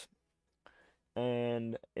Oras,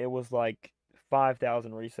 and it was like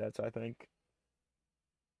 5,000 resets, I think.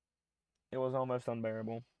 It was almost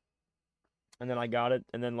unbearable. And then I got it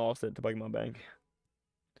and then lost it to Pokemon Bank.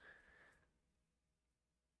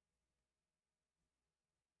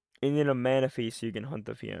 And then a Manaphy so you can hunt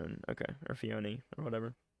the Fiona. Okay, or Fione or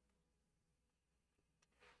whatever.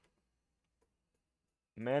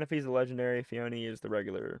 Manaphy's the legendary, Fione is the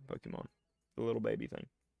regular Pokemon. The little baby thing.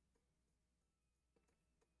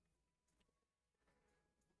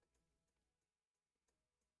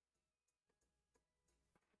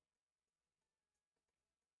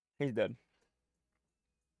 He's dead.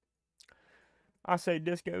 I say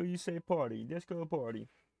disco, you say party. Disco party.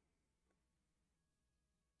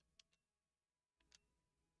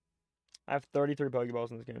 I have 33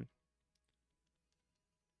 Pokeballs in this game.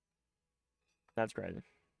 That's crazy.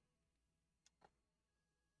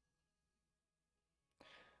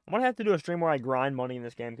 I'm gonna have to do a stream where I grind money in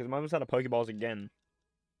this game because I'm almost out of Pokeballs again.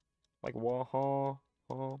 Like, wah huh,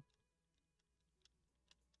 huh.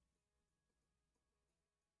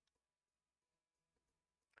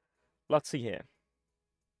 Let's see here.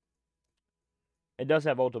 It does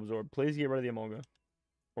have Volt Absorb. Please get rid of the Emolga.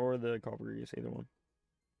 Or the Coppergeese, either one.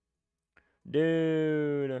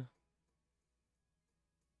 Dude.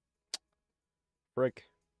 Frick.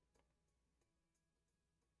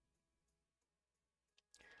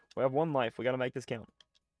 We have one life. We gotta make this count.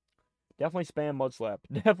 Definitely spam Mud Slap.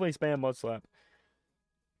 Definitely spam Mud Slap.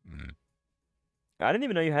 I didn't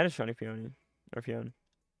even know you had a shiny Fiona. Or Fiona.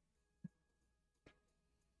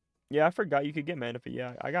 Yeah, I forgot you could get Manaphy.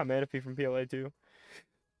 Yeah, I got Manaphy from PLA too.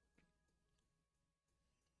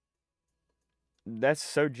 That's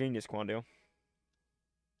so genius, Quandale.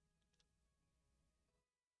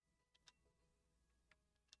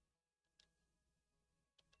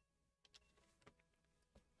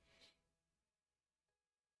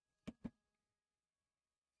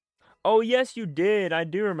 Oh, yes, you did. I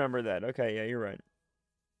do remember that. Okay, yeah, you're right.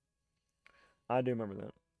 I do remember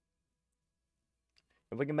that.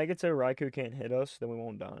 If we can make it so Raikou can't hit us, then we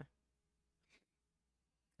won't die.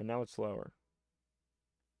 And now it's slower.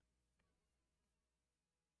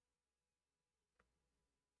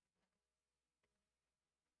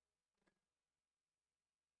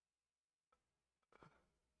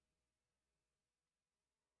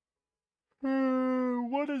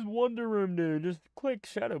 What does Wonder Room do? Just click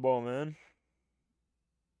Shadow Ball, man.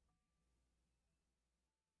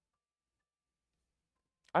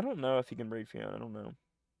 I don't know if he can breed Fiona. I don't know.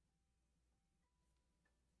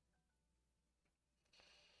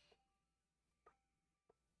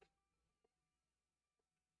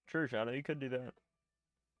 True, Shadow. You could do that.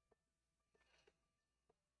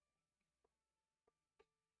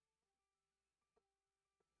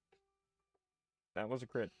 That was a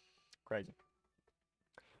crit. Crazy.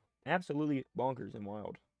 Absolutely bonkers and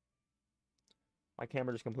wild. My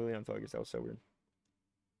camera just completely unfocused. That was so weird.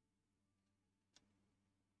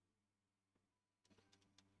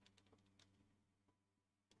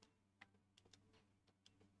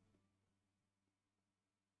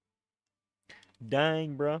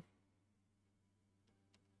 Dang, bruh.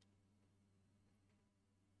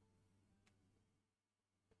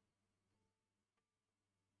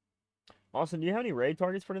 Austin, do you have any raid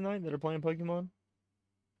targets for tonight that are playing Pokemon?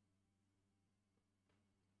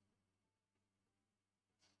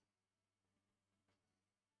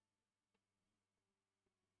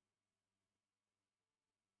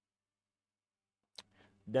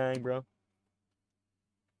 Dang, bro.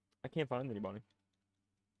 I can't find anybody.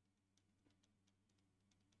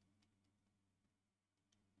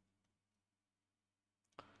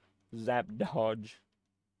 Zap Dodge.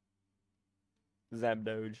 Zap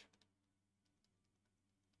Doge.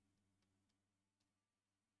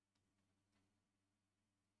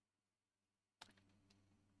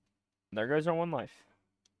 There goes our one life.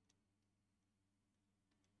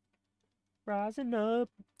 Rising up,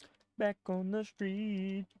 back on the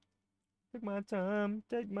street. Take my time,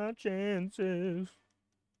 take my chances.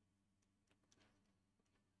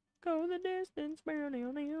 Go the distance.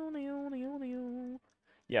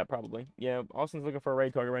 Yeah, probably. Yeah, Austin's looking for a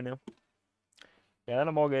raid target right now. Yeah, that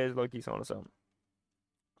Amolga is low-key on us out.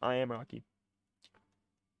 I am Rocky.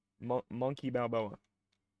 Monkey Balboa.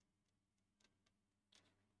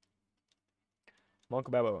 Monk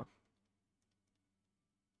Balboa.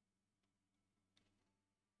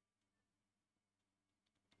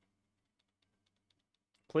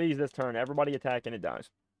 Please, this turn. Everybody attack and it dies.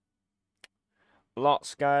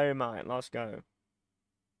 Let's go, mate. Let's go.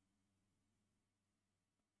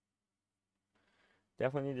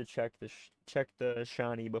 Definitely need to check the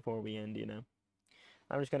shiny before we end, you know.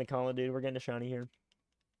 I'm just gonna call it, dude. We're getting a shiny here.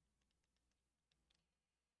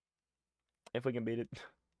 If we can beat it.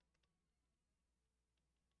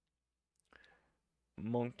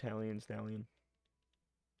 Monk Stallion.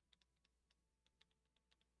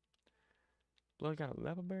 Blood got a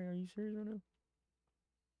level berry? Are you serious right now?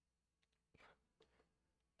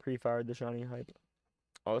 Pre-fired the shiny hype.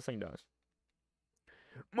 Oh, this thing does.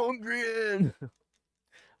 Mongrian!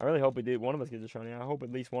 I really hope we do. One of us gets a shiny. I hope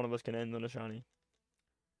at least one of us can end on a shiny.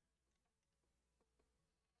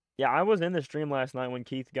 Yeah, I was in the stream last night when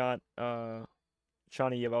Keith got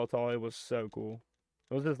shiny Yveltal. It was so cool.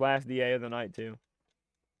 It was his last DA of the night too.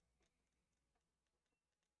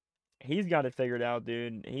 He's got it figured out,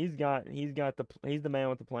 dude. He's the man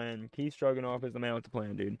with the plan. Keith Stroganoff is the man with the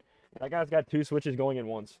plan, dude. That guy's got 2 switches going at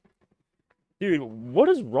once. Dude, what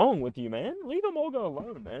is wrong with you, man? Leave Amolga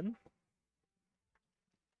alone, man.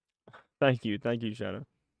 Thank you, Shadow.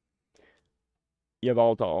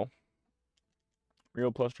 Yveltal.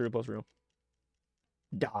 Real plus true plus real.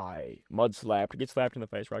 Die. Mud slapped. Get slapped in the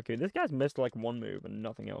face, Raku. This guy's missed like one move and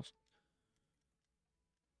nothing else.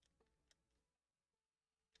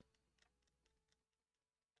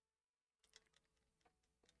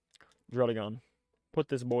 Druddigon. Put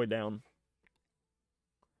this boy down.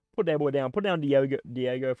 Put that boy down. Put down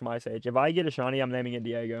Diego from Ice Age. If I get a shiny, I'm naming it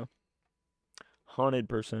Diego.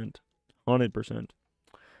 100%. 100%.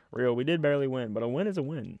 Real, we did barely win, but a win is a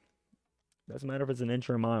win. Doesn't matter if it's an inch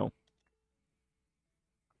or a mile.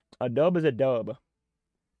 A dub is a dub.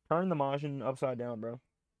 Turn the Majin upside down, bro.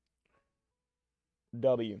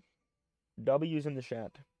 W. W's in the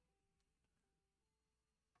chat.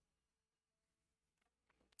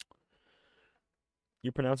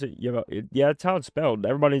 You pronounce it, yeah, that's how it's spelled.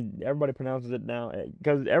 Everybody pronounces it now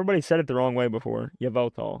because everybody said it the wrong way before.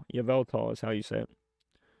 Yveltal. Yveltal is how you say it.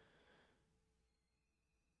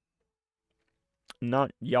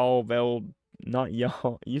 Not not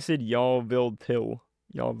y'all. You said Yalviltil.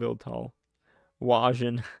 Yalviltal.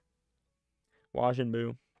 Wajin. Wajin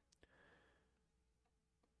Boo.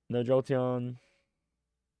 No Jolteon.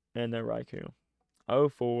 And no Raikou.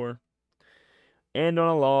 0-4. And on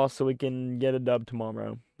a loss so we can get a dub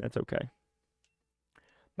tomorrow. That's okay.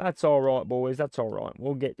 That's all right, boys. That's all right.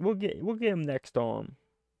 We'll get him next time.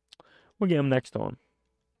 We'll get him next time.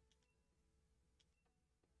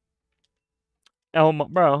 Elmo,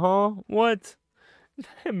 bro, huh? What?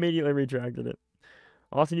 Immediately retracted it.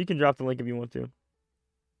 Austin, you can drop the link if you want to.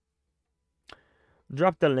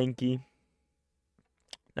 Drop the linky.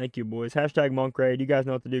 Thank you, boys. Hashtag Monk Raid. You guys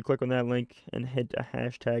know what to do. Click on that link and hit a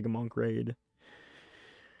hashtag Monk Raid.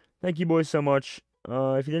 Thank you, boys, so much.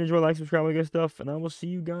 If you did enjoy, like, subscribe, all that good stuff, and I will see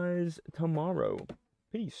you guys tomorrow.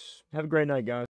 Peace. Have a great night, guys.